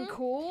going. Been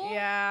cool.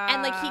 Yeah.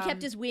 And like he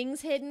kept his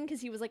wings hidden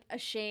because he was like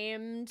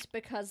ashamed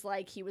because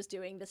like he was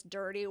doing this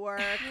dirty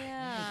work.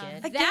 Yeah.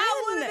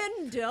 That would have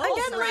been dope,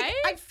 Again, like right?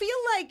 I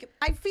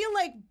feel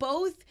like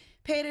both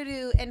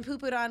Peru and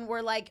Pupudan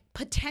were like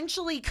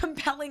potentially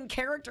compelling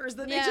characters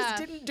that they just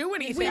didn't do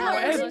anything We with.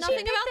 learned nothing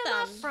them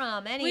about up them.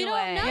 from anyway. We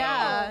don't know.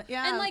 Yeah.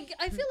 And like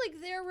I feel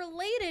like they're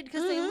related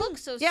because they look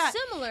so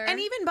similar. And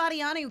even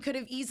Badianu could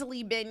have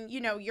easily been,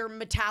 you know, your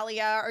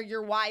Metalia or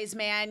your Wise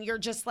Man, your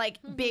just like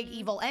big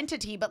evil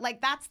entity. But like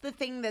that's the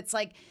thing that's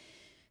like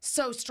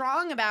so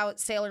strong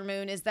about Sailor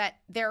Moon is that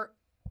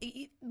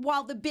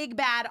while the big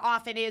bad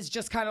often is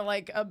just kind of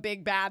like a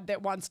big bad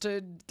that wants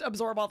to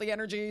absorb all the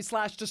energy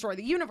 / destroy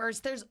the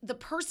universe, there's the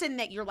person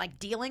that you're like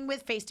dealing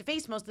with face to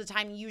face most of the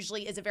time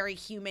usually is a very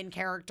human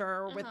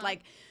character with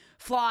like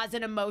flaws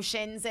and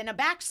emotions and a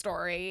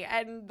backstory,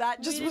 and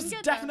that just was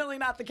definitely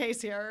not the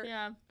case here.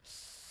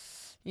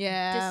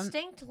 Yeah.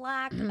 Distinct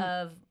lack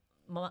of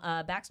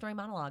backstory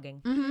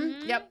monologuing.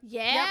 Yep.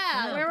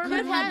 Yeah. Where were Could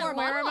have had more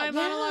my monologues.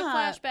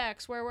 monologue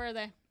flashbacks? Where were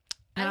they?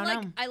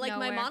 I like my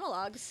Nowhere.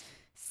 monologues.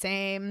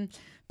 Same.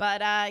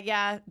 But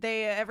yeah,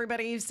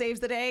 everybody saves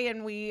the day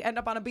and we end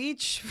up on a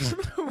beach.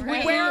 We're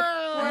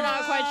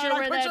not quite sure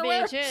where that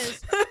beach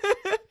is.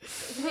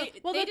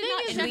 Well, the they thing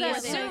is And we that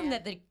assume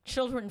that the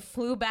children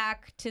flew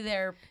back to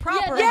their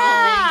proper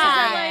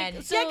Yeah.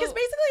 homes. So- Yeah, because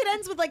basically it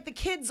ends with like the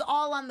kids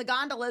all on the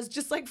gondolas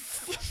just like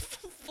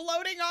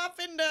floating off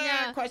into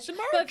question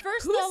mark. But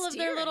first, Who's all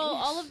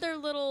of their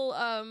little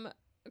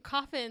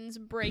coffins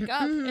break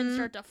up and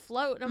start to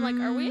float. And I'm like,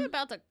 are we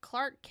about to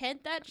Clark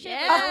Kent that shit?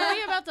 Yeah. Like, are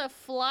we about to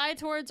fly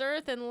towards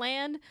Earth and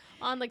land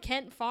on the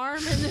Kent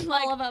farm? And then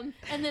like All of them.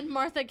 And then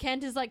Martha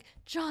Kent is like,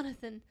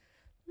 Jonathan,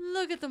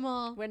 look at them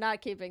all. We're not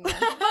keeping them.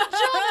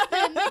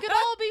 Jonathan, we could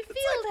all be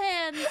field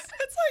hands.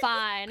 It's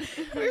Fine.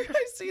 I've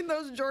seen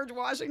those George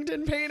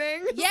Washington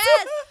paintings.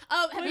 Yes.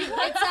 Oh,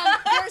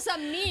 there's a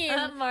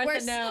meme. Martha,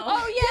 where, no.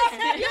 Oh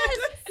yes, yes.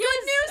 Good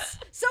news.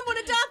 Someone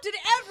adopted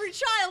every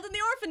child in the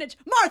orphanage.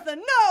 Martha,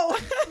 no.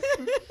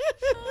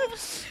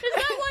 Is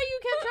that why you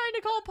kept trying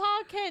to call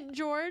Pa Kent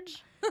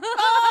George?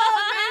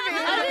 Oh, maybe.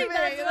 I think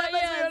that's That what,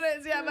 must be yes. what it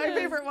is. Yeah, my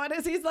favorite one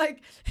is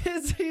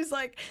he's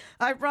like,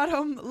 I brought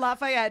home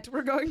Lafayette.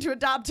 We're going to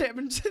adopt him.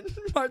 And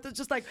Martha's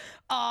just like,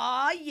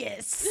 ah,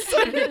 yes.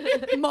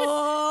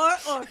 More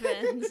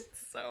orphans.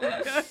 So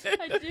good.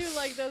 I do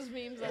like those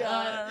memes a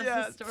lot.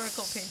 Yeah.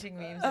 Historical painting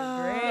memes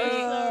are great.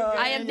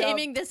 I am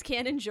naming this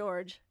canon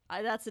George.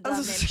 That's a dumb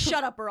name.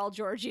 Shut up or I'll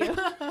George you.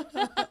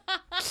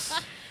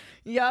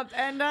 Yep,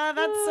 and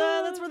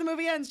that's where the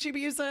movie ends.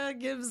 Chibiusa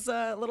gives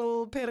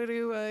little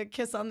Peru a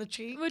kiss on the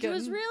cheek. Which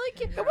was really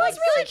cute. It was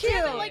really cute.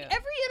 Like every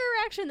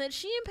interaction that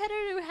she and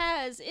Peru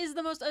has is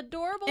the most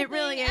adorable It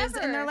really thing is, ever.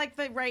 and they're like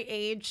the right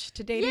age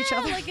to date yeah, each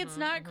other. like it's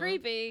not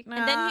creepy.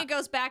 And then he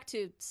goes back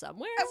to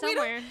somewhere.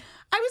 Somewhere.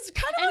 I was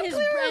kind of And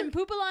unclear. and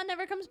Poopalon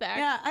never comes back.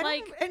 Yeah,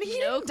 and he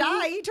no didn't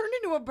die. He turned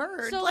into a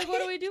bird. So like,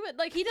 what do we do?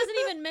 Like, he doesn't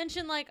even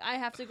mention like I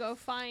have to go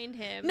find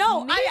him.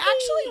 No, Maybe. I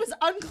actually was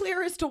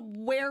unclear as to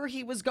where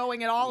he was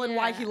going at all and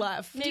why Yeah. he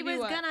left. Maybe He was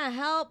what? gonna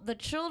help the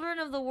children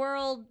of the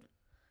world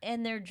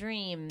and their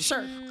dreams. Sure.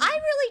 I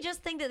really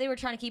just think that they were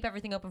trying to keep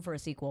everything open for a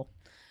sequel.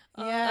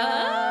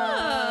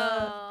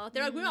 Yeah. Oh,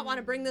 they're like, we don't want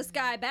to bring this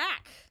guy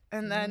back.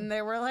 And then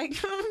they were like,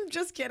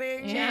 just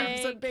kidding. Yeah.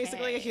 So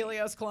basically a JK.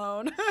 Helios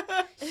clone.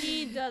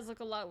 He does look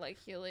a lot like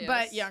Helios,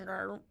 but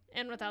younger.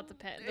 and without the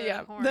pet, the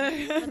Yeah. horn,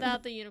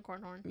 without the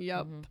unicorn horn.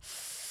 Yep.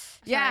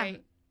 Yeah, Yeah.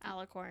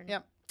 alicorn.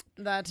 Yep.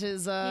 That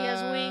is He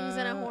has wings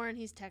and a horn.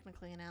 He's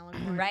technically an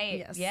alicorn. Right.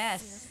 Yes.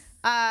 Yes.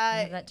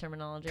 That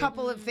terminology.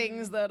 Couple of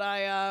things that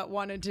I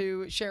wanted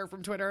to share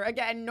from Twitter.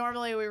 Again,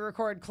 normally we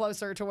record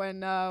closer to when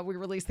we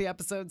release the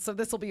episode, so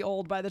this will be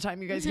old by the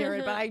time you guys hear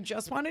it. But I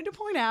just wanted to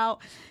point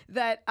out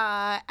that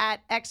at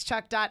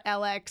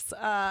xchuck.lx,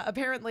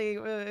 apparently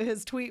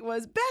his tweet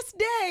was best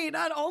day.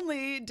 Not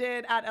only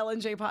did at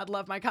LNJ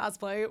love my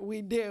cosplay,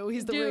 we do.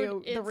 He's the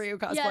Ryu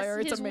cosplayer. Yes,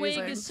 It's his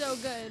amazing. wig is so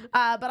good.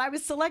 But I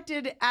was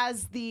selected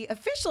as the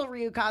official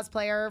Ryu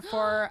cosplayer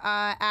for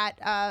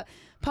at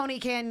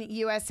Ponykin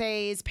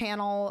USA's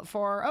panel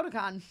for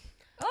Otakon.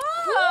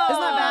 Oh,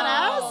 Isn't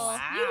that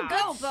badass? You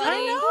go,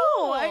 buddy.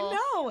 I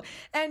know.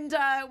 And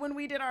when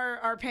we did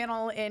our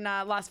panel in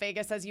Las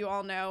Vegas, as you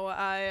all know,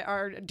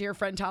 our dear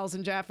friend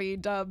Taliesin Jaffe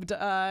dubbed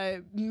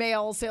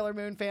male Sailor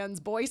Moon fans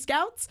Boy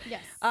Scouts.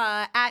 Yes.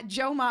 At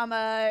Joe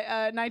Mama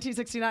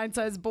 1969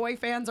 says Boy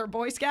fans are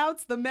Boy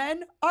Scouts, the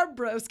men are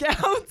Bro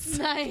Scouts.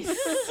 Nice.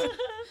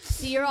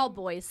 See, you're all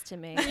boys to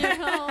me.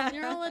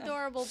 You're all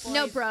adorable boys.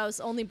 No bros,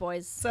 only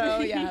boys. So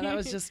yeah, that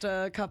was just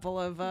a couple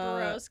of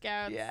Bro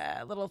Scouts.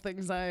 yeah, little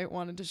things I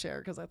wanted to share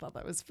because I thought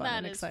that was fun That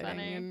and is exciting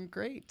funny. and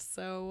great.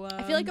 So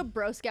I feel like a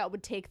bro scout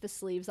would take the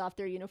sleeves off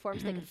their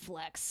uniforms. They could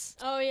flex.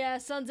 Oh yeah,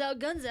 sun's out,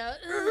 guns out.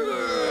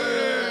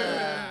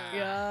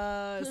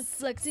 yes,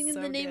 Flexing in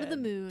So the name of the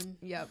good. moon.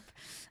 Yep.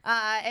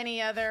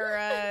 Any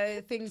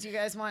other things you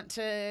guys want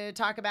to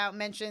talk about,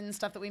 mention,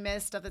 stuff that we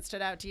missed, stuff that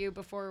stood out to you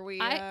before we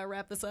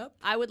wrap this up?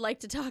 I would like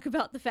to talk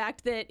about the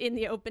fact that in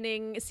the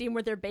opening scene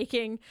where they're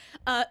baking,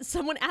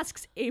 someone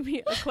asks Amy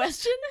a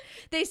question.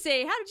 They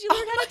say, "How did you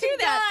learn how to do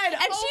that?"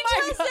 God. And Oh she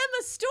my tells God. them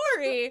a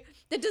story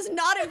that does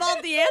not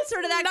involve the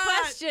answer to that not.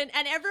 question,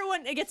 and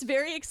everyone gets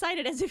very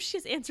excited as if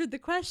she's answered the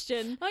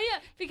question. Oh yeah,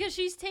 because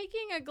she's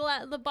taking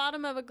the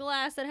bottom of a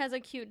glass that has a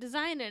cute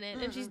design in it,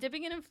 and she's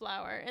dipping it in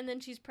flour, and then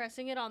she's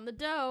pressing it on the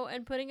dough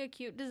and putting a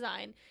cute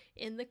design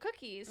in the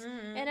cookies.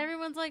 And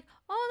everyone's like,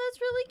 "Oh, that's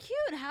really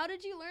cute. How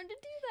did you learn to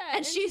do that?"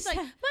 And she's like,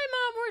 said- "My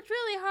mom worked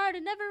really hard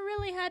and never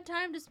really had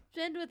time to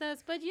spend with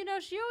us, but you know,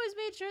 she always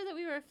made sure that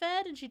we were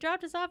fed, and she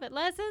dropped us off at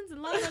lessons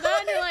and blah blah blah."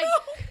 And you're like,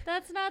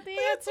 "That's not the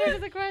answer to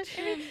the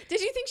question."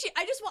 Did you think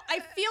I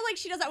feel like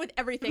she does that with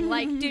everything.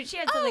 Like, Dude, she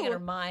had something in her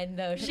mind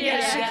though. She Yeah.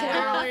 had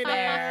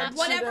She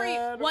clearly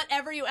did.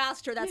 whatever you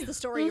asked her, that's the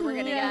story you were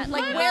gonna get.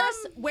 Like, My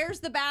where's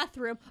the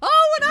bathroom?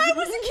 Oh, when I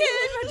was a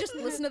kid, I just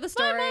listen to the My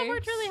story. mom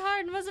worked really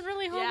hard and wasn't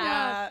really home.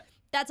 Yeah. enough.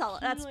 That's all.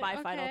 That's Like,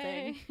 my final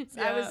thing. okay.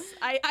 So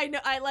I know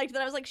I liked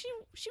that. I was like, she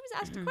was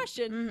asked a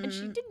question and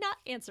she did not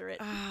answer it.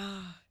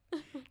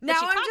 Now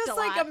she I'm talked just a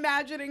like lot.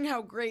 imagining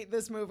how great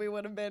this movie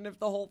would have been if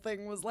the whole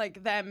thing was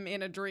like them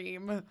in a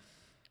dream.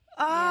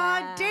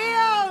 Ah,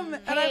 damn!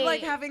 And I'm like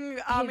Hey, having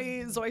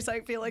Ami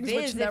Zoisite feelings, Viz,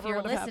 which if never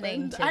you're would have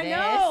listening happened. to I this,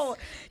 know.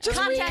 Just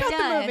Contact recut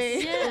the us.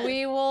 movie. Yeah.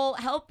 We will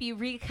help you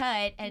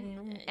recut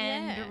and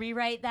Yeah.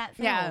 rewrite that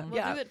film. Yeah.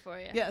 We'll do it for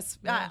you. Yes,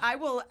 I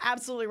will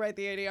absolutely write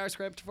the ADR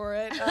script for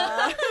it.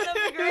 That'd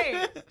be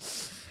great.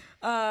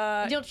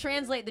 You'll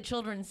translate the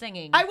children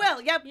singing. I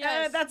will. Yep.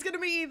 Yes. That's going to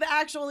be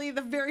actually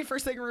the very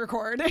first thing we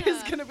record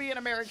is going to be an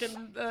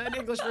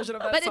English version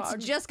of that song. But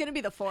it's just going to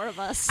be the four of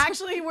us.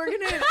 Actually,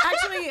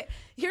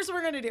 here's what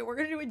we're going to do. We're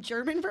going to do a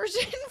German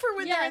version for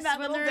when they're in that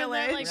little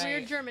village. In that, like,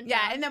 weird German yeah,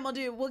 town. and then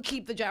we'll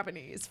keep the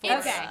Japanese. For,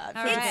 It's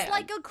right.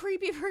 like a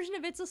creepy version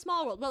of It's a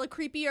Small World. Well, a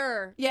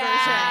creepier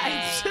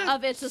Yeah. version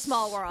of It's a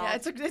Small World. Yeah,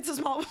 it's a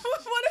small.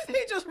 What if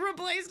they just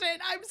replaced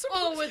it? I'm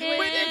so with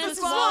It's a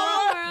Small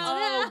World.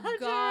 World. Oh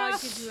God,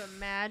 could you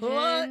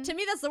imagine? To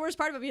me, that's the worst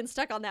part about being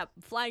stuck on that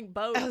flying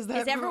boat. Is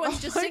that- Everyone's oh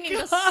just my singing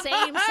God. the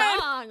same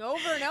song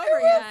over and over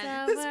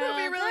again. This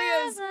movie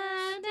really is.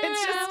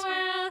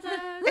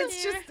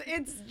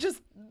 It's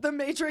just The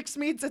Matrix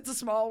meets It's a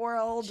Small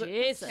World.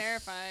 Jesus.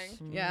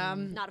 Terrifying. Yeah.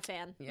 Not a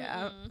fan.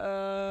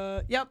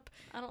 Yeah. Yep.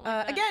 I don't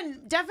like that.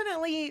 Again,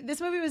 definitely,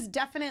 this movie was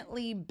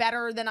definitely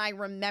better than I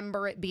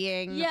remember it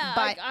being. Yeah,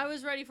 but like, I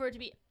was ready for it to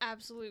be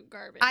absolute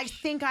garbage. I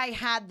think I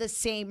had the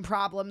same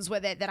problems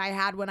with it that I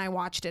had when I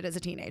watched it as a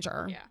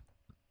teenager. Yeah.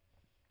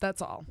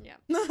 That's all. Yeah.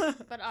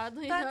 But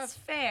oddly That's enough,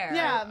 fair.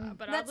 Yeah.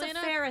 but That's oddly a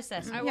enough, fair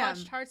assessment. I Yeah.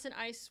 watched Hearts and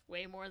Ice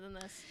way more than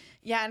this.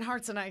 Yeah, and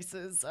Hearts and Ice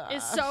is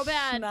It's so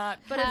bad, not,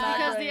 but it's not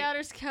because great. the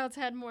Outer Scouts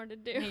had more to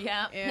do.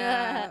 Yeah.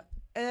 Yeah.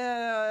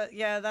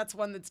 Yeah, that's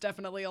one that's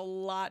definitely a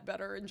lot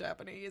better in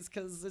Japanese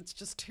because it's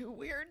just too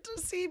weird to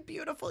see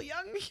beautiful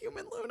young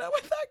human Luna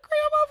with that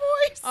grandma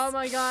voice. Oh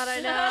my God,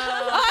 I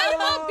know.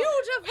 I'm a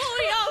beautiful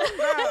young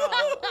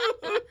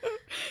girl.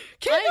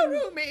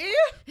 Kigurumi.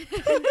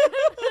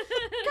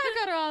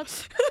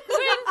 Kakarot.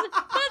 Wait,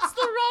 that's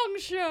the wrong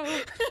show.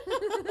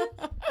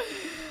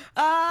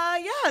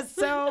 Yeah,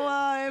 so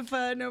if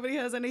nobody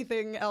has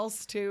anything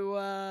else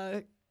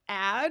to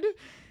add,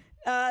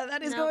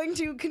 that is going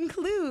to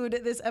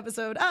conclude this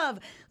episode of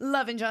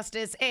Love and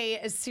Justice,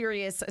 a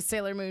serious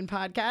Sailor Moon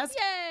podcast.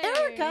 Yay!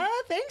 Erica,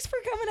 thanks for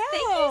coming out.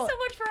 Thank you so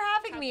much for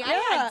having me. I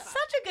had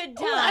such a good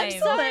time.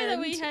 Sorry that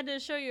we had to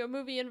show you a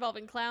movie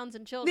involving clowns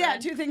and children. Yeah,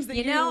 two things that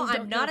you know,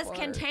 don't I'm not care as for.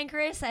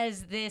 cantankerous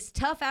as this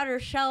tough outer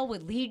shell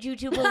would lead you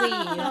to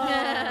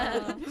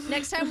believe.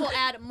 Next time we'll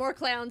add more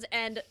clowns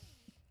and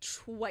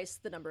twice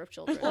the number of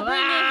children.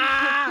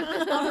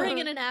 I'll bring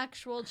in an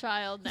actual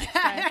child next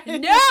time. No! You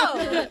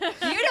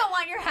don't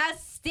want your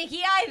house sticky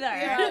either.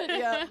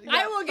 Yeah.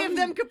 I will give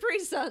them Capri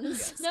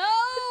Suns. No!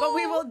 But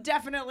we will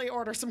definitely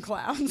order some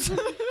clowns. And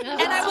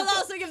I will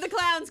also give the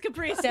clowns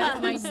Capri That's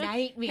my Suns.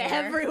 nightmare.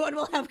 Everyone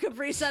will have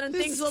Capri Sun and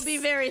things will be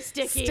very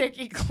sticky.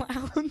 Sticky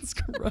clowns.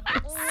 Gross. I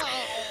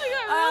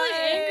got really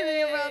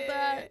angry about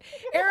that.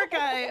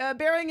 Erica,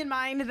 bearing in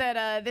mind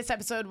that this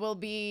episode will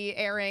be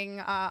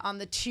airing on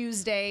the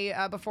Tuesday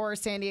before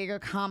San Diego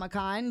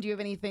Comic-Con, do you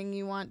have anything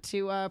you want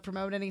to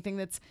promote? Anything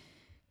that's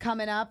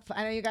coming up?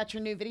 I know you got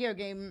your new video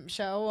game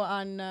show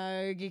on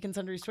Geek and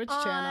Sundry's Twitch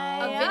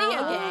channel. A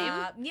video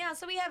game? Yeah,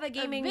 so we have a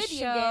gaming video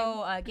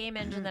show, a game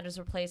engine that is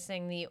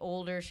replacing the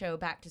older show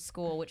Back to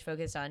School, which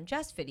focused on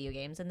just video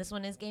games, and this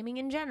one is gaming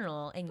in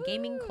general and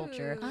gaming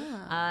culture.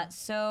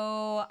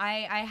 So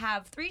I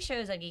have 3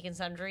 shows on Geek and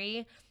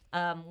Sundry.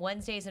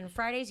 Wednesdays and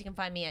Fridays, you can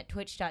find me at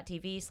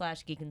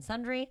twitch.tv/Geek and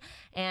Sundry,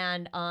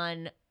 and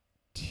on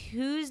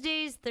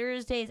Tuesdays,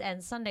 Thursdays,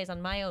 and Sundays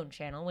on my own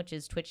channel, which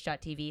is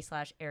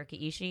twitch.tv/Erica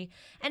Ishii,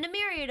 and a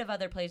myriad of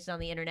other places on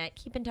the internet.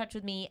 Keep in touch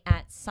with me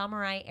at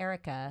Samurai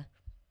Erica.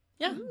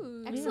 Yeah.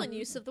 Excellent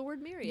use of the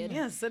word myriad.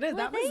 Yes, it is.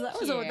 That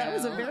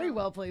was a very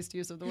well placed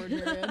use of the word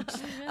myriad. It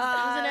was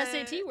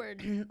an SAT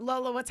word.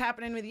 Lola, what's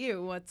happening with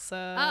you? What's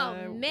where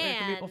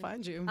can people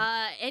find you?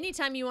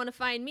 Anytime you want to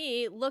find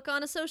me, look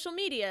on a social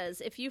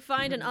medias. If you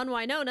find an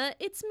Unwynonna,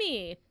 it's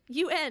me.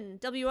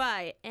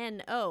 UNWINONA.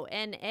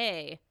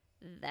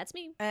 That's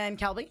me. And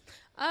Kelby?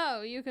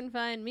 Oh, you can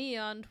find me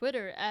on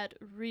Twitter at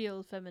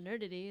Real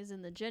Feminerdity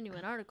in the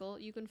Genuine Article.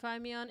 You can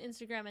find me on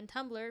Instagram and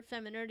Tumblr,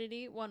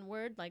 Feminerdity, one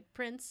word, like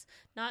Prince,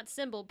 not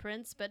symbol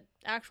Prince, but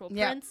actual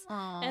Prince.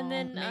 Aw, And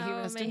then may he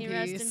rest in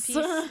rest in peace.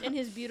 peace in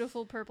his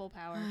beautiful purple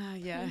power.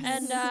 Yes.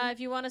 And if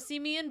you want to see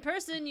me in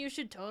person, you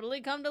should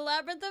totally come to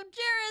Labyrinth of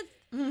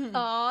Jareth.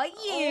 Oh,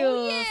 you!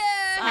 Oh, yeah!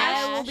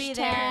 I will be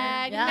there.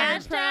 Hashtag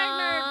Nerd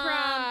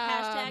Prom.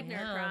 Hashtag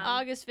Nerd Prom.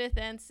 August 5th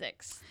and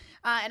 6th.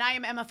 And I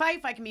am Emma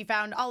Fife. I can be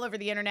found all over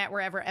the internet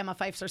wherever Emma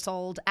Fifes are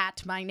sold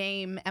at my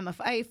name, Emma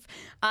Fife.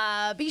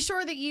 Be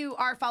sure that you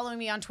are following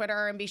me on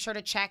Twitter, and be sure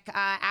to check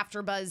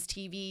AfterBuzz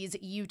TV's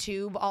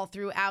YouTube all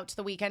throughout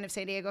the weekend of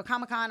San Diego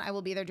Comic-Con. I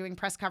will be there doing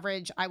press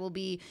coverage. I will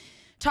be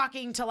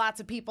talking to lots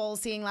of people,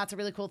 seeing lots of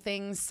really cool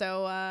things.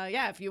 So,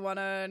 if you want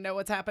to know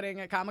what's happening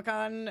at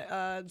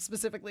Comic-Con,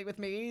 specifically with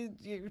me,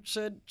 you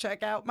should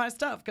check out my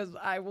stuff because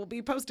I will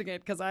be posting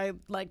it because I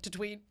like to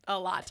tweet a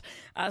lot.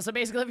 So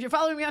basically, if you're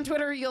following me on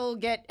Twitter, you'll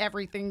get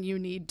everything you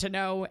need to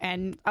know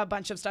and a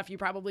bunch of stuff you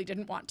probably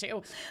didn't want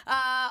to.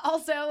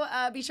 Also,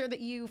 be sure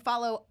that you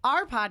follow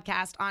our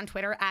podcast on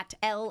Twitter at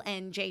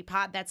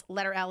LNJPod. That's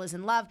letter L as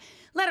in love,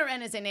 letter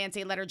N as in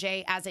Nancy, letter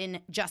J as in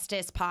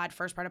Justice Pod,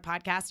 first part of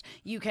podcast.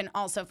 You can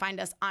also also find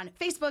us on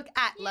Facebook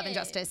at Love and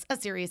Justice, a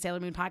Serious Sailor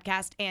Moon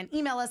podcast, and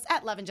email us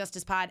at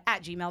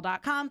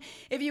loveandjusticepod@gmail.com.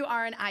 If you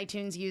are an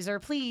iTunes user,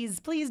 please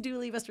do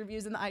leave us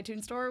reviews in the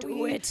iTunes store.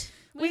 Do it.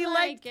 We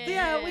like it.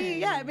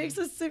 it makes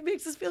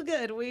us feel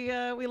good. We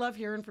love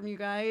hearing from you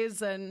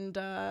guys, and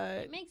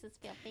It makes us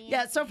feel fancy.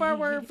 yeah, so far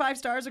we're 5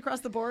 stars across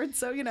the board,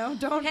 so don't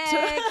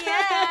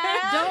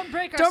Don't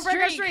break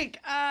our streak.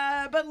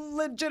 But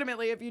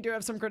legitimately, if you do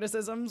have some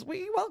criticisms,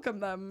 we welcome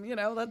them.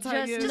 That's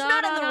how you just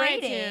not on the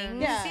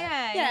ratings.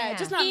 Yeah,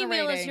 just not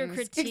Email in the us your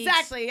ratings.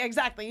 critiques.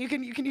 Exactly. You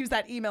can use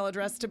that email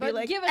address to be But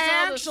like, give us all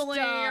the actually,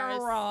 stars."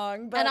 you're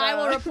wrong. But, And I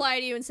will reply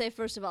to you and say,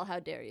 first of all, how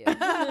dare you?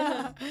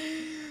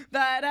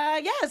 But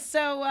yes,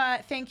 so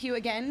thank you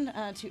again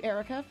to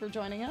Erica for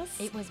joining us.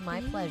 It was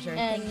my pleasure.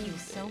 And Thank you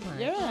so much.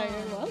 Yeah,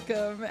 you're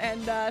welcome.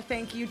 And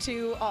thank you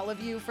to all of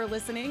you for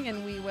listening.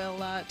 And we will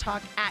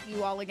talk at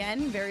you all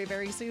again very,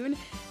 very soon.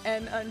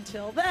 And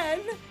until then,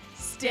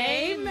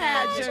 stay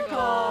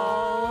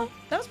magical.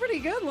 That was pretty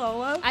good,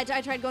 Lola. I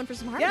tried going for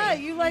some harmony. Yeah,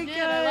 you like,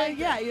 I liked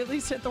you at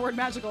least hit the word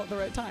magical at the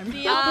right time.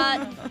 The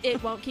album,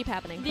 It won't keep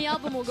happening. the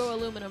album will go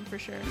aluminum for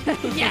sure.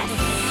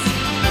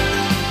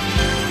 Yes.